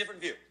be. We have a different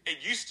view. It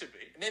used to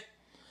be.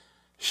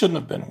 Shouldn't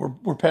have been.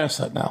 We're past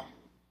that now.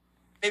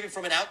 Maybe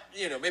from an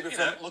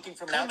looking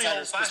from an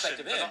outsider's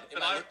perspective it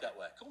might look that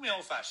way. Call me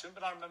old-fashioned,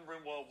 but I remember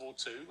in World War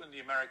II when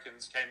the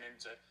Americans came in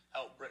to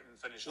help Britain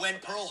finish off when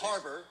Pearl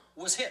Harbor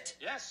was hit.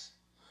 Yes.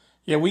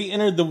 Yeah, we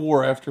entered the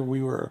war after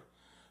we were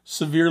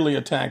severely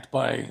attacked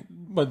by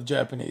the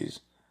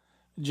Japanese.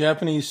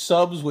 Japanese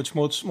subs, which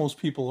most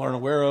people aren't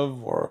aware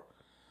of, or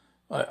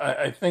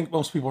I think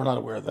most people are not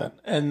aware of that,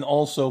 and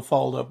also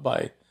followed up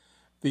by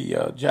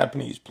the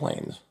Japanese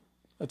planes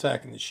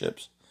attacking the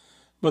ships.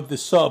 But the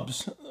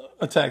subs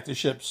attacked the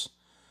ships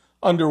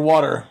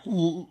underwater,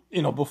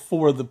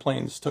 before the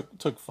planes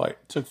took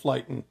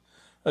flight and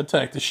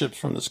attacked the ships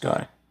from the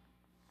sky.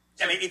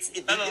 I mean,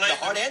 the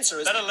hard answer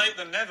is... Better late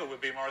than never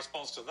would be my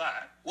response to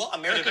that. Well,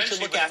 America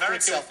should look after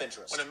its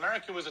self-interest. When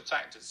America was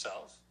attacked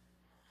itself,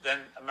 then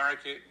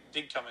America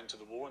did come into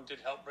the war and did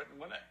help Britain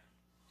win it.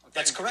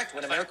 That's correct.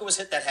 When America was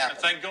hit, that happened.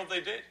 And thank God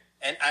they did.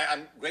 And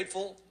I'm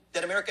grateful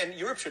that America and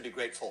Europe should be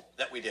grateful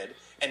that we did.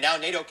 And now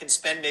NATO can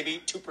spend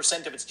maybe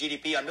 2% of its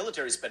GDP on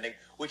military spending,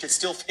 which it's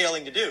still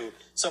failing to do.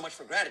 So much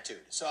for gratitude.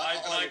 So on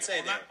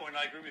that point,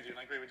 I agree with you, and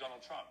I agree with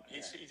Donald Trump.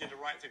 He did the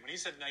right thing. When he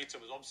said NATO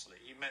was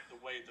obsolete, he meant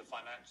the way the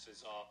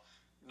finances are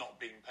not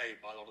being paid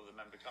by a lot of the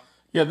member countries.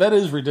 Yeah, that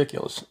is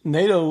ridiculous.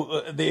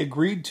 NATO, they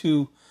agreed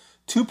to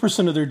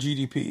 2% of their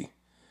GDP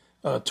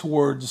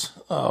towards,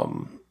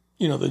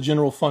 the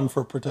general fund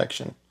for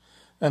protection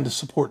and to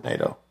support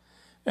NATO.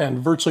 And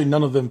virtually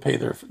none of them pay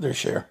their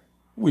share.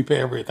 We pay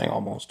everything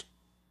almost.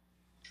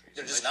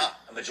 They're just not.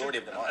 A majority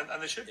of them are.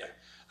 And they should be.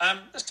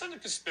 Let's turn to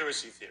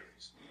conspiracy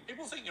theories.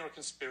 People think you're a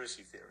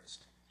conspiracy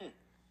theorist.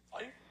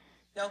 Are you?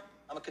 No,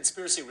 I'm a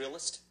conspiracy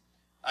realist.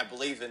 I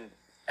believe in,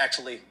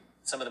 actually,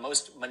 some of the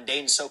most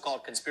mundane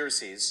so-called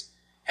conspiracies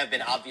have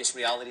been obvious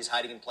realities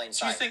hiding in plain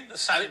sight. Do you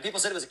think people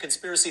said it was a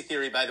conspiracy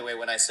theory, by the way,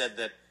 when I said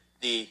that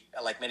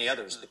like many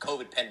others, the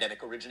COVID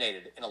pandemic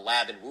originated in a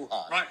lab in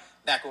Wuhan. Right.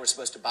 Back when we're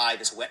supposed to buy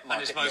this wet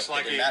market. And it's most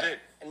likely it did.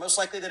 And most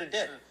likely that it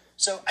did.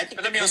 So I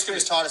think that history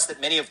has taught us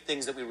that many of the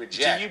things that we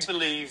reject... Do you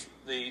believe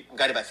I'm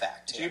guided by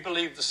fact. Do you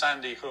believe the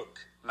Sandy Hook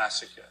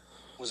massacre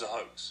was a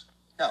hoax?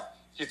 No.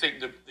 Do you think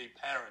the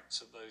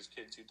parents of those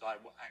kids who died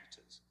were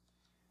actors?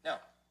 No.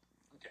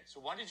 Okay,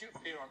 so why did you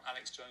appear on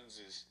Alex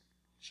Jones's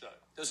show?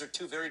 Those are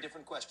two very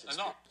different questions.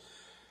 They're not.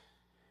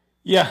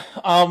 Yeah,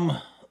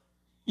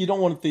 you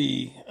don't want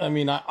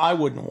I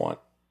wouldn't want,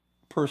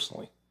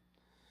 personally.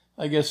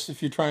 I guess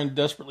if you're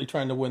desperately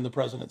trying to win the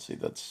presidency,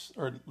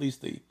 or at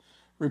least the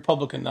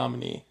Republican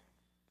nominee,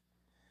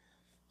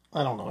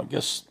 I don't know, I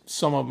guess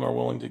some of them are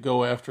willing to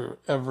go after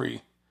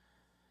every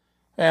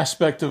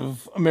aspect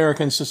of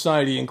American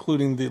society,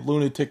 including the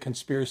lunatic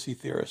conspiracy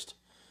theorist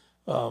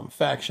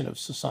faction of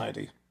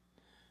society,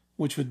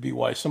 which would be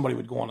why somebody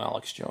would go on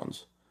Alex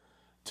Jones.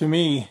 To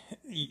me,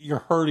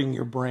 you're hurting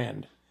your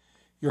brand.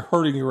 You're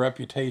hurting your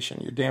reputation.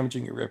 You're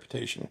damaging your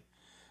reputation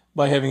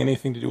by having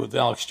anything to do with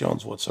Alex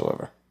Jones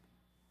whatsoever.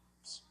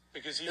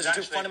 Because those are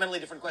two fundamentally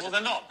different questions.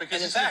 Well, they're not.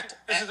 Because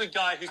this is a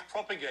guy who's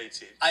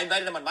propagated. I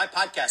invited him on my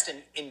podcast,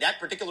 and in that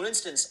particular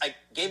instance, I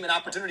gave him an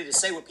opportunity to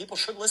say what people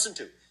should listen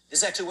to. This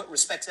is actually what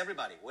respects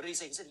everybody. What did he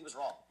say? He said he was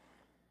wrong.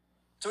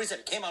 So what he said,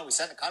 he came on, we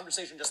sat in a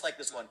conversation just like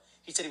this one.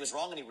 He said he was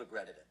wrong and he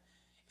regretted it.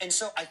 And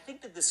so I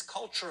think that this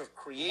culture of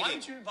creating... Why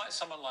did you invite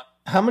someone like...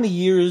 How many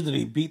years did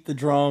he beat the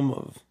drum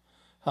of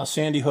how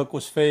Sandy Hook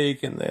was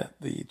fake and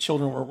the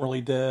children weren't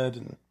really dead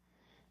and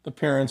the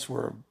parents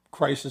were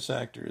crisis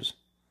actors?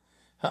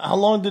 How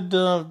long did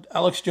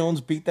Alex Jones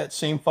beat that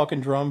same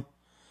fucking drum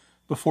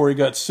before he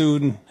got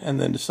sued and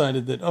then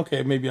decided that,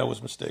 okay, maybe I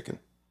was mistaken?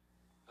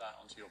 That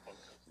onto your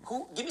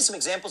podcast. Give me some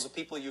examples of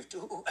people you've...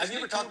 Have you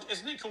ever talked...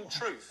 Isn't it called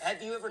Truth?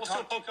 Have you ever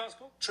talked... What's your podcast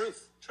called?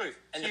 Truth. Truth.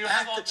 And the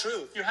path to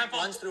truth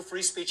runs through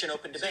free speech and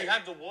open debate. So you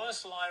have the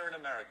worst liar in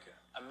America,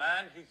 a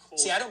man who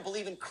calls... See, I don't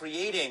believe in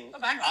creating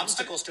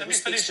obstacles to who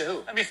speaks to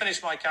who. Let me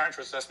finish my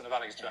character assessment of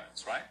Alex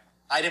Jones, right?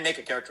 I didn't make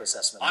a character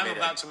assessment. I'm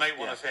about to make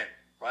one of him,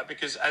 right?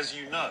 Because, as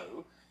you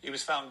know, he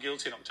was found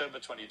guilty in October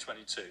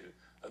 2022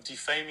 of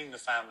defaming the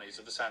families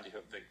of the Sandy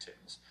Hook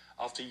victims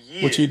after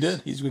years... Which he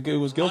did. He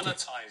was guilty.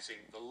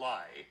 ...monetizing the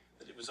lie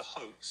that it was a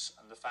hoax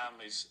and the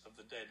families of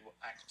the dead were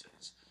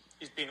actors.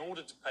 He's been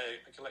ordered to pay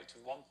a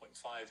collective $1.5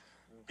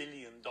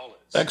 billion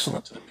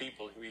Excellent. to the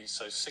people who he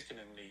so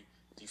sickeningly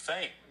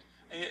defamed.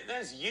 And yet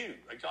there's you,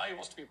 a guy who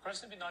wants to be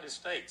president of the United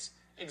States,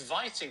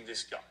 inviting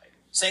this guy.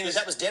 Saying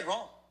that was dead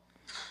wrong.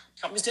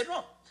 It was dead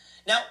wrong.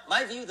 Now,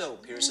 my view, though,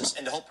 Piers,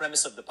 and the whole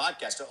premise of the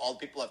podcast, all the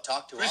people I've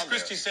talked to Chris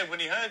Christie said when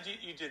he heard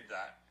you did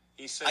that,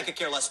 he said... I could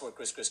care less what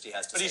Chris Christie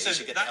has to say. But he said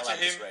should get the hell that out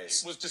to of him this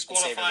race was and save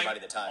disqualifying everybody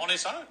the time. on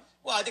its own.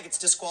 Well, I think it's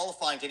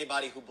disqualifying to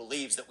anybody who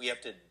believes that we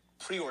have to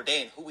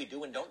preordain who we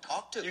do and don't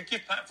talk to. You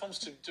give platforms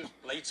to just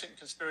blatant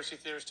conspiracy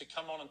theorists to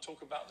come on and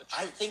talk about the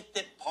truth. I think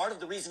that part of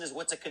the reason is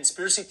what's a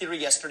conspiracy theory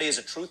yesterday is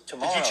a truth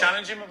tomorrow. Did you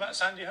challenge him about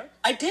Sandy Hook?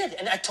 I did,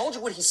 and I told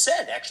you what he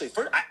said, actually.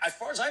 As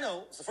far as I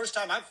know, it's the first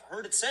time I've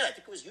heard it said. I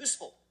think it was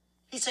useful.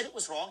 He said it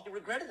was wrong. He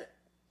regretted it.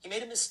 He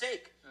made a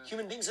mistake.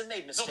 Human beings have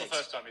made mistakes. It's not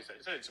the first time he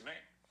said it to me.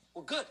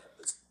 Well, good.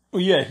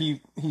 Well, yeah,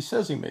 he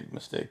says he made a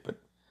mistake, but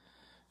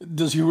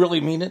does he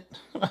really mean it?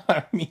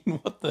 I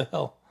mean, what the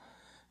hell?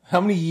 How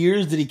many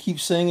years did he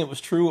keep saying it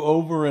was true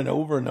over and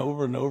over and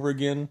over and over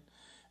again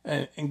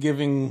and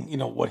giving,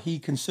 what he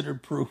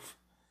considered proof?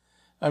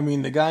 I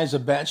mean, the guy's a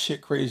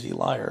batshit crazy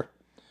liar.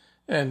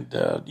 And,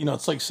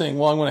 it's like saying,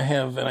 well, I'm going to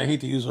have, and I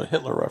hate to use a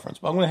Hitler reference,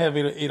 but I'm going to have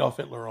Adolf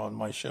Hitler on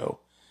my show.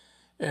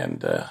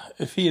 And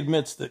if he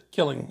admits that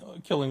killing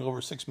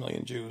over 6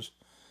 million Jews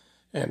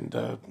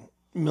and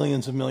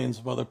millions and millions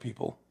of other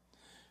people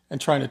and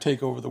trying to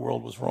take over the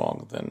world was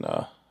wrong, then,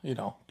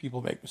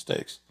 people make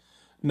mistakes.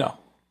 No.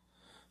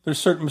 There's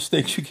certain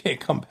mistakes you can't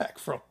come back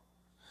from.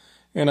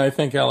 And I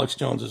think Alex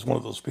Jones is one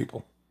of those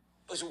people.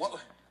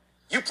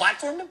 You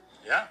platformed him?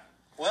 Yeah.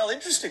 Well,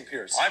 interesting,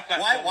 Piers.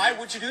 Why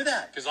would you do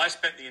that? Because I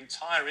spent the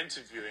entire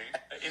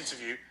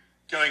interview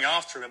going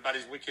after him about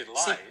his wicked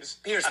lies. See,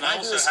 Piers, and I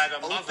also had a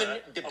open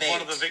mother debate. of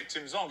one of the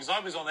victims on, because I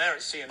was on air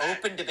at CNN.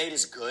 Open debate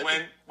is good.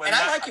 When and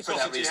I like you for that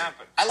atrocity reason.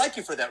 happened. I like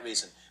you for that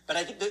reason. But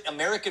I think the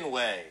American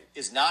way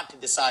is not to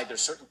decide there's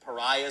certain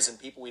pariahs and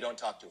people we don't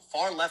talk to.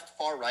 Far left,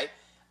 far right.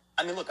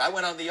 I mean, look, I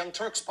went on the Young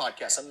Turks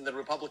podcast, something the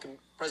Republican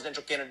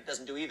presidential candidate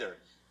doesn't do either.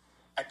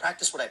 I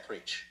practice what I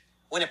preach.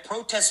 When a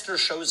protester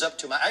shows up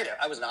to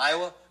I was in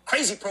Iowa,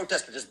 crazy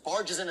protester just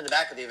barges into the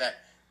back of the event.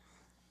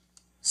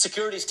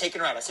 Security's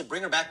taking her out. I said,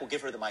 bring her back, we'll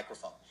give her the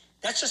microphone.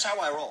 That's just how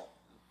I roll.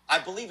 I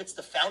believe it's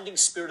the founding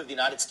spirit of the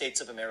United States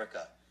of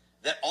America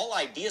that all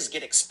ideas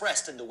get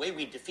expressed, and the way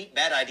we defeat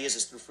bad ideas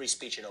is through free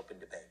speech and open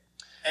debate.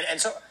 And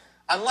so,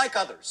 unlike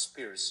others,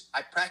 Piers,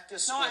 I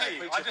practice what I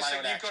preach with my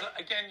own action.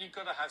 You've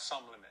got to have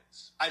some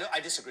limits. I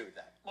disagree with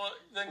that. Well,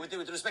 then...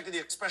 with respect to the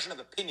expression of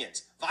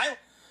opinions. Violence.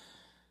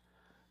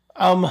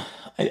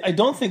 I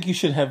don't think you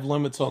should have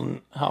limits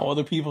on how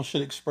other people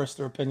should express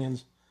their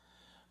opinions.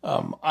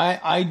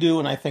 I do,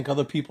 and I think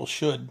other people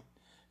should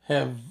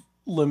have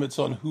limits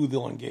on who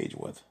they'll engage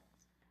with.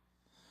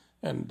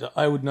 And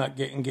I would not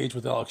engage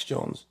with Alex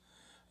Jones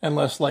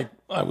unless I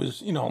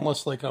was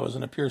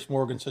in a Piers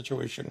Morgan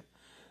situation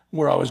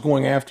where I was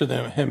going after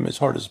him as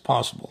hard as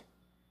possible.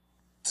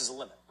 This is a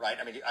limit, right?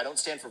 I mean, I don't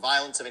stand for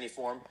violence of any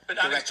form. But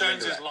Alex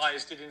Jones's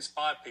lies did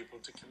inspire people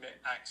to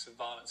commit acts of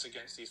violence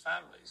against these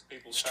families.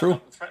 People turned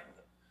up and threatened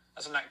them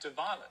as an act of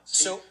violence.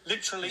 So he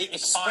literally the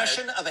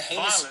expression of a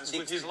heinous violence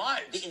with his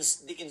lies.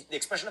 The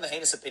expression of a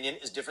heinous opinion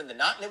is different than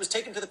not, and it was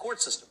taken to the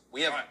court system.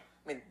 We have,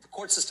 the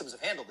court systems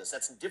have handled this.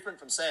 That's different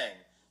from saying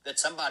that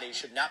somebody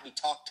should not be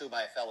talked to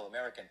by a fellow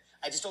American.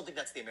 I just don't think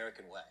that's the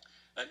American way.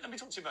 Let me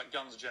talk to you about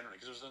guns generally,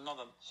 because it was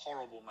another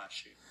horrible mass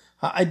shooting.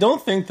 I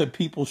don't think that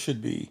people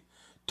should be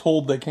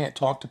told they can't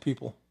talk to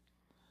people.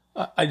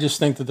 I just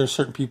think that there's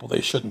certain people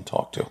they shouldn't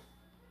talk to.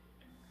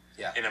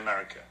 Yeah. In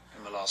America,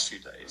 in the last few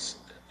days,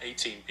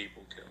 18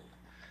 people killed.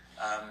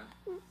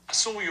 I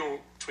saw your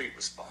tweet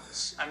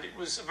response, and it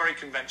was a very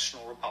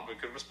conventional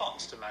Republican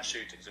response to mass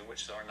shootings, in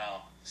which there are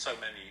now so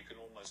many you can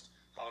almost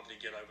hardly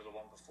get over the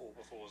one before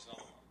there's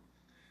another one.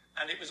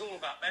 And it was all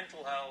about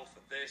mental health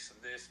and this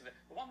and this and that.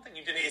 But one thing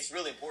you didn't... It's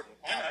really important.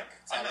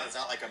 I know. It's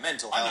not like a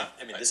mental health.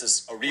 I mean, this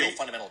is a real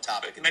fundamental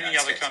topic. Many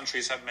other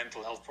countries have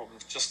mental health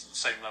problems just at the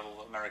same level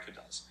that America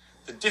does.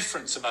 The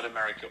difference about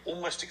America,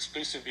 almost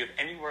exclusively of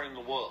anywhere in the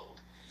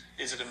world,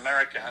 is that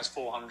America has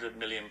 400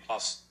 million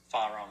plus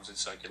firearms in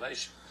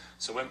circulation.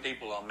 So when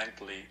people are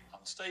mentally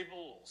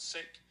unstable or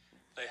sick,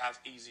 they have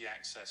easy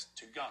access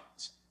to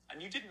guns.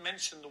 And you didn't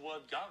mention the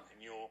word gun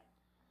in your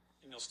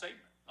statement.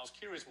 I was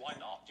curious, why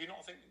not? Do you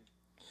not think...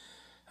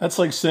 That's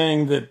like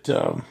saying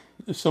that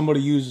if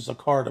somebody uses a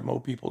car to mow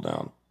people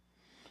down.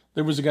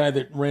 There was a guy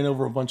that ran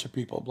over a bunch of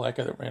people, a black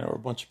guy that ran over a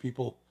bunch of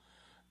people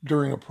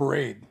during a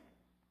parade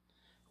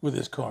with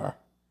his car.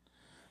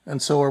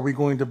 And so are we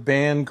going to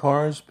ban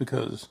cars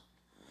because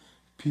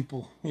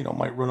people,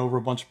 might run over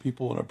a bunch of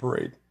people in a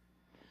parade?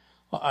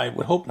 I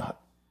would hope not.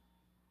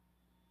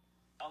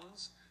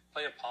 Guns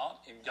play a part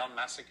in gun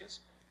massacres?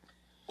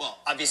 Well,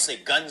 obviously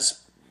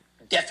guns,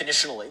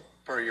 definitionally,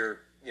 per your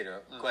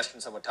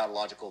question, somewhat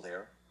tautological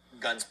there,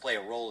 guns play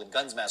a role in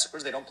guns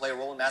massacres. They don't play a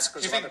role in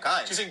massacres of other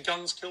kinds. Do you think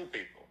guns kill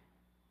people?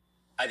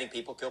 I think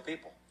people kill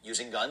people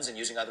using guns and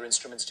using other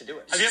instruments to do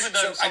it. Have you ever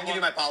known I can give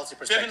you my policy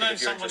perspective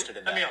if you're interested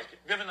in that. Let me ask you.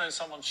 Have you ever known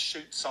someone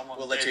shoot someone?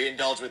 We'll let you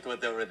indulge with the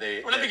let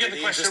me get the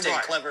question interesting,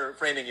 right. clever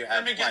framing you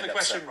have. Let me get the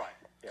question right.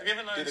 Yeah. Have you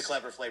ever known, do the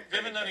clever flavor? Have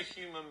you ever known a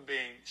human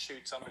being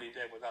shoot somebody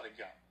dead without a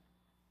gun?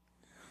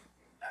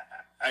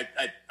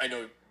 I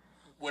know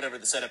whatever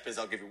the setup is.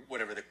 I'll give you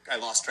whatever I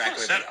lost track of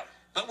it. Setup.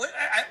 But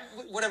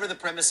whatever the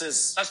premise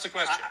is, that's the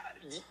question.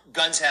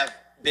 Guns have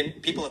Then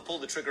people have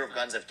pulled the trigger of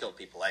guns, have killed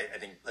people. I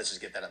think let's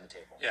just get that on the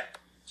table. Yeah.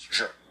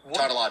 Sure.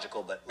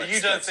 Tautological, but you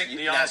don't think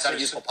the now it's not answer a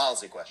useful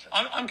policy question.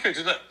 I'm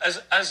curious. Look,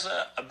 as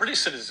a British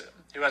citizen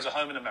who has a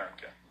home in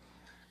America,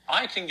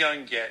 I can go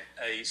and get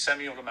a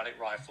semi-automatic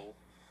rifle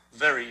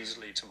very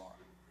easily tomorrow.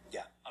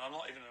 Yeah. And I'm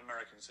not even an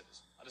American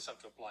citizen. I just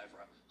have to apply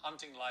for a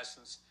hunting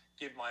license,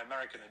 give my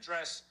American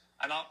address,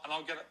 and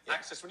I'll get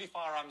access to any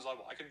firearms I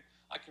want.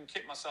 I can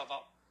kit myself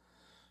up.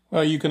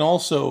 Well, you can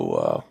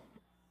also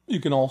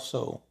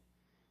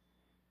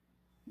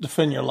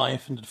defend your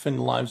life and defend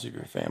the lives of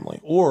your family,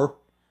 or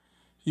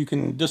you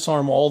can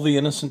disarm all the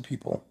innocent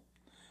people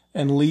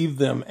and leave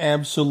them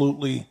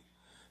absolutely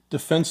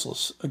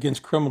defenseless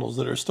against criminals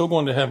that are still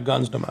going to have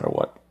guns no matter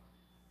what.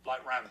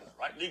 Like Rambo,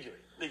 right? Legally.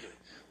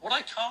 What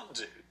I can't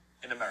do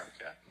in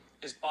America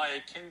is buy a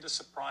Kinder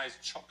Surprise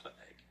chocolate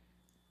egg.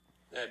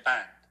 They're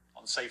banned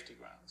on safety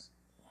grounds.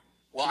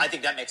 Well, I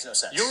think that makes no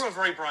sense. You're a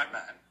very bright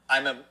man.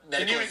 I'm a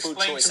medical and food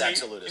choice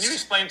absolutist. Can you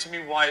explain to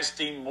me why it's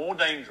deemed more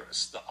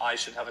dangerous that I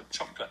should have a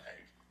chocolate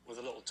egg with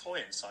a little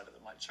toy inside it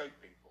that might choke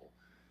people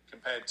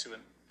compared to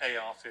an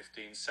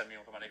AR-15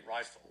 semi-automatic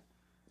rifle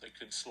that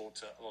could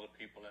slaughter a lot of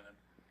people in a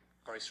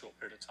very short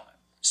period of time?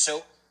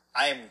 So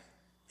I am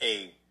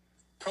a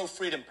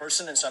pro-freedom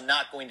person, and so I'm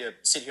not going to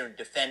sit here and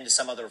defend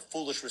some other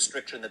foolish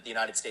restriction that the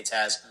United States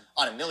has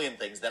on a million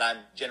things that I'm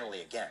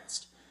generally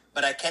against.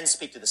 But I can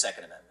speak to the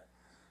Second Amendment.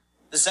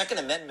 The Second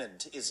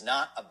Amendment is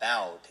not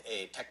about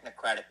a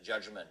technocratic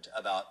judgment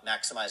about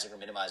maximizing or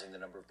minimizing the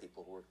number of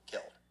people who were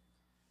killed.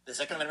 The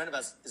Second Amendment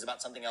is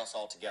about something else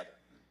altogether.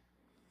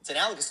 It's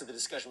analogous to the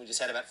discussion we just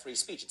had about free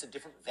speech. It's a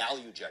different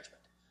value judgment.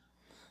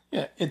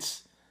 Yeah,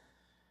 it's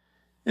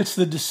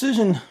the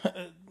decision.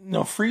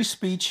 Free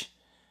speech,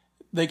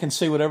 they can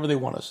say whatever they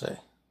want to say.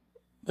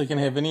 They can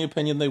have any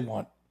opinion they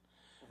want.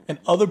 And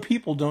other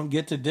people don't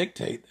get to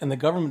dictate, and the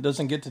government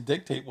doesn't get to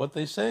dictate what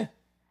they say,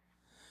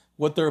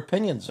 what their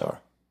opinions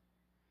are.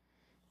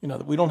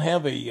 We don't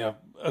have a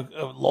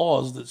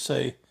laws that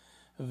say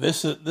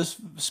this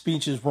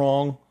speech is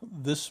wrong,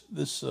 this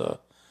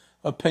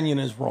opinion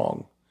is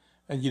wrong,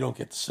 and you don't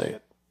get to say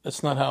it.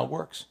 That's not how it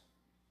works.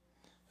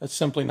 That's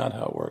simply not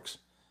how it works.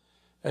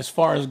 As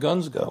far as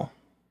guns go,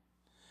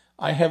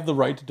 I have the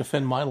right to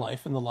defend my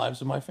life and the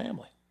lives of my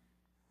family.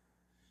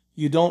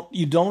 You don't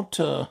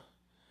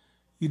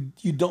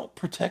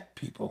protect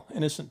people,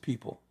 innocent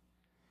people,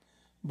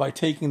 by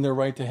taking their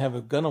right to have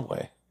a gun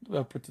away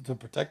to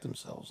protect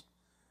themselves.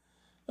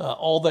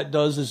 All that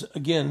does is,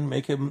 again,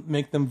 make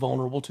them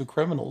vulnerable to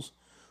criminals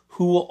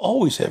who will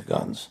always have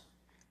guns.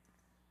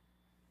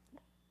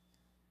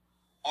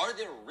 Are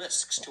there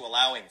risks to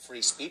allowing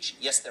free speech?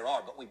 Yes, there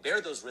are, but we bear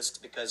those risks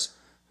because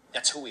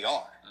that's who we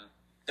are.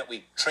 That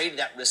we trade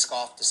that risk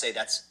off to say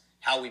that's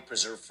how we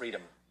preserve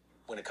freedom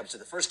when it comes to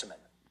the First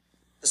Amendment.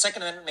 The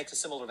Second Amendment makes a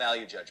similar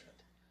value judgment.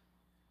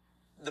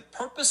 The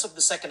purpose of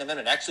the Second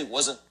Amendment actually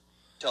wasn't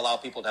to allow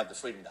people to have the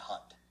freedom to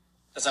hunt.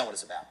 That's not what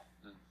it's about.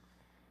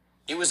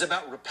 It was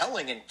about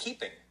repelling and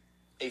keeping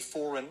a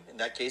foreign, in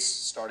that case,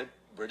 started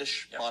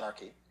British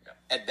monarchy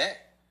at bay.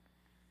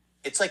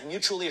 It's like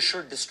mutually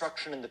assured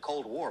destruction in the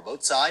Cold War.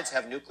 Both sides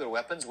have nuclear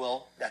weapons.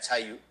 Well, that's how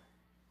you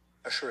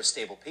assure a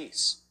stable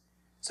peace.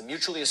 It's a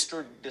mutually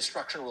assured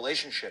destruction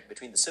relationship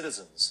between the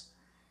citizens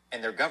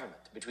and their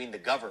government, between the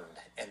governed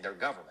and their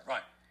government.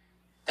 Right.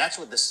 That's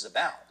what this is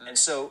about. And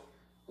so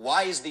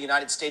why is the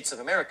United States of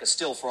America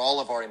still, for all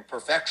of our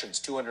imperfections,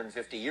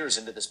 250 years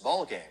into this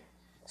ballgame,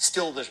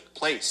 still the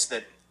place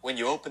that when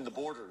you open the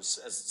borders,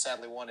 as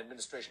sadly one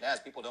administration has,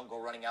 people don't go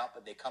running out,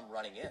 but they come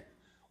running in?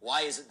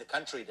 Why is it the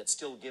country that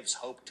still gives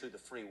hope to the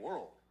free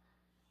world?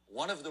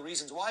 One of the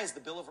reasons why is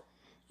the Bill of Rights.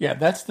 Yeah,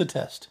 that's the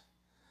test.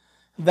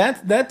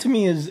 That to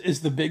me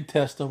is the big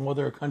test on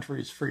whether a country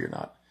is free or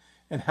not,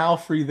 and how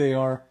free they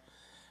are.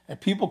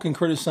 And people can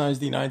criticize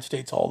the United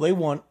States all they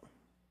want,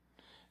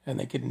 and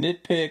they can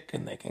nitpick,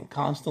 and they can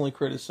constantly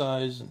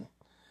criticize and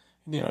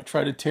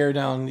try to tear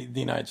down the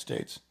United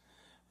States.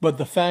 But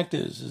the fact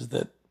is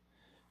that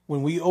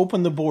when we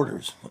open the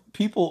borders,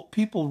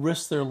 people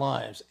risk their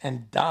lives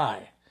and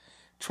die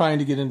trying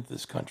to get into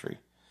this country.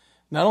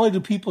 Not only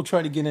do people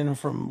try to get in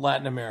from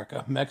Latin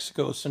America,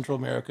 Mexico, Central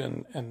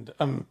America,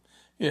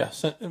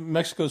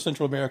 Mexico,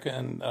 Central America,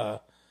 and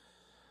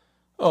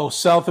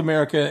South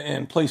America,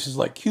 and places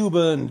like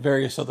Cuba and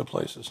various other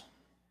places.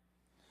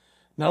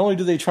 Not only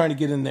do they try to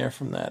get in there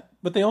from that,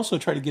 but they also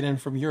try to get in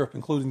from Europe,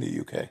 including the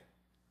UK.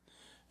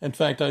 In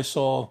fact, I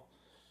saw,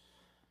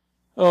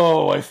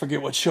 I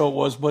forget what show it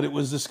was, but it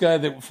was this guy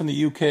that from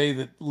the UK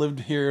that lived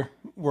here,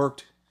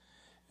 worked,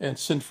 and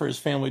sent for his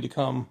family to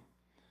come,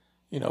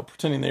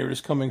 pretending they were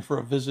just coming for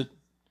a visit.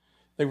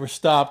 They were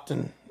stopped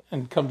and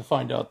come to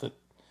find out that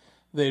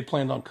they had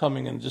planned on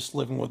coming and just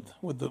living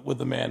with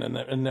the man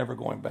and never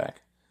going back.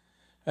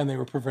 And they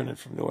were prevented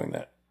from doing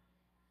that.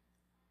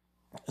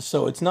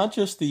 So it's not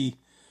just the,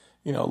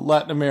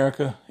 Latin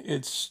America,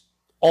 it's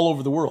all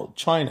over the world.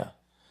 China,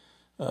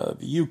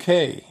 the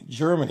UK,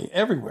 Germany,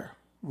 everywhere,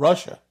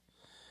 Russia.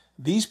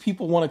 These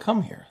people want to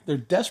come here. They're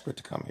desperate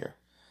to come here.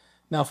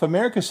 Now, if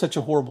America is such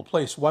a horrible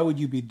place, why would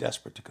you be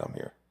desperate to come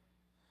here?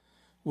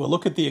 Well,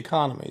 look at the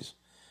economies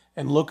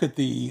and look at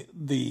the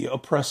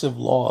oppressive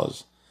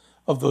laws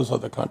of those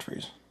other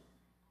countries.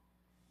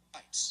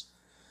 Rights.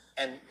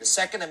 And the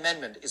Second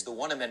Amendment is the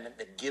one amendment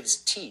that gives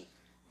teeth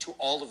to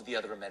all of the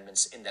other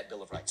amendments in that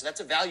Bill of Rights. And that's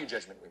a value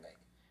judgment we make.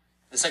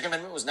 The Second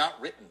Amendment was not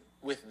written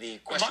with the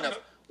question of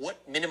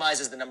what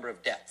minimizes the number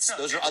of deaths. No,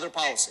 those are other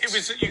policies. It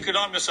was, you could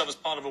arm yourself as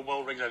part of a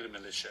well-regulated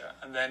militia,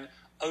 and then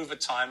over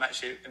time,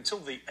 actually, until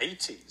the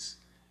 80s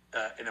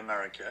in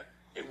America,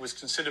 it was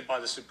considered by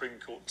the Supreme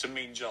Court to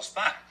mean just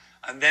that.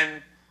 And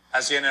then,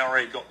 as the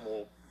NRA got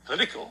more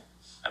political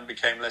and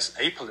became less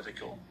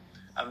apolitical,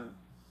 and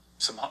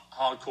some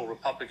hardcore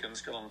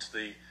Republicans got onto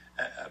the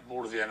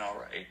board of the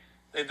NRA,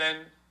 they then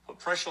put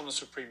pressure on the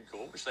Supreme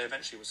Court, which they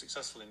eventually were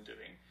successful in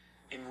doing,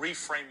 in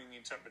reframing the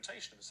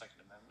interpretation of the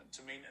Second Amendment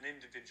to mean an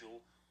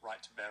individual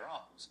right to bear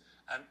arms.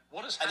 And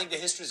what has happened, I think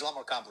the history is a lot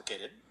more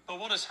complicated. But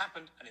what has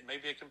happened, and it may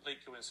be a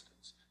complete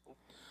coincidence.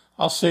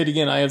 I'll say it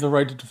again, I have the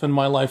right to defend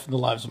my life and the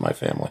lives of my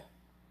family.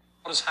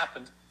 What has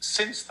happened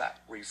since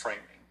that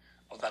reframing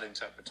of that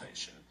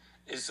interpretation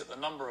is that the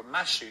number of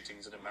mass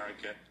shootings in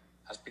America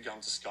has begun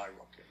to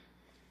skyrocket.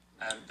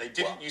 And they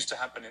didn't used to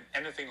happen in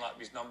anything like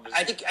these numbers.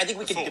 I think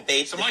we before. can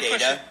debate so the my data.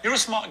 Question, you're a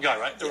smart guy,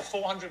 right? There are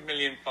 400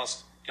 million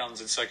plus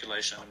guns in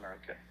circulation in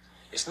America.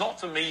 It's not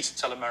for me to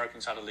tell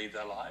Americans how to lead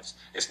their lives.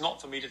 It's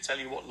not for me to tell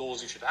you what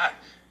laws you should have.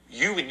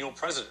 You and your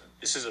president,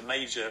 this is a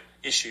major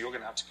issue you're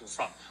going to have to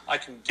confront. I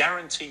can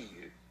guarantee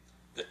you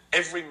that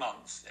every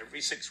month, every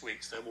 6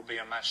 weeks, there will be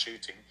a mass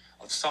shooting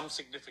of some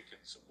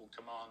significance that will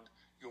command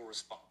your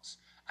response.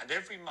 And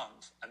every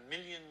month, 1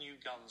 million new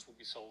guns will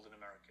be sold in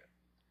America,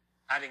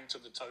 adding to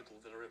the total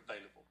that are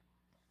available.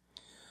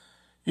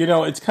 You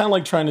know, it's kind of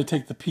like trying to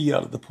take the pea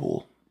out of the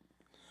pool.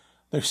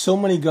 There's so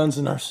many guns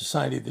in our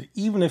society that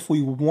even if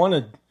we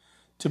wanted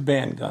to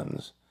ban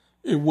guns,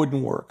 it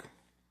wouldn't work.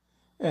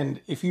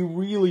 And if you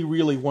really,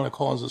 really want to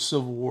cause a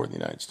civil war in the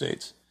United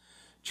States,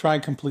 try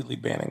completely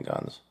banning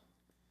guns.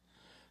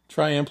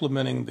 Try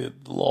implementing the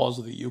laws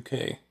of the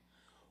UK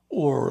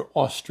or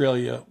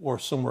Australia or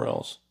somewhere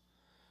else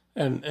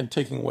and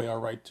taking away our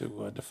right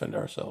to defend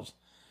ourselves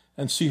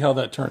and see how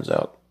that turns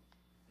out.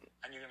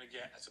 And you're going to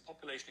get, as the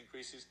population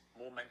increases,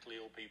 more mentally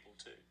ill people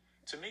too.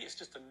 To me, it's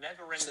just a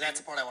never-ending, So that's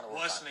the part I want to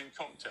work worsening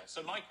cocktail.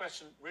 So my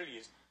question really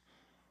is,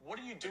 what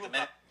do you do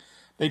about...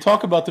 They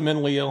talk about the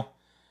mentally ill.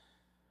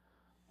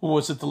 What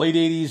was it, the late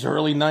 80s,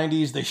 early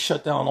 90s? They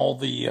shut down all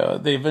the...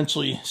 they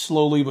eventually,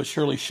 slowly but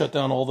surely, shut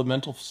down all the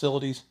mental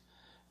facilities.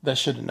 That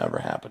should have never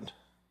happened.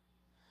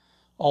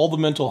 All the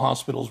mental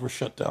hospitals were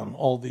shut down.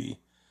 All the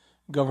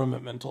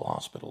government mental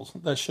hospitals.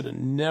 That should have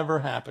never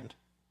happened.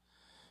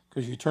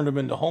 Because you turned them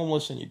into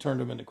homeless and you turned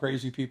them into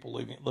crazy people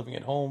living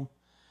at home.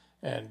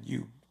 And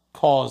you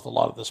caused a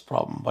lot of this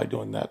problem by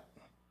doing that.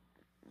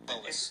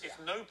 If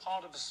no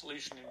part of the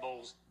solution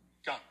involves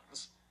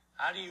guns,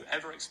 how do you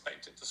ever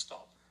expect it to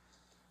stop?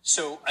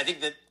 So I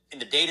think that in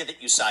the data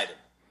that you cited,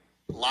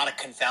 a lot of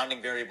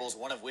confounding variables,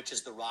 one of which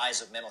is the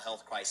rise of mental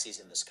health crises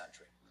in this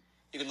country.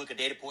 You can look at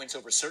data points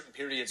over certain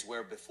periods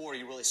where before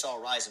you really saw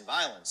a rise in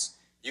violence,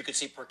 you could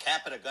see per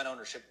capita gun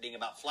ownership being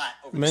about flat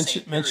over the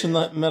same period. Mention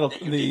that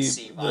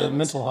the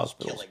mental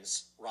hospitals.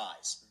 Killings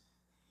rise.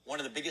 One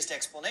of the biggest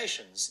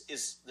explanations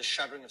is the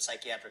shuttering of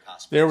psychiatric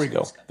hospitals. There we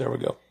go. There we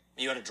go.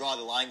 You want to draw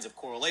the lines of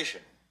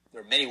correlation.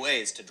 There are many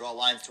ways to draw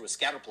lines through a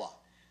scatter plot.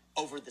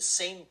 Over the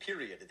same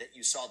period that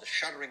you saw the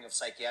shuttering of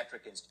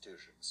psychiatric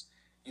institutions,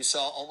 you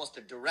saw almost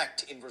a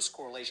direct inverse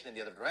correlation in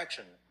the other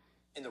direction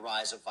in the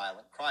rise of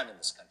violent crime in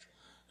this country.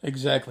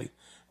 Exactly.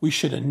 We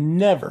should have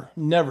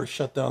never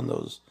shut down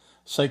those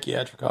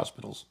psychiatric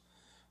hospitals.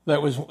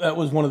 That was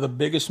one of the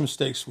biggest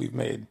mistakes we've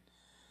made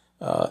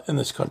in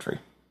this country.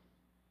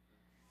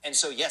 And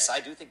so, yes, I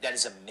do think that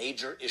is a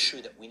major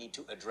issue that we need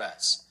to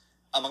address,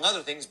 among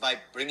other things, by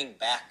bringing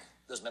back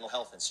those mental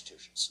health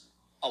institutions,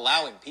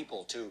 allowing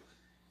people to,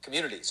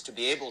 communities, to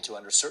be able to,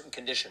 under certain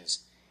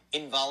conditions,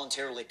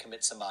 involuntarily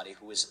commit somebody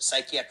who is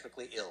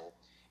psychiatrically ill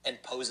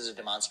and poses a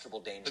demonstrable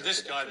danger to the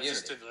community. But this guy that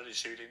just did the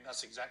shooting,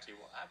 that's exactly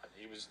what happened.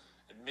 He was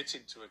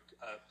admitted to a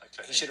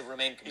clinic. He should have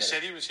remained committed. He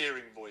said he was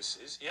hearing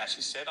voices. He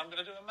actually said, I'm going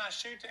to do a mass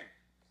shooting.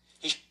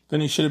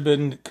 Then he should have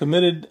been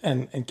committed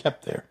and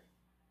kept there.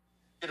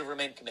 Should have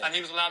remained committed. And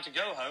he was allowed to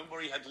go home where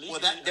he had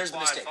legally there's the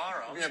mistake.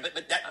 firearms. Yeah,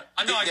 but that,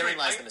 I know, therein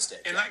lies the mistake.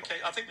 In that case,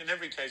 I think in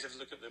every case, you have to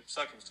look at the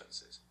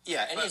circumstances.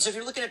 Yeah, and so if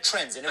you're looking at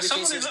trends, and every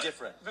case is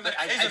different. But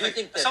I do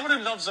think that someone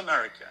who loves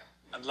America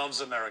and loves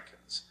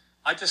Americans,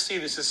 I just see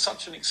this as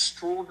such an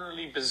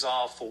extraordinarily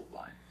bizarre fault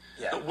line.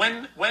 Yeah. That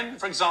when,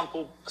 for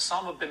example,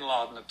 Osama bin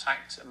Laden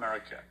attacked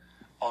America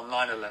on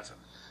 9/11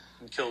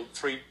 and killed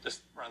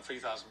around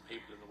 3,000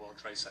 people in the World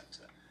Trade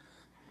Center,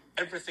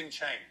 everything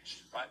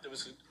changed, right? There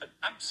was an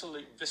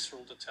absolute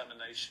visceral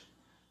determination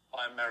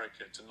by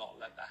America to not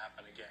let that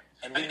happen again.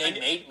 And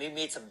we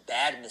made some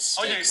bad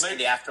mistakes in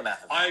the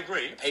aftermath of that. I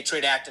agree. The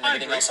Patriot Act and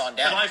everything else on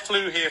down. But I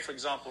flew here, for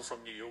example,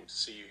 from New York to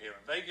see you here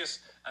in Vegas,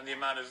 and the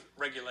amount of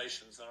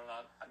regulations that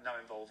are now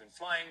involved in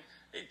flying,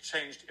 it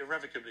changed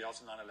irrevocably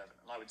after 9/11.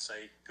 And I would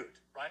say, good,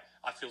 right?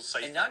 I feel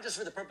safe. And not just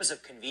for the purpose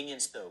of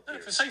convenience, though. No,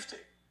 for safety.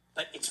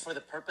 But it's for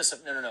the purpose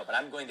of no. But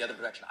I'm going the other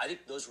direction. I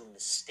think those were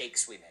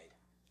mistakes we made.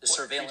 The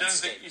surveillance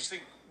state.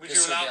 Would you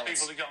allow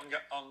people to get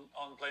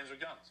on planes with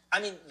guns? I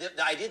mean,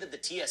 the idea that the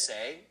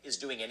TSA is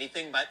doing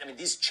anything, but I mean,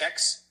 these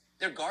checks,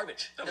 they're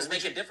garbage. It doesn't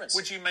make a difference.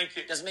 Would you make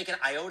it? Doesn't make an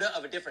iota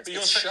of a difference.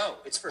 It's show.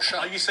 It's for show.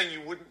 Are you saying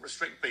you wouldn't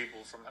restrict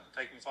people from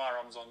taking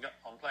firearms on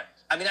planes?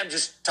 I mean, I'm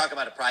just talking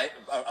about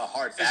a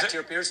hard fact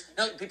here, Piers.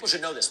 No, people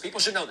should know this. People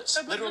should know this.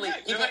 No, literally,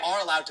 people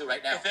are allowed to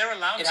right now. If they're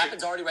allowed it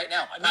happens already right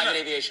now. Private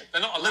aviation.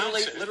 They're not allowed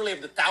literally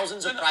of the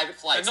thousands of private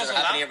flights that are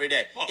happening every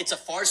day. Well, it's a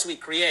farce we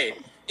create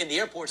in the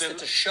airports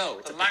that's a show.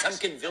 It's a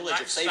Potemkin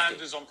village of safety.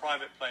 Standards on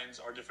private planes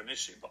are a different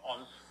issue, but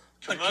on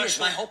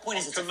my whole point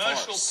is it's a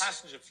commercial farce.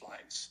 Passenger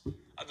flights,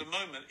 at the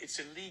moment, it's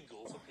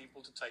illegal for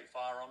people to take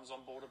firearms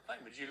on board a plane.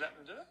 Would you let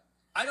them do it?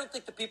 I don't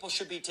think the people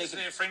should be taking... Isn't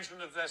it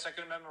infringement of their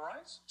Second Amendment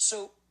rights?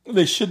 So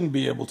they shouldn't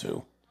be able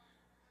to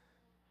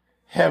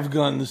have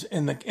guns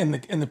in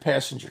the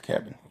passenger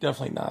cabin.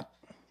 Definitely not.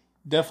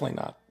 Definitely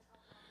not.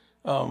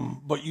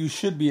 But you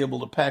should be able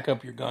to pack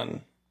up your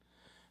gun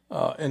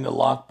in the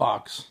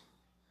lockbox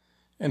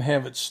and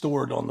have it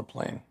stored on the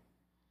plane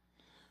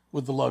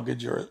with the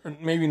luggage, or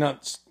maybe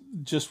not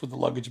just with the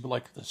luggage, but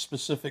like the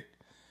specific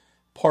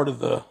part of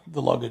the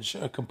luggage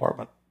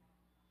compartment.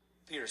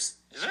 Pierce,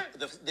 is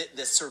it?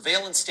 The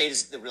surveillance state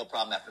is the real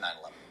problem after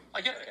 9/11.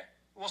 I get it. Okay.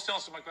 What's the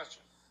answer to my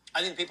question?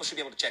 I think people should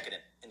be able to check it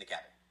in the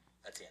cabin.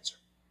 That's the answer.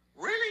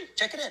 Really?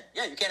 Check it in.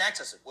 Yeah, you can't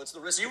access it. What's the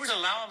risk? You would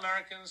allow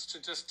Americans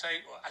to just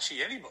take, well,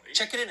 actually anybody.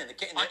 Check it in the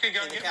I could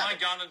go in the get cabin. my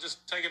gun and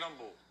just take it on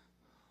board.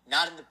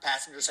 Not in the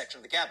passenger section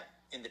of the cabin.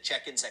 In the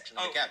check-in section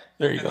of the cabin.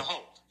 There you in go. the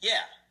hold. Yeah,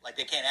 like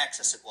they can't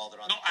access it while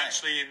they're on Not the plane.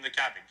 actually in the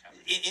cabin.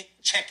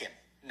 Check-in,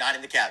 not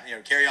in the cabin.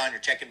 Carry on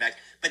your check-in bag.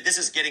 But this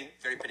is getting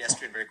very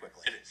pedestrian very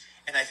quickly. It is.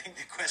 And I think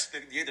the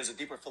question, there's a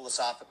deeper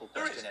philosophical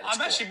question at its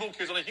I'm actually core. more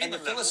curious on a human And the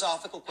level.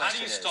 philosophical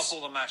question how do you stop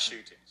all the mass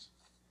shootings?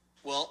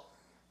 Well,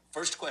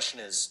 first question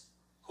is,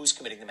 who's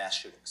committing the mass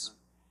shootings?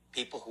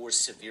 People who are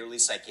severely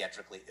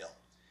psychiatrically ill.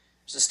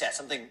 There's a stat,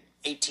 something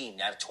 18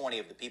 out of 20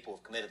 of the people who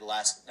have committed the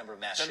last number of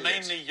mass They're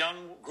shootings. mainly young,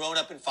 grown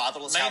up in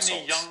fatherless households.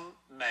 mainly young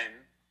men,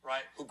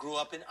 right? Who grew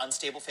up in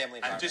unstable family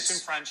And environments.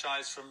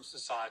 disenfranchised from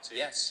society.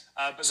 Yes.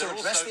 But So they're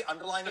address also, the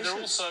underlying but they're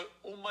issues. also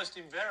almost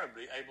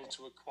invariably able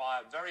to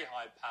acquire very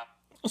high power.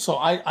 So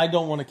I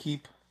don't want to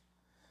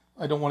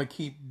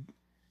keep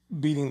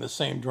beating the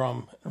same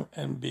drum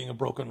and being a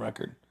broken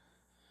record.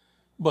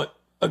 But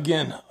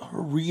again,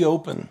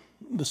 reopen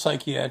the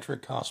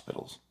psychiatric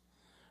hospitals.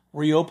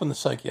 Reopen the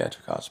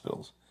psychiatric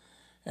hospitals.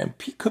 And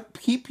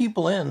keep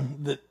people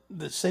in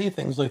that say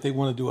things like they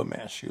want to do a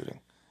mass shooting.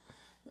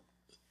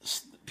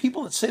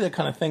 People that say that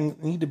kind of thing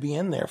need to be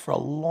in there for a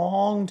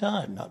long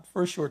time, not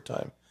for a short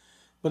time,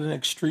 but an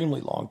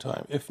extremely long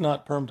time, if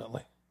not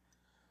permanently.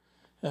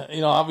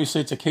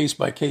 Obviously it's a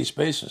case-by-case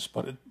basis,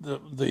 but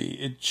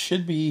it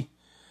should be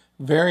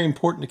very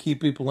important to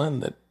keep people in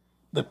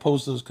that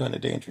pose those kind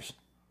of dangers.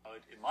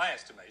 In my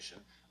estimation,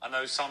 I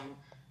know some...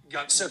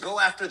 So go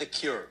after the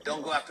cure.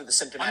 Don't go after the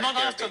symptomatic I'm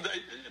not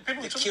therapy.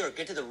 after the cure.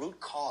 Get to the root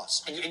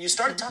cause. And you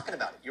started talking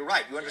about it. You're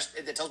right. You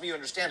understand. It tells me you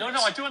understand No,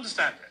 this. I do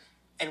understand it.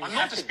 And we I'm have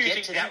not to disputing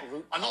get to that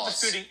root cause. I'm not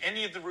disputing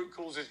any of the root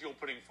causes you're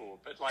putting forward,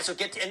 but like... So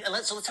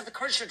let's have the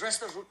courage to address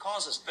those root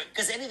causes.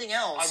 Because anything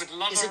else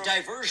is a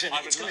diversion.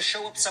 It's going to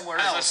show up somewhere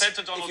else as I said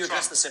to Donald if you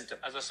address the Trump, symptom.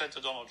 As I said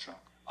to Donald Trump,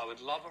 I would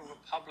love a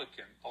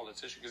Republican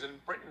politician, because in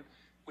Britain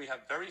we have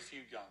very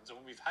few guns, and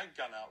when we've had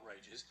gun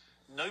outrages,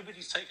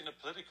 nobody's taken a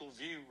political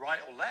view right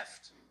or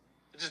left.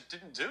 They just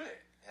didn't do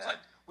it. Yeah. It's like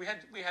we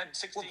had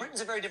 16... Well,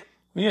 Britain's a very different...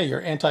 Yeah,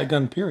 you're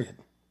anti-gun, period.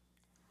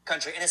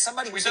 Country. And as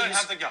somebody who... We don't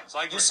have the guns,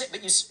 I agree.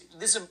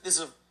 This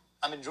is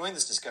I'm enjoying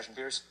this discussion,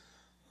 Piers.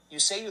 You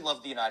say you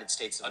love the United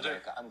States of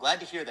America. I'm glad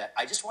to hear that.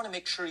 I just want to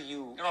make sure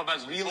you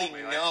really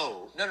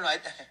know... No.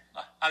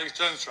 Alex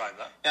Jones tried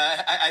that.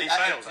 He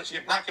failed. Actually,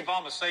 Barack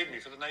Obama saved me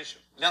for the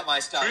nation. Not my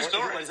style. True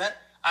story. What is that?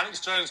 Alex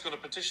Jones got a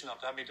petition up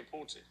to have me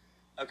deported.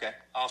 Okay.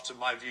 After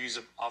my views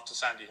after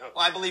Sandy Hook.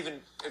 Well, I believe in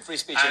free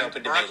speech and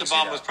open Barack debate.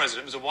 Obama was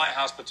president. It was a White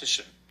House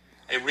petition.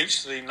 It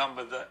reached the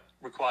number that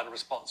required a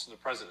response from the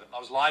president. I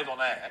was live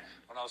on air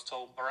when I was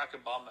told Barack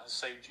Obama has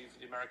saved you for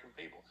the American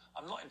people.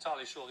 I'm not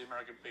entirely sure the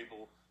American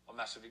people were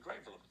massively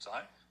grateful at the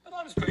time, but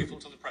I was grateful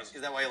to the president.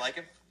 Is that why you like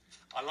him?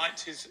 I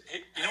liked you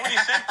know what he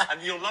said?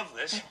 And you'll love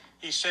this.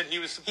 He said he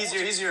was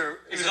supporting... He's the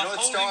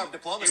North Star of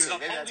diplomacy. He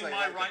was upholding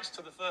my rights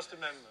to the First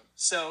Amendment.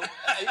 So,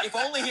 if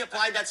only he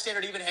applied that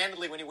standard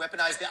even-handedly when he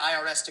weaponized the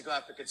IRS to go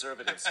after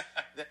conservatives.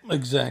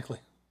 Exactly.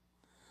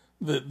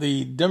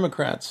 The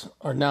Democrats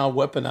are now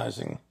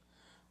weaponizing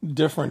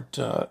different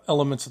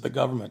elements of the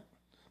government,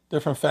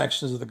 different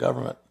factions of the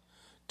government,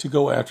 to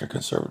go after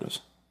conservatives.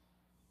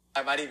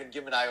 I might even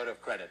give him an iota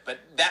of credit.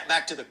 But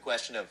back to the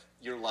question of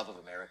your love of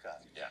America.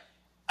 Yeah.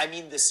 I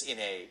mean this in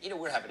a,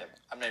 we're having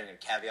I'm not even going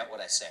to caveat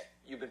what I say.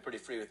 You've been pretty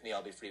free with me,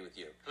 I'll be free with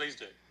you. Please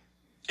do.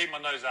 Keep my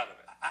nose out of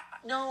it.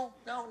 No.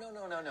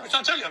 Which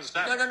I totally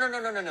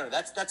understand. No.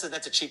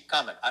 That's a cheap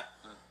comment.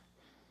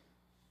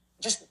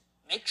 Just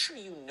make sure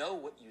you know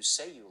what you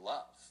say you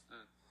love.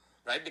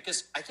 right?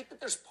 Because I think that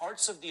there's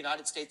parts of the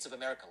United States of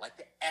America, like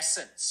the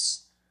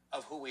essence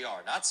of who we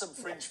are, not some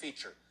fringe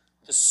feature,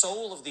 the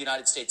soul of the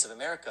United States of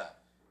America,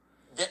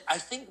 that I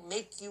think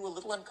make you a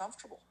little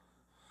uncomfortable.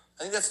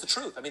 I think that's the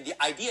truth. I mean,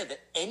 the idea that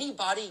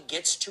anybody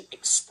gets to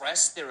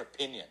express their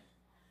opinion,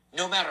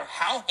 no matter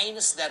how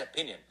heinous that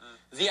opinion,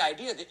 the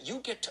idea that you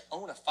get to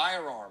own a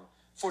firearm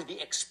for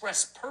the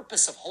express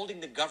purpose of holding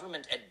the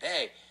government at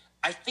bay,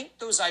 I think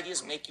those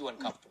ideas make you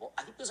uncomfortable.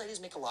 I think those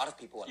ideas make a lot of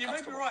people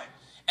uncomfortable. You may be right.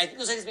 I think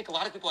those ideas make a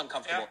lot of people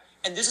uncomfortable.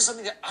 Yeah. And this is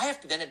something that I have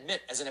to then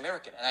admit as an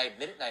American, and I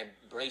admit it and I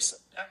embrace it,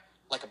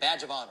 like a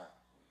badge of honor.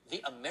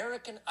 The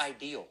American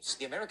ideals,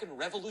 the American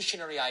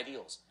revolutionary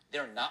ideals,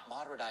 they're not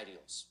moderate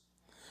ideals.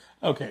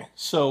 Okay,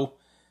 so,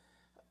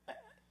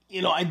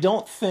 I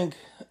don't think,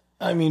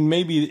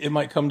 maybe it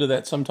might come to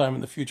that sometime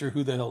in the future,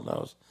 who the hell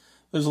knows.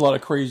 There's a lot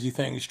of crazy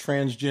things,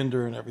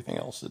 transgender and everything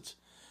else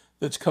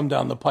that's come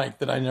down the pike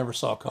that I never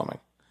saw coming.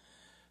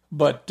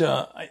 But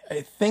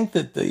I think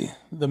that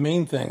the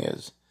main thing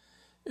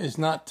is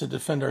not to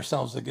defend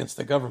ourselves against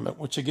the government,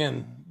 which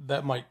again,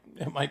 it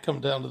might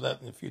come down to that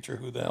in the future,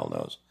 who the hell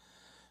knows.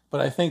 But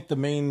I think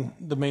my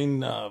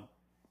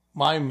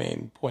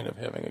main point of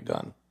having a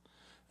gun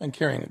and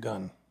carrying a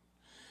gun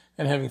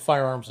and having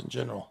firearms in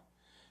general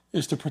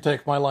is to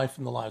protect my life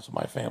and the lives of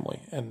my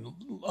family and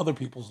other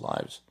people's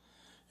lives.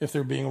 If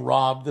they're being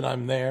robbed, that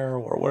I'm there,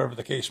 or whatever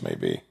the case may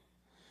be,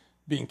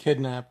 being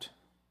kidnapped,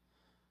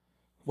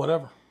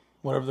 whatever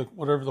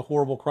the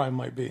horrible crime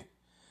might be.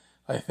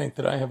 I think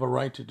that I have a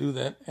right to do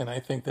that, and I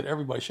think that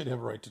everybody should have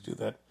a right to do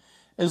that,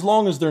 as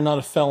long as they're not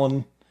a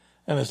felon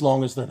and as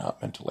long as they're not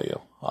mentally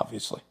ill,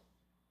 obviously.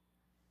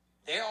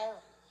 They are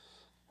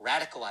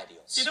radical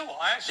ideals. You know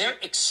what? They're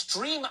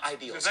extreme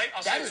ideals.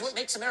 That is what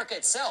makes America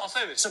itself. I'll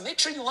say this. So make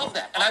sure you love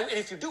that. And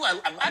if you do,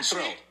 I'm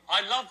Actually, thrilled. I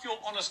love your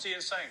honesty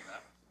in saying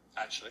that.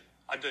 Actually,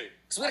 I do.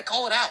 Because we got to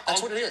call it out.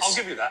 That's what it is. I'll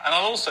give you that. And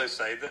I'll also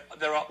say that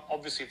there are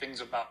obviously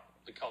things about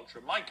the culture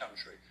of my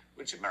country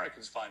which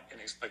Americans find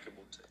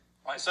inexplicable too.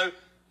 Right? So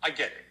I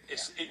get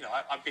it.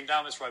 I've been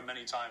down this road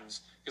many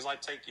times because I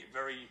take it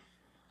very,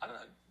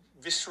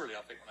 viscerally,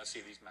 I think, when I see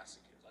these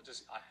massacres.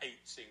 I hate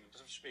seeing them,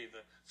 especially the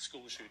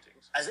school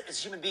shootings. As a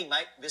human being,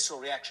 my visceral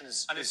reaction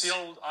is... And it's the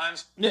old iron...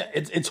 Yeah,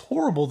 it's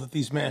horrible that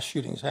these mass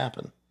shootings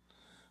happen.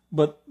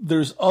 But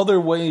there's other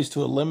ways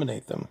to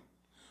eliminate them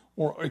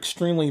or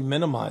extremely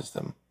minimize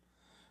them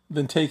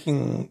than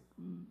taking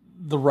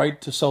the right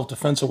to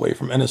self-defense away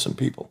from innocent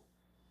people.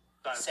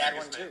 Sad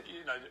one, too.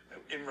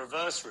 In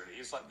reverse, really,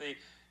 it's like the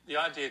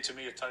idea to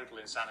me of total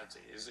insanity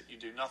is that you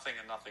do nothing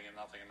and nothing and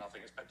nothing and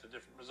nothing, expect a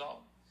different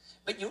result.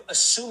 But you're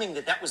assuming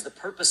that was the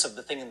purpose of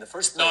the thing in the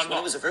first place. No,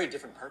 it was a very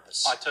different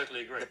purpose. I totally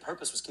agree. The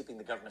purpose was keeping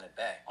the government at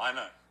bay. I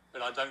know,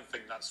 but I don't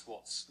think that's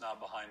what's now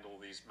behind all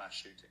these mass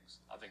shootings.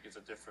 I think it's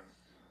a different...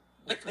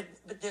 But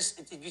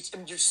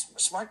you're a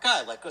smart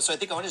guy. So I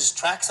think I want to just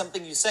track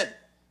something you said.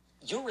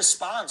 Your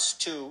response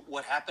to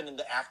what happened in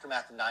the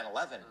aftermath of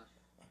 9/11,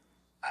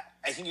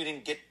 I think you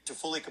didn't get to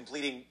fully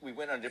completing. We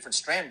went on a different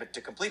strand, but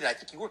to complete it, I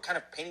think you were kind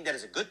of painting that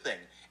as a good thing.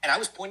 And I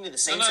was pointing to the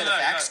same set of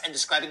facts and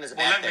describing it as a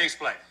bad thing.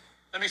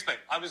 Let me explain.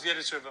 I was the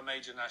editor of a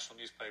major national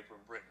newspaper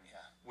in Britain,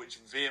 which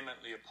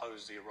vehemently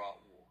opposed the Iraq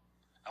War.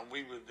 And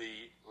we were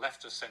the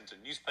left of centre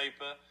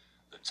newspaper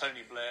that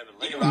Tony Blair, the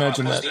later...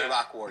 Imagine that. The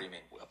Iraq War, you mean?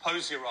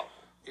 Opposed the Iraq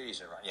War. You're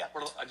using Iran, yeah.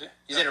 Well,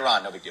 He's in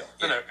Iran, no big deal.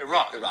 No,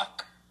 Iraq.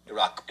 Iraq.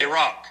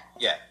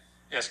 Yeah.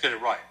 Yes, get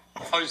it right.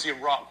 Opposed the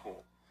Iraq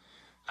War.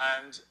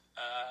 And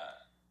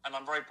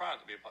I'm very proud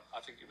to be a part. I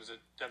think it was a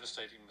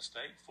devastating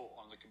mistake, fought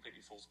on the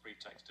completely false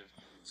pretext of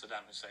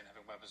Saddam Hussein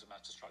having weapons of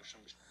mass destruction.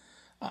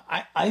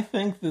 I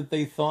think that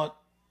they thought,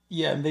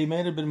 they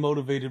may have been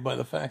motivated by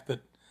the fact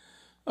that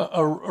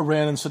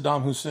Iran and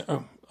Saddam Hussein,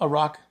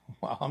 Iraq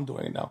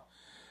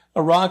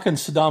and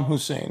Saddam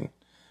Hussein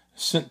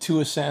sent two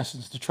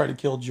assassins to try to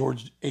kill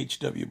George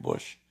H.W.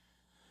 Bush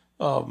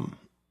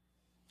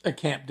at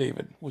Camp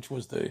David, which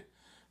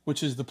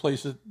is the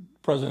place that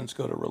presidents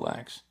go to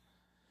relax.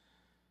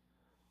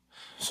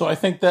 So I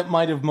think that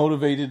might have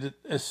motivated it,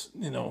 as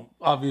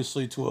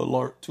obviously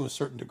to a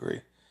certain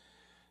degree.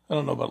 I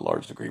don't know about a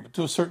large degree, but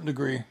to a certain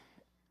degree,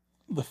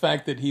 the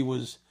fact that he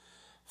was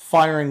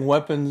firing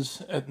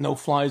weapons at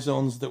no-fly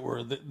zones that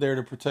were there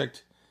to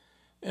protect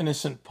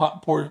innocent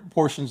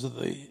portions of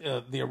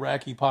the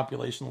Iraqi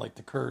population, like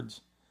the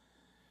Kurds.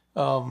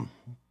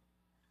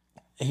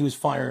 He was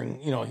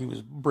firing, he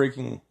was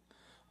breaking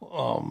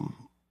our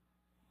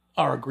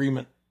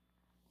agreement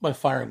by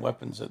firing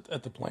weapons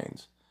at the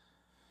planes.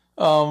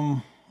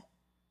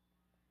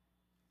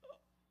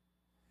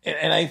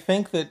 And I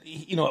think that,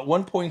 at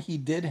one point he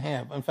did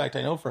have, in fact,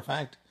 I know for a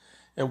fact,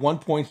 at one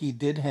point he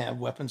did have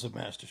weapons of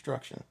mass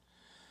destruction.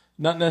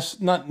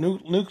 Not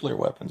nuclear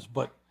weapons,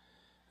 but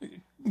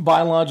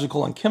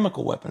biological and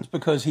chemical weapons,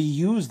 because he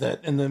used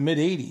that in the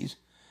mid-'80s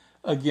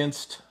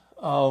against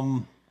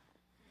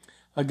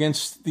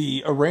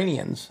the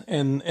Iranians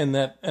in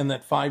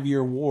that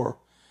 5-year war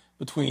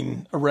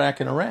between Iraq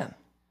and Iran.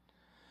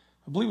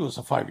 I believe it was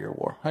a 5-year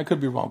war. I could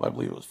be wrong, but I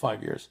believe it was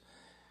 5 years.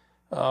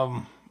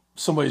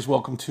 Somebody's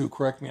welcome to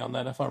correct me on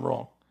that if I'm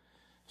wrong.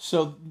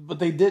 So, but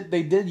they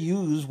did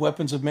use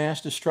weapons of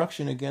mass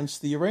destruction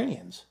against the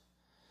Iranians.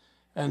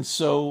 And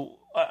so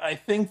I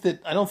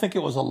don't think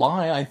it was a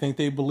lie. I think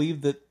they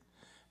believed that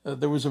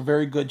there was a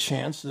very good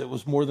chance, that it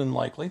was more than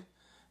likely,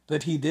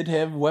 that he did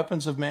have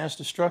weapons of mass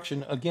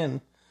destruction, again,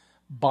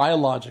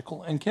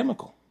 biological and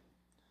chemical.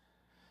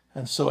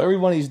 And so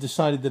everybody's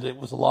decided that it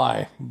was a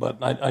lie,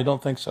 but I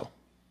don't think so.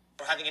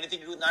 Or having anything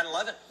to do with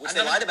 9/11, which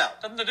they lied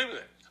about. Nothing to do with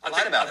it. I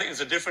think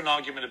there's a different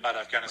argument about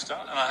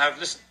Afghanistan. And I have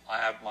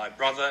my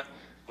brother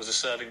was a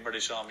serving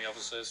British Army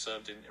officer,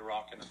 served in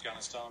Iraq and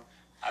Afghanistan,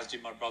 as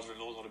did my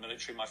brother-in-law, got a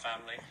military, my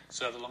family,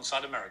 served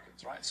alongside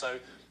Americans, right? So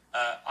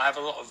I have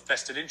a lot of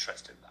vested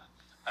interest in that.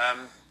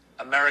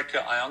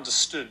 America, I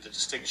understood the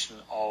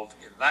distinction of,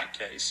 in that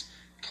case,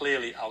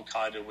 clearly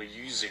Al-Qaeda were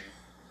using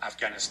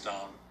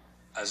Afghanistan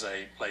as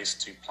a place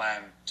to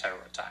plan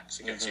terror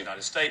attacks against the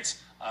United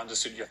States. I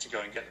understood you have to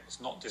go and get them. It's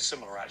not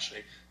dissimilar,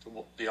 actually, to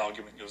what the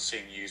argument you're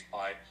seeing used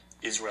by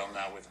Israel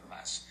now with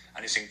Hamas.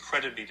 And it's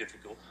incredibly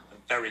difficult and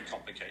very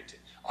complicated.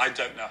 I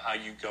don't know how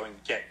you go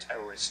and get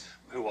terrorists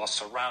who are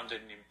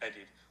surrounded and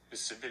embedded with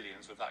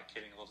civilians without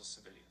killing a lot of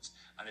civilians.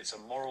 And it's a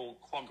moral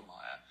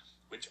quagmire,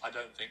 which I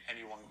don't think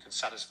anyone can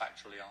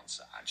satisfactorily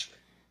answer, actually.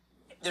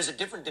 There's a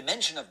different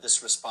dimension of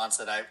this response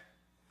that I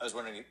was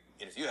wondering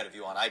if you had a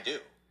view on. I do.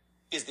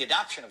 Is the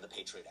adoption of the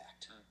Patriot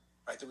Act,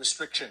 right? The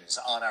restrictions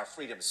on our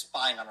freedoms,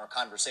 spying on our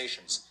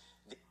conversations.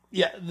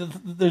 Yeah,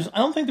 I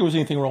don't think there was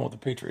anything wrong with the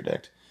Patriot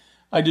Act.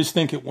 I just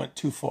think it went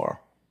too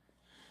far.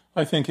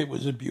 I think it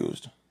was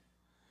abused.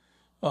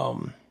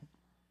 And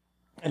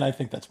I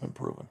think that's been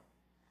proven.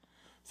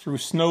 Through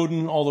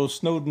Snowden, although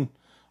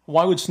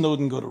why would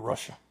Snowden go to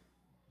Russia?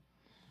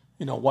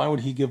 Why would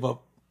he give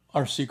up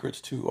our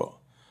secrets to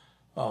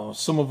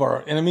some of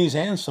our enemies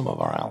and some of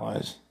our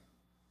allies?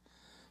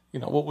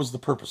 What was the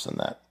purpose in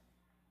that?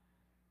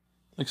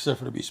 Except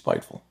for to be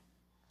spiteful.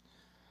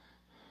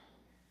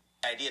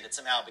 The idea that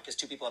somehow, because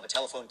two people have a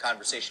telephone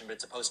conversation, but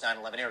it's a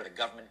post-9/11 era, the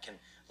government can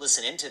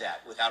listen into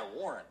that without a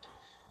warrant.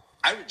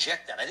 I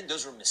reject that. I think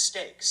those were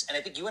mistakes. And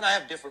I think you and I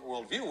have a different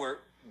worldview where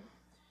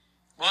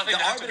I think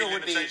the arbiter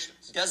would be,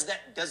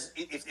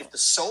 if the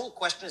sole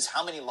question is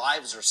how many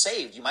lives are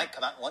saved, you might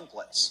come out in one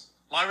place.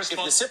 My response,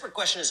 if the separate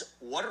question is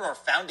what are our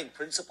founding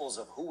principles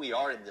of who we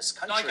are in this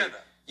country, I get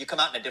that. You come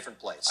out in a different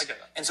place. I get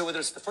that. And so whether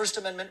it's the First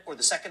Amendment or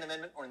the Second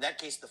Amendment, or in that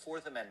case, the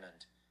Fourth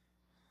Amendment,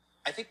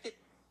 I think that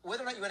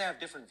whether or not you and I have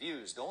different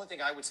views, the only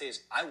thing I would say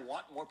is I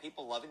want more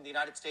people loving the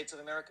United States of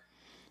America.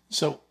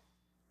 So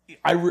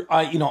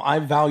I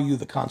value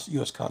the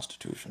U.S.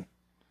 Constitution.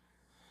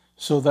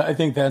 So I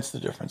think that's the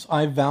difference.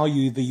 I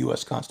value the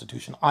U.S.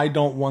 Constitution. I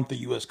don't want the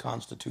U.S.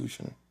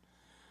 Constitution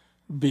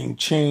being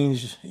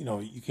changed.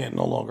 You can't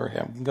no longer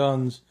have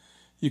guns.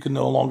 You can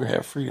no longer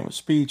have freedom of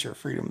speech or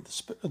freedom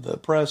of the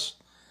press.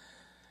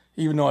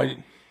 Even though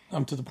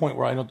I'm to the point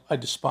where I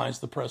despise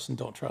the press and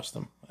don't trust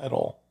them at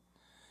all.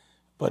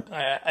 But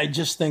I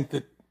just think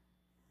that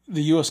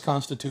the U.S.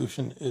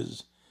 Constitution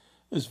is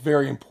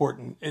very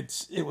important.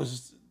 It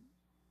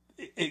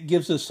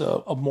gives us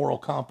a moral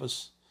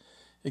compass.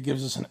 It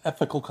gives us an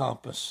ethical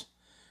compass,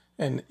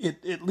 and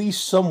it at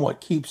least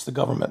somewhat keeps the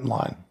government in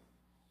line.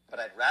 But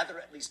I'd rather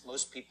at least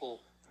most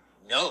people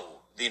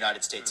know the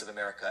United States of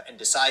America and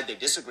decide they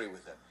disagree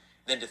with it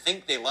than to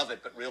think they love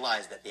it but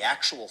realize that the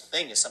actual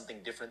thing is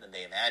something different than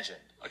they imagined.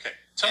 Okay,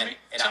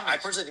 I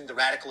personally think the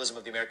radicalism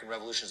of the American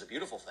Revolution is a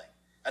beautiful thing.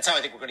 That's how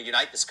I think we're going to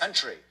unite this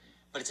country.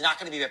 But it's not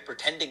going to be about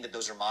pretending that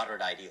those are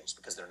moderate ideals,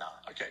 because they're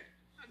not. Okay.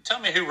 Tell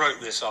me who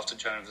wrote this after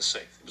January the 6th.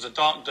 It was a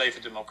dark day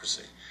for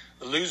democracy.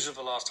 The loser of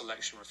the last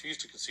election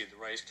refused to concede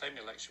the race, claimed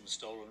the election was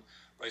stolen,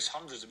 raised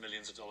hundreds of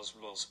millions of dollars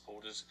from loyal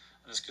supporters,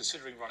 and is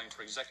considering running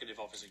for executive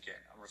office again.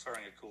 I'm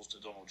referring, of course, to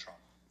Donald Trump.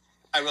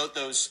 I wrote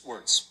those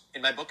words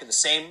in my book in the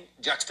same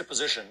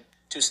juxtaposition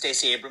to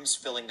Stacey Abrams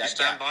filling that gap.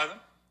 You stand by them?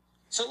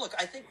 So look,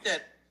 I think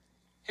that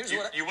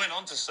you went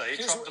on to say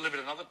Trump delivered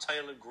another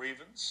tale of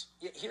grievance.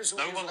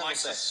 No one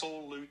likes a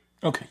Saul loot.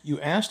 Okay, you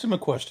asked him a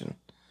question,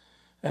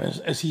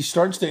 and as he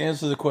starts to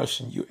answer the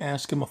question, you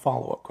ask him a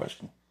follow-up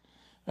question,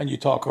 and you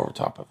talk over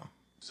top of him.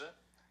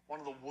 One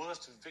of the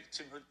worst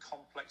victimhood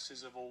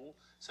complexes of all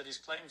said his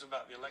claims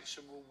about the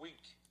election were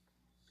weak.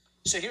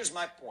 So here's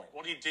my point.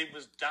 What he did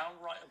was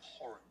downright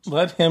abhorrent.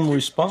 Let him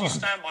respond. Do you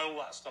stand by all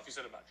that stuff he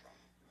said about Trump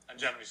and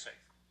January 6th?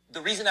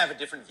 The reason I have a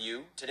different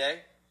view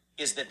today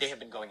is that they have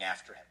been going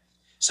after him.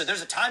 So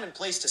there's a time and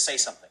place to say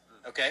something,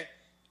 okay?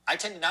 I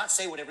tend to not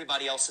say what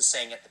everybody else is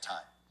saying at the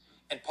time.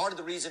 And part of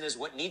the reason is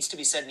what needs to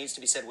be said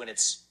when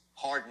it's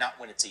hard, not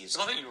when it's easy.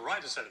 Well, I think you were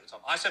right to say it at the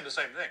time. I said the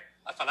same thing.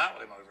 I fell out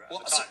with him over it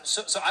at the time.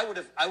 So I would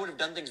have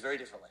done things very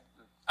differently.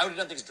 I would have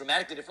done things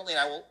dramatically differently,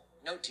 and I will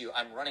note to you,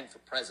 I'm running for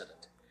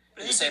president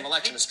in the same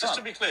election as Trump. Just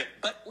to be clear.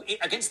 But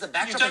against the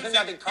backdrop of him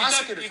not being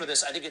prosecuted for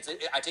this, I think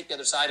I take the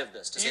other side of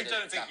this. You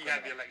don't think he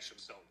had the election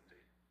stolen, do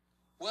you?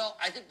 Well,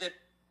 I think that,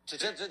 to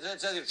tell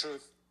you the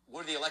truth,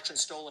 were the election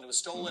stolen? It was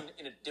stolen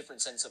in a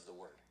different sense of the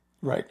word.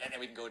 Right. And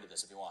we can go into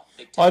this if you want.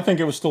 Big Well, I tech, think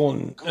it was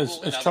stolen, Google as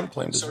and Trump other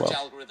claimed as search well.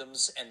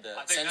 algorithms and the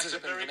I think that's a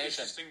censorship very information.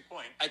 interesting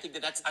point. I think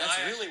that's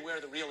really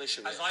where the real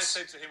issue As is. I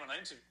said to him on an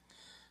interview,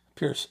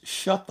 Piers,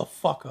 shut the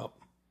fuck up.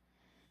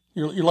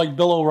 You're like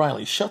Bill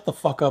O'Reilly. Shut the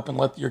fuck up and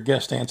let your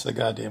guest answer the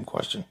goddamn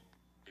question.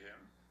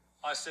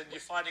 I said, you're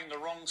fighting the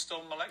wrong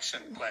stolen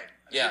election claim.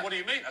 He Yeah. said, what do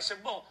you mean? I said,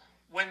 well,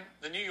 when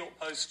the New York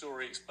Post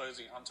story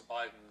exposing Hunter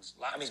Biden's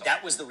laptop... I mean,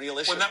 that was the real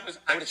issue. That would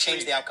have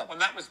changed the outcome. When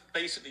that was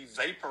basically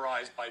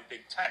vaporized by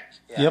big tech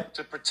Yep.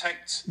 to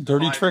protect...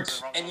 Dirty Biden's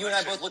tricks. And you and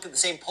I both look at the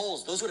same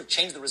polls. Those would have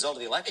changed the result of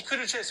the election. It could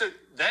have changed. So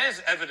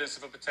there's evidence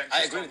of a potential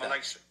stolen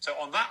election. So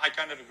on that, I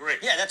kind of agree.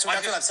 Yeah, that's what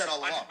I've said all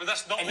along. But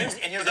that's not... And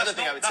here's the other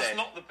thing I would say. That's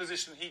not the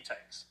position he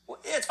takes. Well,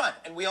 yeah, it's fine.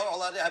 And we are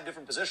allowed to have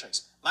different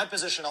positions. My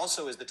position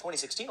also is the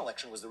 2016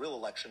 election was the real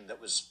election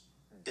that was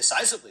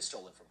decisively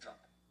stolen from Trump.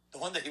 The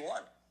one that he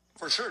won.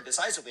 For sure,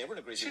 decisively. Everyone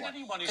agrees he won.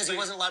 Because he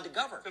wasn't allowed to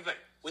govern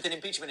with an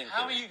impeachment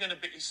inquiry. How are you going to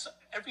be...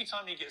 Every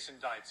time he gets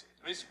indicted,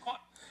 I mean, it's quite...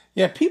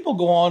 Yeah, people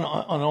go on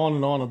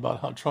and on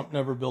about how Trump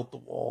never built the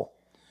wall.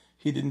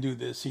 He didn't do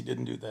this, he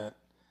didn't do that.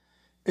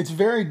 It's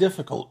very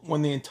difficult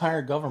when the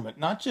entire government,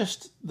 not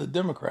just the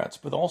Democrats,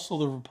 but also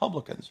the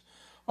Republicans,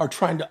 are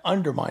trying to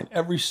undermine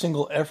every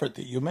single effort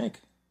that you make.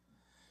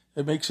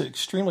 It makes it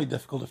extremely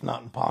difficult, if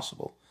not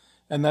impossible.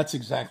 And that's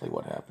exactly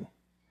what happened.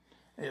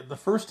 The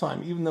first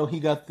time, even though he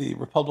got the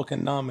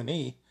Republican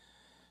nominee,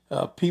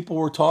 people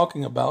were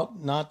talking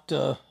about not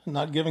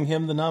giving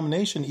him the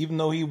nomination, even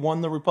though he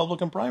won the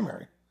Republican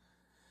primary.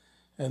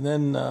 And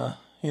then,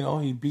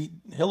 he beat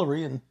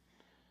Hillary,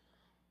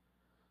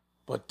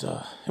 but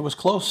it was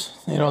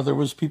close. There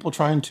was people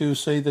trying to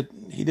say that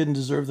he didn't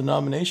deserve the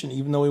nomination,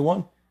 even though he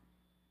won.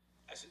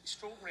 It's an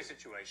extraordinary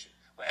situation.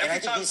 And I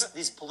think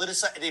these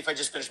politicized... If I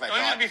just finish my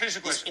thought,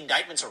 these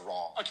indictments are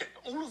wrong. Okay,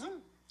 all of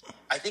them?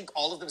 I think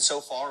all of them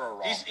so far are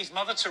wrong. He's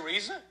Mother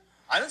Teresa?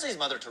 I don't say he's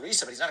Mother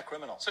Teresa, but he's not a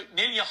criminal. So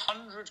nearly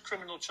 100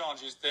 criminal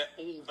charges, they're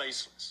all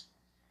baseless.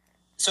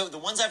 So the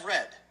ones I've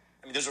read,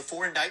 I mean, those are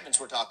 4 indictments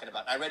we're talking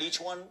about. I read each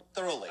one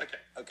thoroughly.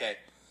 Okay.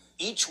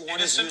 Each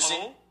one is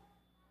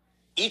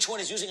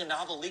using a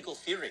novel legal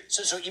theory.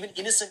 So even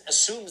innocent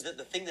assumes that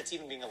the thing that's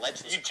even being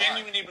alleged is a crime. You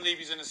genuinely believe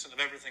he's innocent of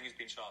everything he's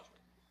been charged with?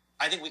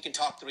 I think we can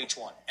talk through each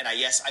one. And I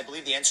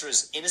believe the answer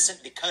is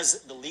innocent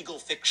because the legal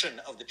fiction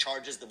of the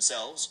charges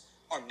themselves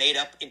are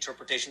made-up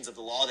interpretations of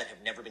the law that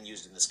have never been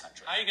used in this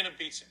country. How are you going to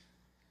beat him?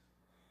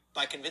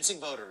 By convincing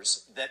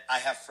voters that I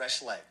have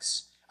fresh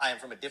legs. I am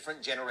from a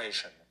different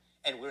generation.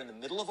 And we're in the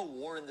middle of a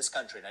war in this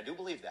country, and I do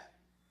believe that.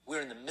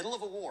 We're in the middle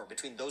of a war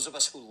between those of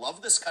us who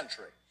love this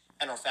country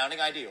and our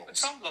founding ideals. But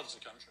Trump loves the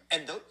country.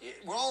 And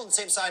we're all on the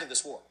same side of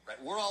this war, right?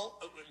 We're all,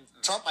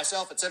 Trump,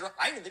 myself, etc.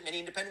 I even think many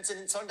independents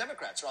and some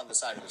Democrats are on the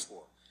side of this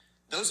war.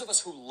 Those of us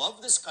who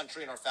love this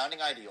country and our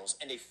founding ideals,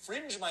 and a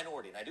fringe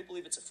minority, and I do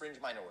believe it's a fringe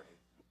minority,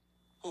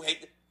 who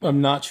hate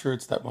I'm not sure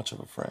it's that much of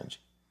a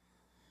fringe.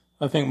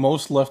 I think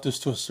most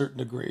leftists to a certain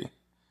degree,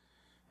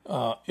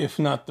 if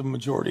not the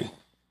majority.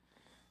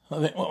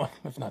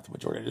 If not the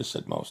majority, I just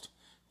said most,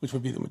 which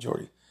would be the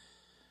majority.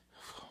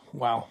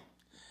 Wow.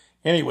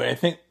 Anyway, I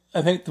think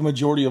the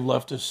majority of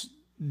leftists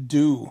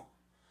do.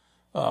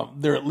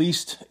 They're at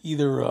least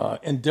either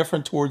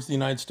indifferent towards the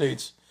United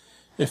States,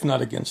 if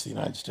not against the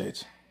United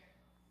States.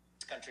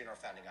 Country and our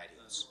founding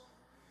ideals.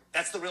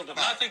 That's the real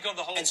divide. I think on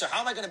the whole... And so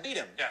how am I going to beat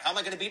him? Yeah. How am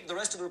I going to beat the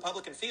rest of the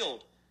Republican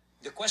field?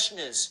 The question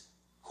is,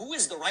 who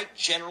is the right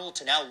general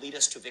to now lead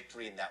us to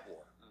victory in that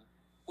war?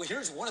 Well,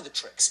 here's one of the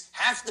tricks.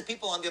 Half the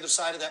people on the other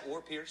side of that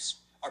war, Piers,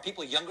 are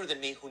people younger than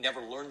me who never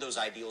learned those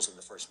ideals in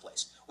the first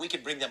place. We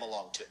could bring them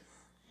along too.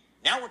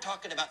 Now we're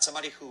talking about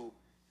somebody who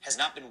has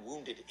not been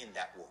wounded in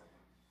that war.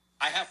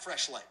 I have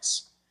fresh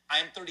legs. I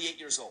am 38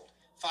 years old,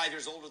 5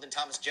 years older than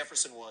Thomas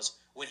Jefferson was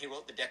when he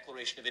wrote the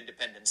Declaration of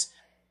Independence.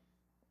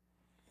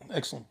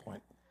 Excellent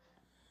point.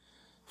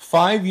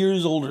 5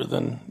 years older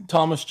than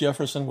Thomas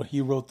Jefferson when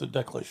he wrote the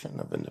Declaration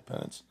of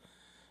Independence.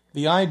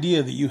 The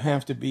idea that you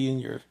have to be in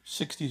your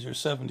 60s or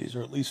 70s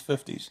or at least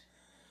 50s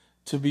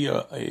to be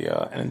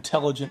an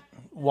intelligent,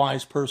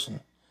 wise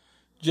person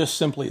just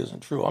simply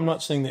isn't true. I'm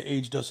not saying that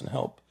age doesn't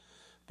help,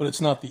 but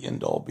it's not the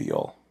end-all,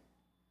 be-all.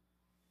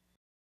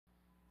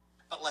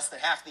 But less than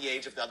half the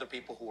age of the other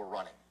people who were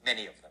running,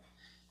 many of them.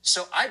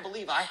 So I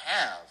believe I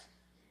have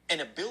an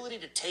ability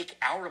to take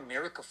our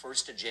America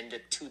First agenda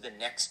to the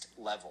next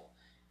level.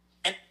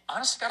 And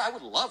honest to God, I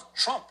would love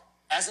Trump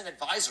as an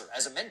advisor,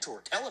 as a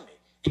mentor, telling me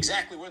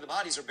exactly where the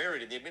bodies are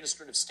buried in the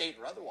administrative state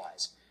or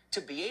otherwise, to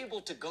be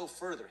able to go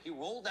further. He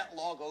rolled that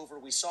log over.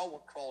 We saw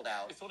what crawled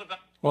out.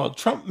 Well,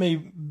 Trump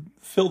may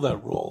fill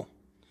that role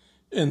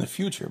in the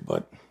future,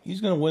 but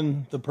he's going to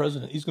win the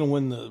president. He's going to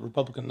win the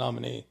Republican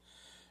nominee,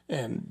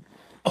 and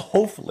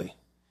hopefully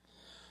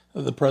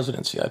the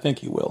presidency. I think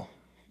he will,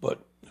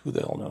 but who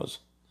the hell knows?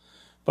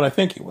 But I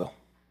think he will.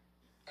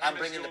 I'm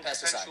bringing the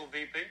pesticide.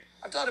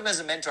 I've thought him as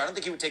a mentor. I don't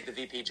think he would take the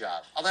VP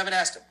job. I haven't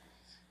asked him.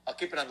 I'll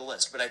keep it on the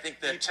list, but I think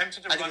that it's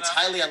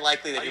highly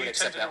unlikely that he would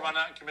accept that. Are you tempted to run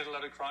out and commit a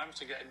load of crimes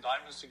to get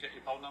indictments to get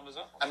your poll numbers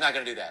up? I'm not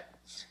going to do that.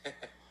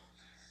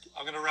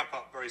 I'm going to wrap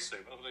up very soon.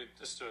 I'm going to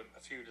just do a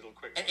few little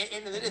quick ones.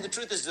 And the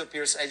truth is, though,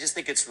 Piers, I just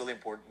think it's really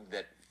important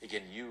that,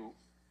 again, you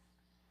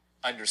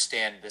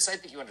understand this. I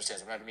think you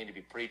understand this. I don't mean to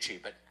be preachy,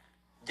 but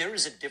there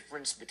is a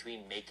difference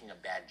between making a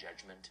bad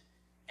judgment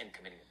and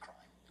committing a crime.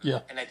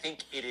 Yeah. And I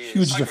think it is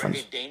Huge difference.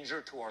 a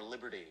danger to our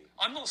liberty.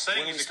 I'm not saying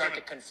when we he's a start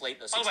criminal. to conflate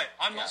those By things. the way,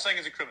 I'm not saying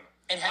he's a criminal.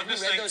 And have I'm you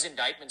just read saying those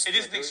indictments? It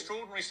is an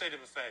extraordinary state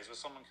of affairs where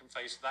someone can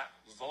face that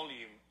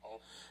volume of...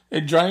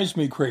 It drives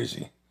me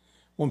crazy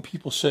when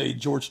people say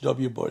George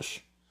W. Bush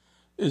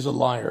is a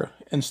liar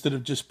instead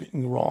of just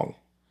being wrong.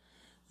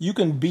 You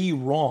can be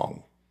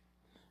wrong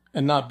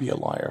and not be a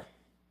liar.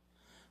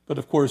 But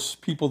of course,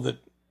 people that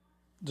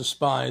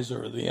despise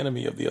or are the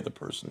enemy of the other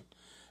person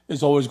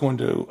is always going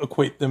to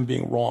equate them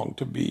being wrong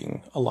to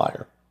being a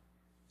liar.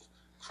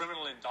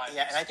 Criminal indictments.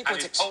 Yeah, and I think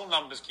his poll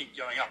numbers keep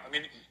going up. I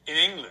mean, in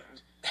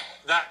England,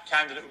 that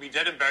candidate would be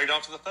dead and buried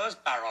after the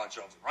first barrage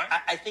of them, right?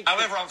 I think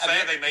however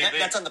unfair they may be.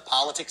 That's on the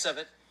politics of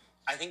it.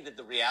 I think that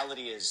the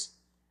reality is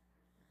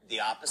the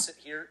opposite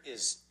here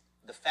is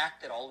the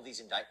fact that all of these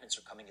indictments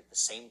are coming at the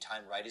same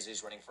time right as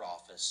he's running for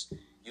office,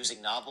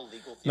 using novel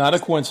legal theories. Not a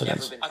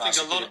coincidence. I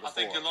think a lot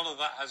of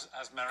that has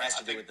merit. Has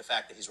to do with the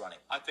fact that he's running.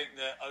 I think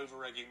they're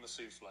over-egging the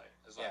souffle,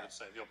 as I would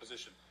say, the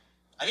opposition.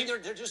 I think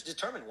they're just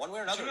determined, one way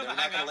or another. Do you ever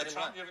hang out with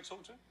Trump? You ever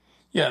talk to him?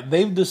 Yeah,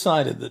 they've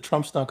decided that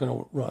Trump's not going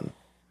to run,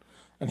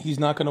 and he's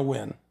not going to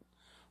win.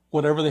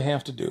 Whatever they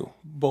have to do,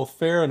 both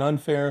fair and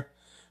unfair,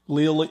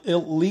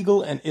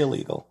 legal and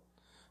illegal,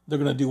 they're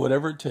going to do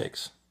whatever it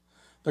takes.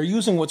 They're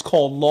using what's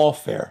called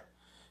lawfare,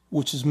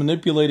 which is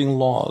manipulating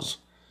laws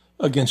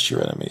against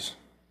your enemies.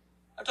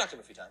 I've talked to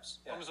him a few times.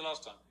 Yeah. When was the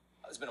last time?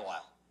 It's been a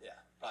while. Yeah,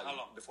 probably How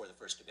long? Before the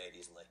first debate,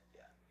 easily.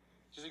 Yeah.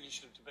 Do you think he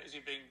should have debated? Is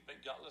he being a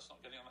bit gutless,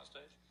 not getting on that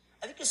stage?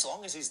 I think as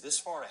long as he's this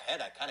far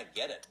ahead, I kind of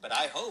get it. But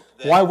I hope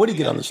that why would he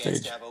get on the a chance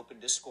stage to have open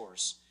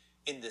discourse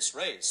in this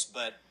race.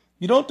 But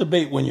you don't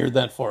debate when you're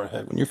that far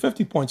ahead. When you're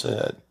 50 points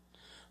ahead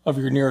of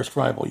your nearest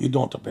rival, you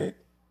don't debate.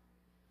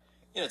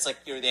 You know, it's like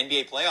you're the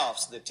NBA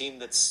playoffs. The team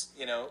that's,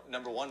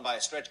 number one by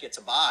a stretch gets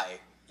a bye.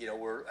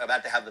 We're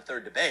about to have the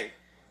third debate.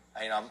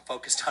 I'm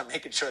focused on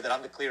making sure that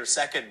I'm the clear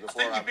second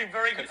before I'm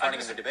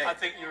confronting the debate. I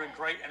think you're a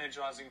great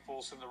energizing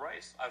force in the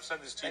race. I've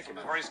said this to you from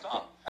the very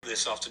start.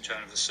 This after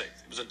January the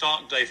 6th. It was a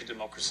dark day for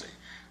democracy.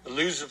 The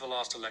loser of the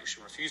last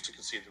election refused to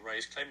concede the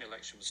race, claimed the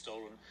election was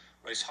stolen,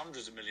 raised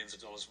hundreds of millions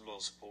of dollars from loyal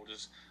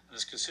supporters, and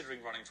is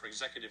considering running for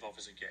executive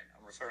office again.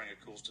 I'm referring,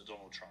 of course, to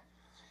Donald Trump.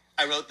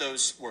 I wrote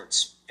those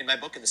words in my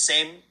book in the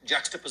same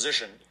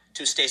juxtaposition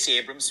to Stacey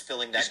Abrams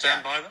filling that You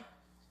stand gap. by them?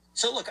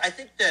 So look, I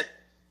think that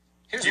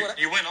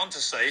you went on to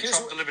say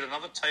Trump delivered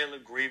another tale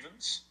of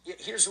grievance.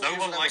 No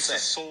one likes a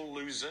sore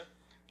loser.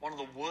 One of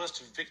the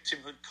worst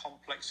victimhood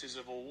complexes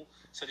of all.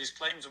 Said his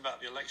claims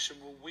about the election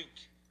were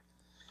weak.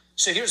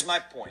 So here's my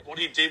point. What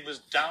he did was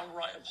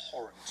downright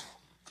abhorrent.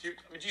 Do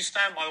you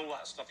stand by all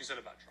that stuff you said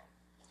about Trump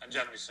and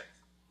January 6th?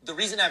 The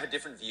reason I have a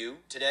different view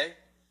today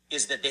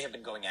is that they have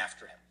been going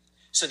after him.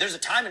 So there's a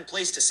time and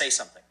place to say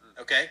something,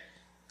 okay?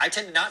 I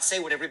tend to not say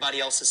what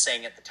everybody else is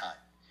saying at the time.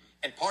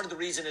 And part of the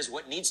reason is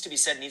what needs to be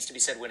said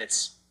when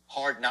it's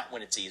hard, not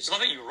when it's easy. So I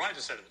think you were right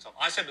to say it at the time.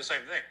 I said the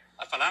same thing.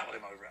 I fell out with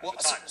him over it at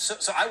the time.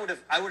 So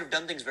I would have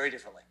done things very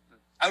differently.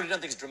 I would have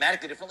done things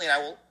dramatically differently, and I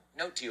will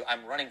note to you,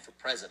 I'm running for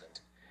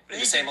president in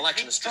the same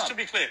election as Trump. Just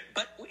to be clear.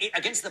 But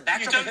against the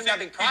backdrop of him not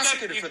being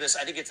prosecuted for this,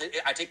 I think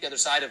I take the other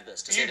side of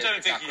this. You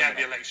don't think he had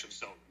the election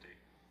stolen, do you?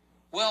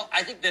 Well,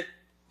 I think that,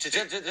 to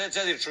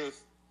tell you the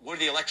truth, were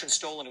the election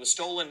stolen? It was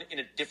stolen in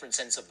a different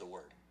sense of the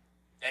word.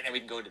 And we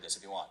can go into this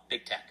if you want.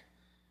 Big tech.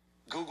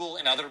 Google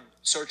and other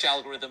search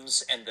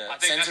algorithms and the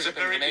censorship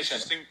of information.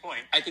 Interesting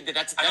point. I think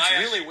that's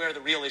really where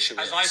the real issue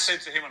is. As I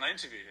said to him when I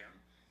interviewed him,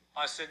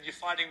 I said, you're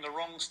fighting the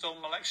wrong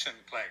stolen election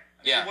claim.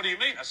 And he said, what do you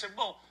mean? I said,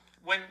 well,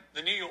 when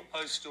the New York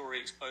Post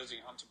story exposing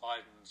Hunter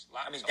Biden's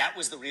laptop... that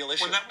was the real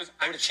issue. That would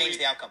have changed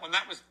the outcome. When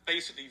that was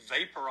basically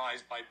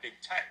vaporized by big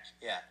tech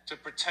to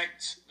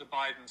protect the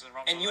Bidens and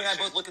Trump. And you and I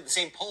both look at the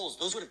same polls.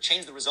 Those would have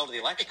changed the result of the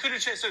election. It could have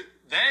changed. So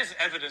there's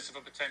evidence of a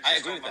potential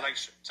stolen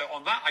election. So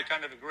on that, I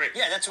kind of agree.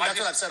 Yeah, that's what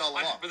I've said all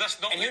along. But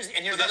that's not. And here's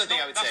the other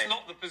thing I would say. That's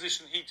not the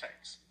position he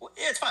takes. Well,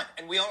 yeah, it's fine.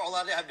 And we are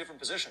allowed to have different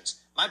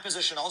positions. My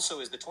position also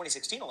is the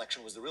 2016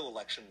 election was the real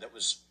election that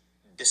was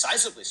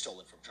decisively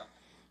stolen from Trump.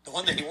 The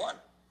one that he won.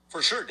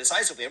 For sure,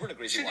 decisively, everyone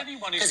agrees he won.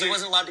 Because he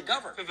wasn't allowed to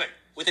govern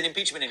with an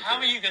impeachment inquiry.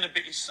 How are you going to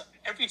be...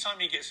 Every time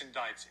he gets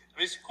indicted,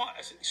 it's quite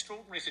an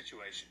extraordinary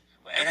situation.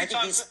 And I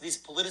think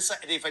these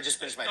politicized... If I just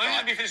finish my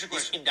thought,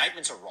 these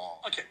indictments are wrong.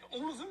 Okay,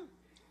 all of them?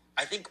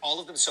 I think all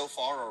of them so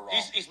far are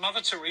wrong. He's Mother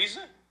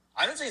Teresa?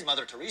 I don't say he's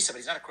Mother Teresa, but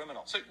he's not a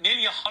criminal. So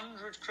nearly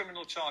 100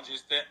 criminal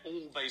charges, they're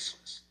all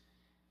baseless.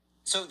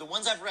 So the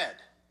ones I've read,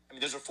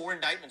 those are 4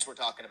 indictments we're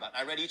talking about.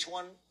 I read each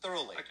one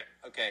thoroughly.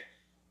 Okay.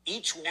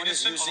 Each one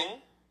is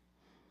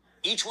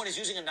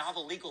using a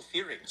novel legal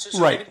theory.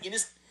 Right.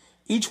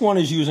 Each one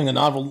is using a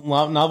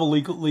novel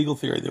legal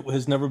theory that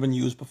has never been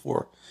used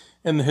before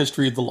in the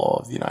history of the law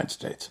of the United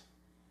States.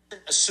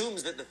 It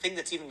assumes that the thing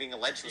that's even being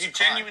alleged was You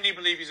genuinely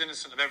believe he's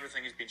innocent of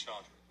everything he's been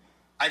charged with?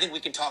 I think we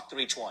can talk through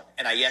each one.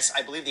 And yes,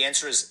 I believe the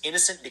answer is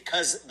innocent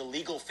because the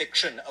legal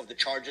fiction of the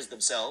charges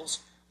themselves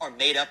are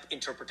made-up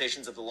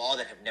interpretations of the law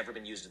that have never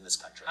been used in this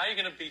country. How are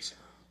you going to beat him?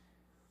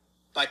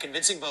 By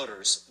convincing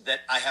voters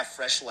that I have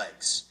fresh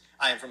legs.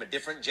 I am from a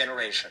different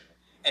generation.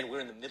 And we're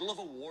in the middle of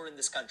a war in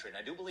this country, and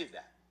I do believe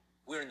that.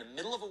 We're in the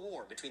middle of a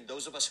war between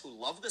those of us who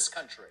love this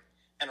country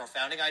and our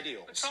founding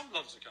ideals. But Trump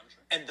loves the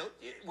country. And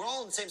we're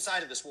all on the same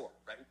side of this war,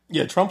 right?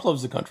 Yeah, Trump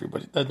loves the country,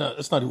 but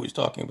that's not who he's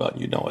talking about,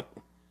 and you know it.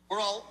 We're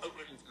all,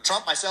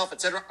 Trump, myself,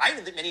 etc. I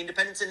even think many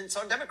independents and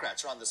some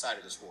Democrats are on the side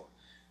of this war.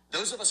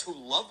 Those of us who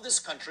love this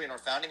country and our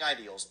founding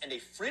ideals, and a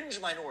fringe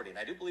minority, and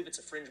I do believe it's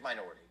a fringe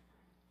minority,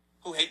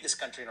 who hate this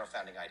country and our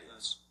founding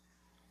ideals.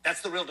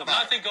 That's the real divide.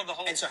 I think on the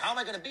whole... And so how am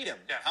I going to beat him?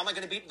 Yeah. How am I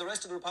going to beat the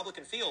rest of the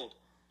Republican field?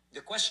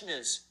 The question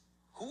is,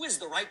 who is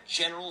the right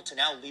general to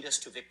now lead us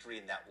to victory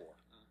in that war?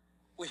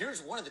 Well,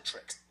 here's one of the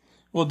tricks.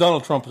 Well,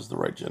 Donald Trump is the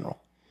right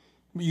general.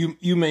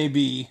 You may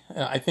be,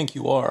 I think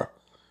you are,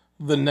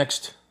 the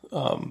next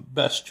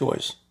best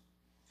choice.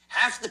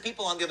 Half the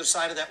people on the other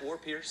side of that war,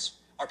 Piers,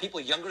 are people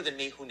younger than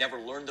me who never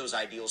learned those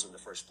ideals in the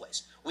first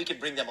place. We could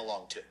bring them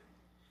along too.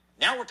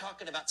 Now we're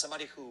talking about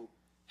somebody who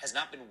has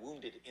not been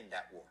wounded in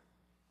that war.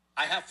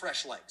 I have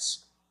fresh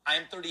legs. I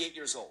am 38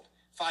 years old,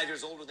 5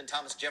 years older than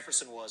Thomas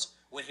Jefferson was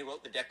when he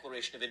wrote the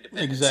Declaration of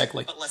Independence.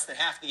 Exactly. But less than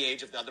half the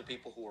age of the other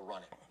people who were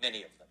running,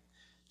 many of them.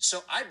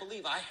 So I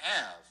believe I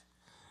have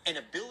an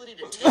ability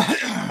to take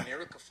the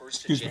America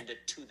First agenda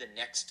to the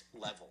next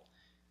level.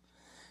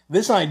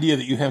 This idea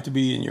that you have to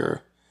be in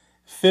your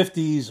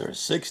 50s or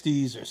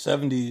 60s or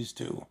 70s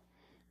to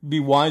be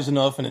wise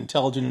enough and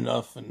intelligent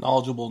enough and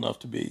knowledgeable enough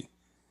to be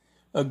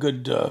a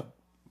good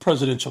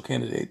presidential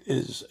candidate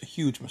is a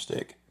huge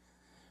mistake.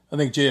 I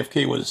think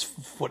JFK was,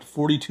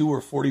 42 or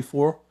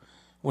 44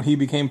 when he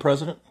became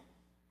president?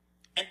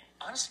 And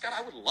honestly, God,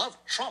 I would love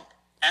Trump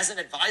as an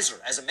advisor,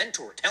 as a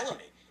mentor, telling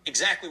me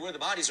exactly where the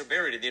bodies are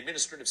buried in the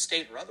administrative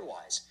state or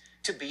otherwise,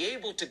 to be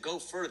able to go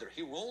further.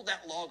 He rolled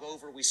that log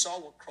over. We saw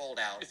what crawled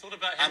out. You thought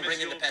about I'm him as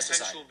bringing your the pesticide.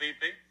 potential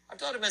VP? I've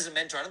thought of him as a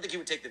mentor. I don't think he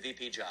would take the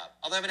VP job.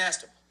 Although I haven't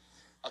asked him.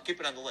 I'll keep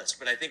it on the list.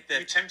 But I think that Are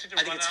you tempted to I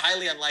think run it's out?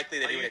 highly unlikely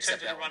that Are he would you accept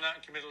tempted that to run one. out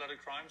and commit a load of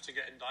crimes to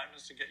get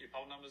indictments to get your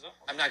poll numbers up?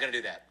 I'm not going to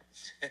do that.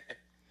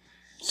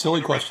 Silly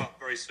We'll question. wrap up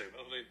very soon.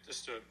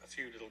 Just a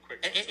few little quick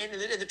And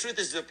the truth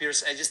is, though,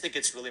 Pierce, I just think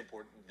it's really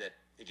important that,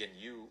 again,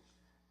 you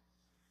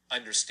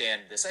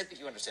understand this. I think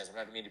you understand this.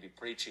 I don't mean to be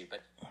preachy,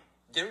 but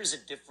there is a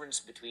difference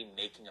between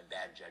making a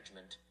bad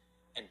judgment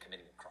and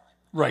committing a crime.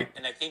 Right.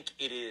 And I think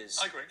it is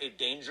I agree. a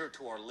danger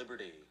to our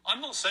liberty I'm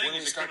not saying when we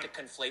he's a start criminal.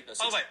 to conflate those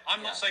By the things. way,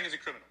 I'm not saying he's a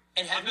criminal.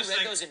 And have I'm you just read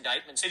saying those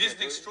indictments? It to is an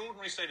agree?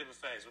 extraordinary state of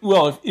affairs.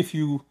 Well, if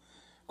you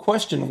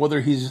question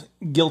whether he's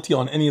guilty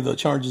on any of the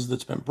charges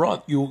that's been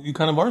brought, you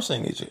kind of are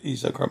saying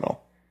he's a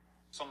criminal.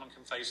 Someone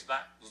can face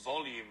that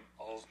volume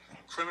of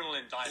criminal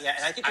indictments, Yeah,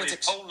 and I think his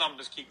poll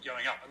numbers keep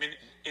going up. I mean,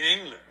 in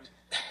England,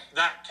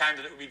 that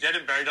candidate would be dead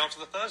and buried after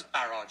the first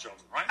barrage of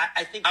them, right?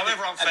 I think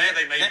however unfair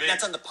they may be.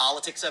 That's on the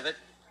politics of it.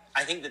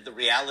 I think that the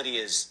reality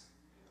is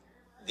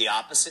the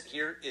opposite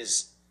here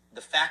is the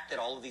fact that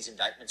all of these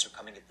indictments are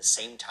coming at the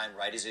same time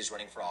right as he's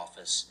running for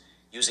office,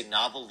 using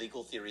novel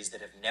legal theories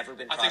that have never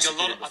been prosecuted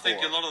before. I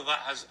think a lot of that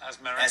has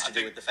merit. Has to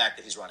do with the fact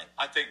that he's running.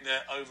 I think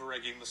they're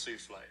over-egging the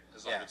souffle,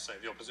 as I Yeah. would say,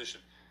 the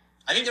opposition.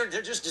 I think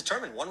they're just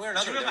determined one way or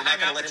Did another. you ever They're not hang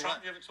going out to let with him Trump?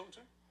 run. You ever talked to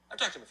him? I've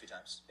talked to him a few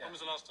times. Yeah. When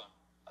was the last time?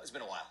 It's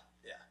been a while.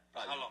 Yeah.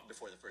 Probably How long?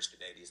 before the first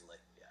debate, easily.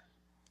 Yeah.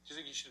 Do you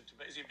think he should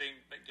debate? Is he being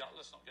a bit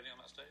gutless, not getting on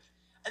that stage?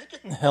 I think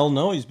it, Hell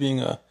no, he's being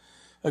a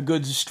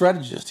good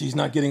strategist. He's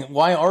not getting...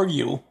 Why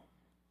argue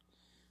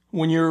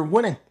when you're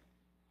winning?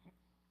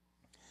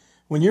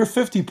 When you're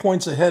 50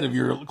 points ahead of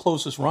your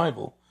closest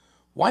rival,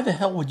 why the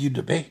hell would you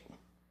debate?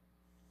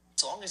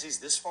 as long as he's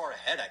this far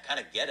ahead, I kind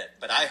of get it.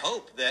 But I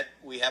hope that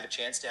we have a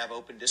chance to have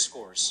open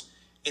discourse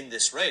in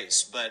this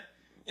race. But,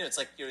 you know, it's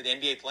like you're the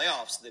NBA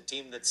playoffs. The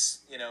team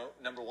that's, you know,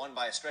 number one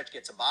by a stretch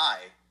gets a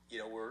bye. You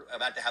know, we're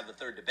about to have the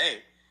third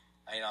debate.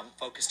 I'm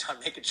focused on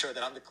making sure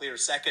that I'm the clear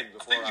second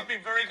before I'm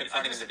confronting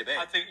the debate.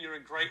 I think you're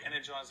a great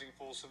energizing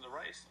force in the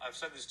race. I've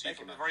said this to you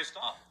from the very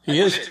start. He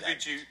I've is.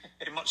 interviewed you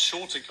in much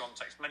shorter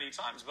context many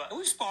times, but And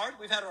we've sparred.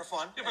 We've had our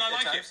fun. yeah, but I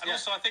like it. times. And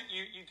also, I think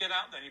you get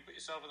out there and you put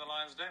yourself in the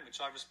lion's den, which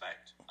I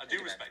respect. I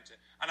do respect it.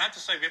 And I have to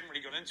say, we haven't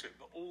really got into it,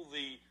 but all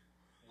the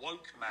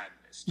woke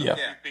madness, Yeah.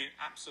 you've been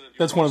absolutely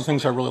That's one of the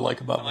things I solid, really like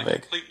about and I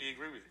Vivek. completely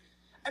agree with you.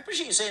 I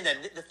appreciate you saying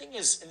that. The thing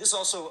is, and this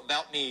also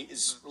about me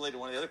is related to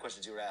one of the other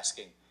questions you were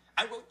asking.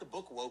 I wrote the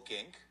book Woke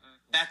Inc.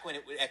 back when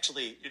it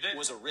actually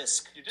was a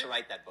risk to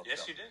write that book.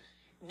 Yes, though. you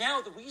did.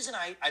 Now, the reason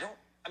I don't,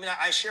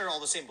 I share all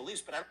the same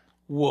beliefs, but I don't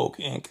Woke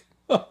Inc.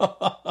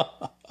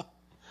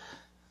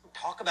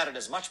 talk about it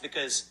as much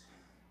because,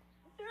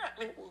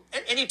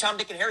 any Tom,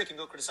 Dick, and Harry can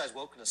go criticize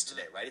wokeness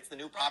today, right? It's the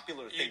new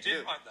popular You thing to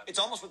did do. write that. It's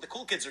almost what the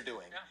cool kids are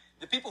doing. Yeah.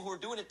 The people who are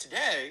doing it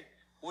today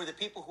were the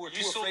people who are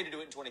too afraid to do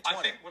it in 2020.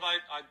 I think what I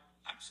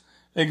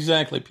absolutely.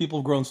 Exactly. People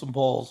have grown some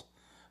balls.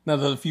 Now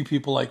that a few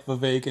people like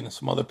Vivek and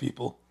some other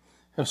people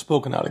have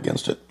spoken out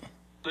against it.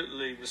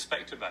 Absolutely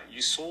respect about it.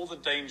 You saw the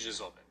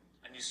dangers of it,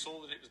 and you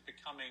saw that it was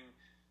becoming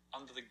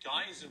under the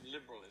guise of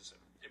liberalism,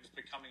 it was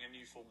becoming a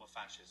new form of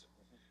fascism.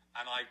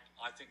 And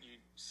I think you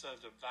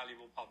served a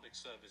valuable public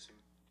service.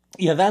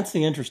 Yeah, that's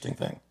the interesting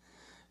thing.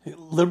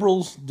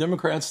 Liberals,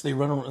 Democrats,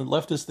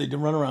 leftists, they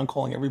run around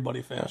calling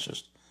everybody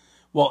fascist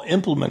while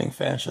implementing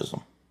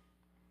fascism.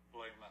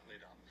 Blowing that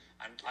lid up.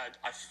 And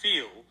I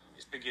feel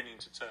it's beginning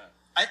to turn.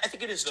 I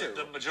think it is too.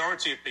 The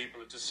majority of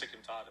people are just sick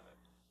and tired of it.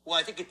 Well,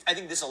 I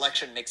think this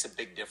election makes a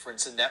big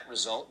difference in that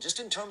result, just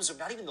in terms of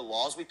not even the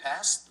laws we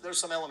pass. There's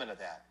some element of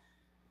that.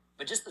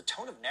 But just the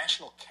tone of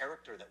national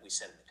character that we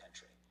set in the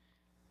country.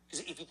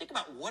 Because if you think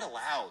about what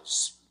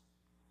allows,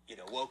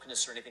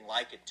 wokeness or anything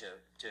like it to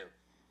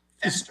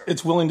fester.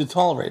 It's willing to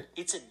tolerate.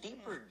 It's a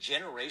deeper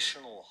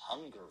generational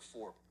hunger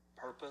for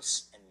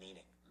purpose and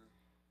meaning.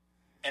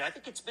 And I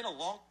think it's been a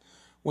long...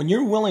 When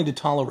you're willing to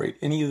tolerate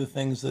any of the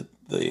things that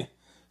the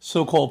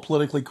so-called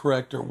politically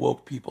correct or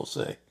woke people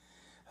say,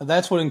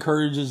 that's what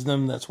encourages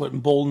them, that's what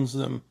emboldens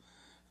them,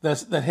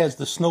 that has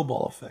the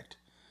snowball effect.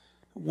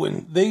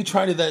 When they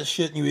try to that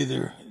shit and you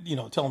either,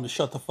 tell them to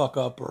shut the fuck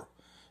up or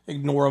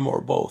ignore them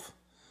or both,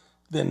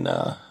 then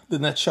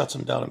that shuts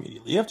them down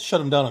immediately. You have to shut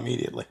them down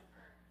immediately.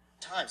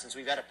 Time since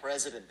we've had a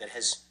president that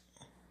has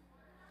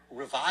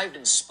revived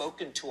and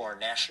spoken to our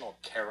national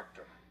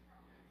character.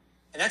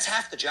 And that's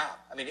half the job.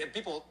 I mean, if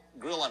people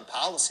grill on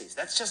policies,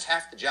 that's just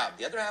half the job.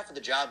 The other half of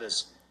the job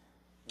is,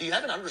 do you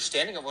have an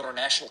understanding of what our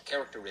national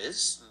character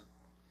is?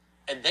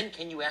 And then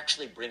can you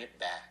actually bring it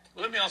back?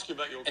 Well, let me ask you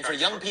about your character. And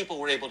for young people,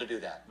 we're able to do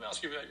that. Let me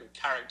ask you about your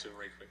character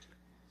very quickly.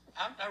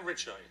 How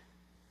rich are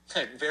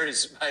you? It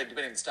varies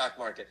depending on the stock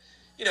market.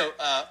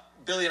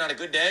 Billion on a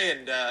good day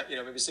and,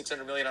 maybe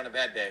 600 million on a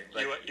bad day.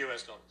 But,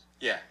 US dollars?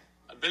 Yeah.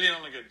 $1 billion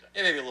on a good day?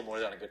 Yeah, maybe a little more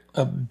than on a good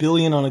day. $1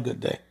 billion on a good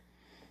day.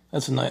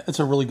 That's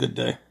a really good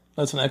day.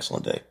 That's an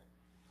excellent day.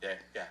 Yeah.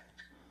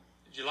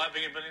 Did you like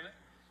being a billionaire?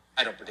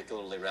 I don't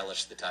particularly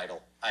relish the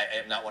title. I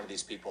am not one of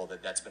these people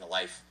that's been a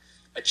life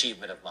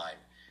achievement of mine.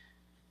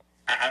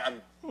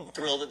 I'm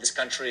thrilled that this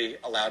country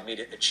allowed me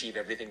to achieve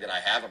everything that I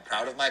have. I'm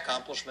proud of my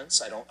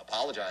accomplishments. I don't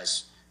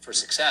apologize for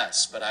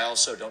success, but I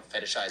also don't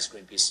fetishize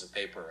green pieces of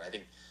paper. I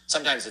think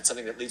sometimes it's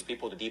something that leads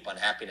people to deep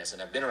unhappiness,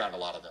 and I've been around a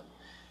lot of them,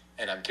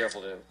 and I'm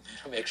careful to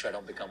make sure I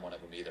don't become one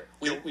of them either.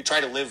 We try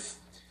to live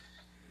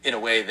in a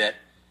way that,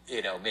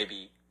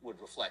 maybe would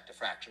reflect a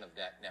fraction of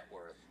that net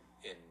worth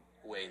in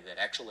a way that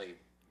actually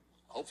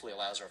hopefully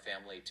allows our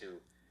family to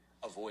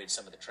avoid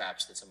some of the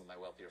traps that some of my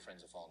wealthier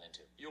friends have fallen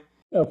into.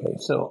 Okay,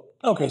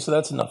 so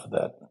that's enough of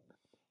that.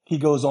 He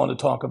goes on to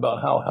talk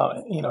about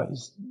how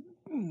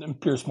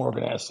Piers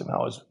Morgan asked him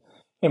how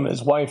him and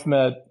his wife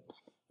met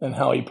and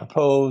how he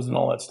proposed and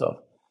all that stuff.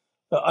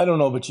 I don't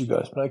know about you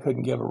guys, but I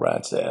couldn't give a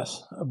rat's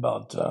ass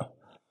about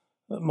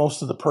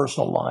most of the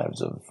personal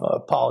lives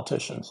of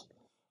politicians.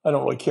 I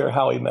don't really care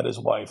how he met his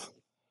wife.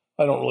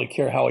 I don't really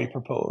care how he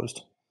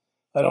proposed.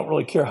 I don't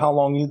really care how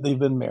long they've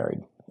been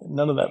married.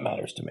 None of that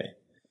matters to me.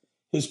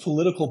 His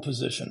political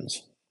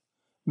positions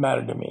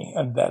matter to me,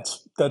 and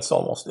that's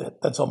almost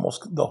it. That's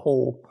almost the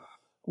whole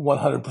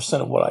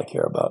 100% of what I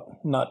care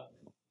about. Not,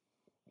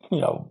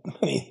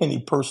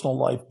 any personal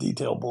life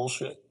detail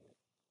bullshit.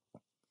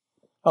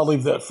 I'll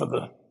leave that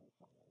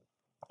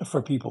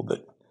for people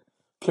that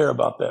care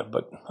about that,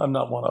 but I'm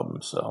not one of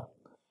them. So,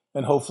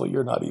 and hopefully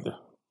you're not either.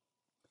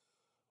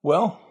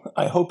 Well,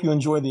 I hope you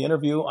enjoyed the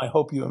interview. I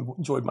hope you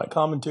enjoyed my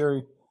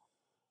commentary.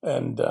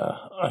 And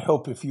I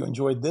hope if you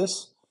enjoyed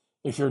this,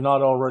 if you're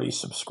not already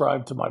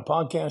subscribed to my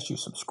podcast, you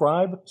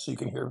subscribe so you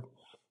can hear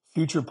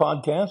future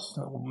podcasts.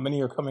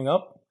 Many are coming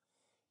up.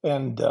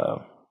 And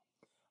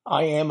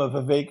I am a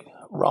Vivek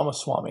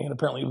Ramaswamy, and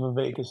apparently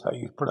Vivek is how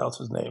you pronounce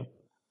his name.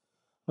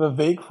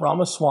 Vivek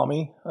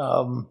Ramaswamy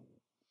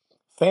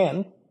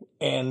fan.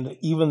 And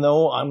even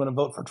though I'm going to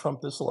vote for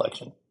Trump this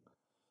election,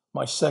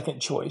 my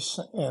second choice,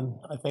 and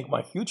I think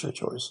my future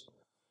choice,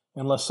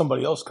 unless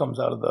somebody else comes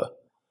out of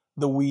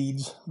the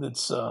weeds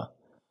that's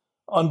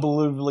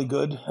unbelievably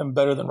good and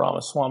better than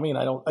Ramaswamy,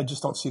 and I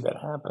just don't see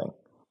that happening,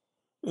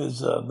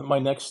 is my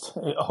next,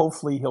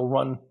 hopefully he'll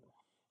run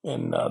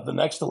in the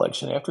next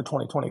election after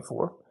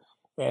 2024,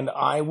 and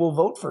I will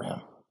vote for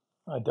him.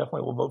 I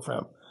definitely will vote for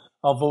him.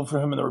 I'll vote for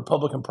him in the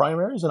Republican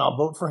primaries, and I'll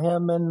vote for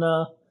him in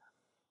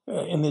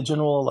the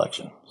general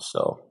election.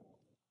 So,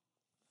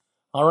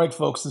 all right,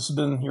 folks, this has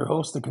been your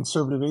host, The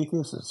Conservative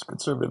Atheist. It's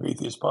Conservative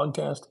Atheist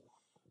Podcast,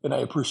 and I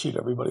appreciate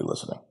everybody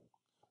listening.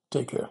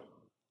 Take care.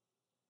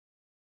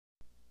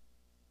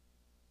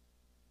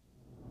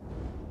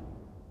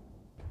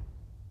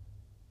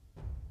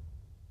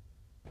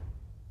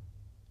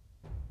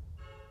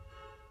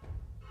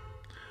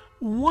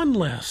 One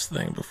last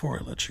thing before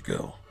I let you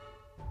go.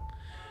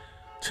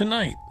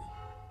 Tonight,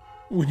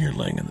 when you're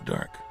laying in the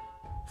dark,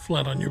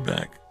 flat on your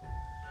back,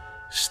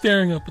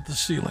 staring up at the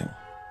ceiling,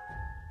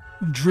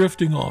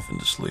 drifting off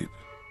into sleep,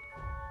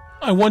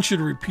 I want you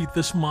to repeat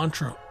this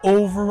mantra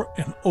over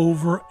and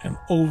over and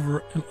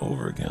over and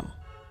over again.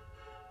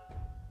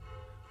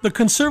 The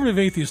conservative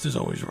atheist is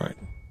always right.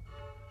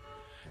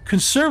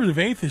 Conservative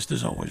atheist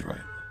is always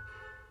right.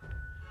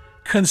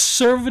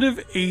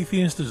 Conservative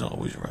atheist is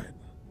always right.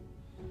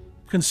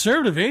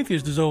 Conservative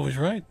atheist is always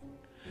right.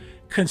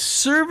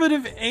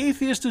 Conservative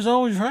atheist is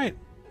always right.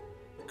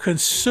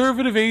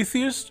 Conservative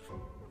atheist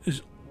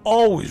is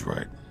always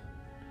right.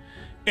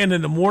 And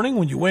in the morning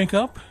when you wake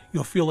up,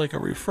 you'll feel like a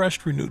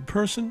refreshed, renewed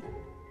person.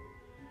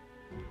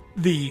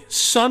 The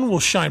sun will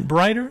shine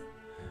brighter.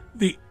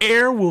 The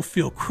air will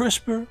feel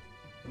crisper.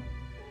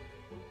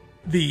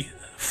 The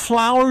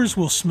flowers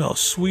will smell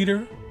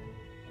sweeter.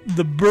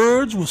 The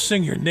birds will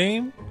sing your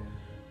name.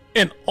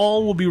 And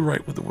all will be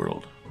right with the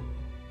world.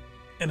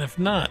 And if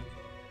not,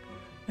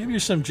 maybe you're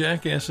some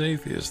jackass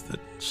atheist, that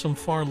some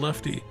far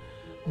lefty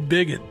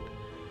bigot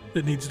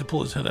that needs to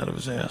pull his head out of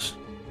his ass.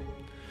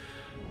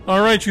 All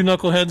right, you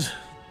knuckleheads.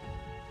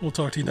 We'll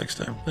talk to you next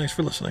time. Thanks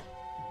for listening.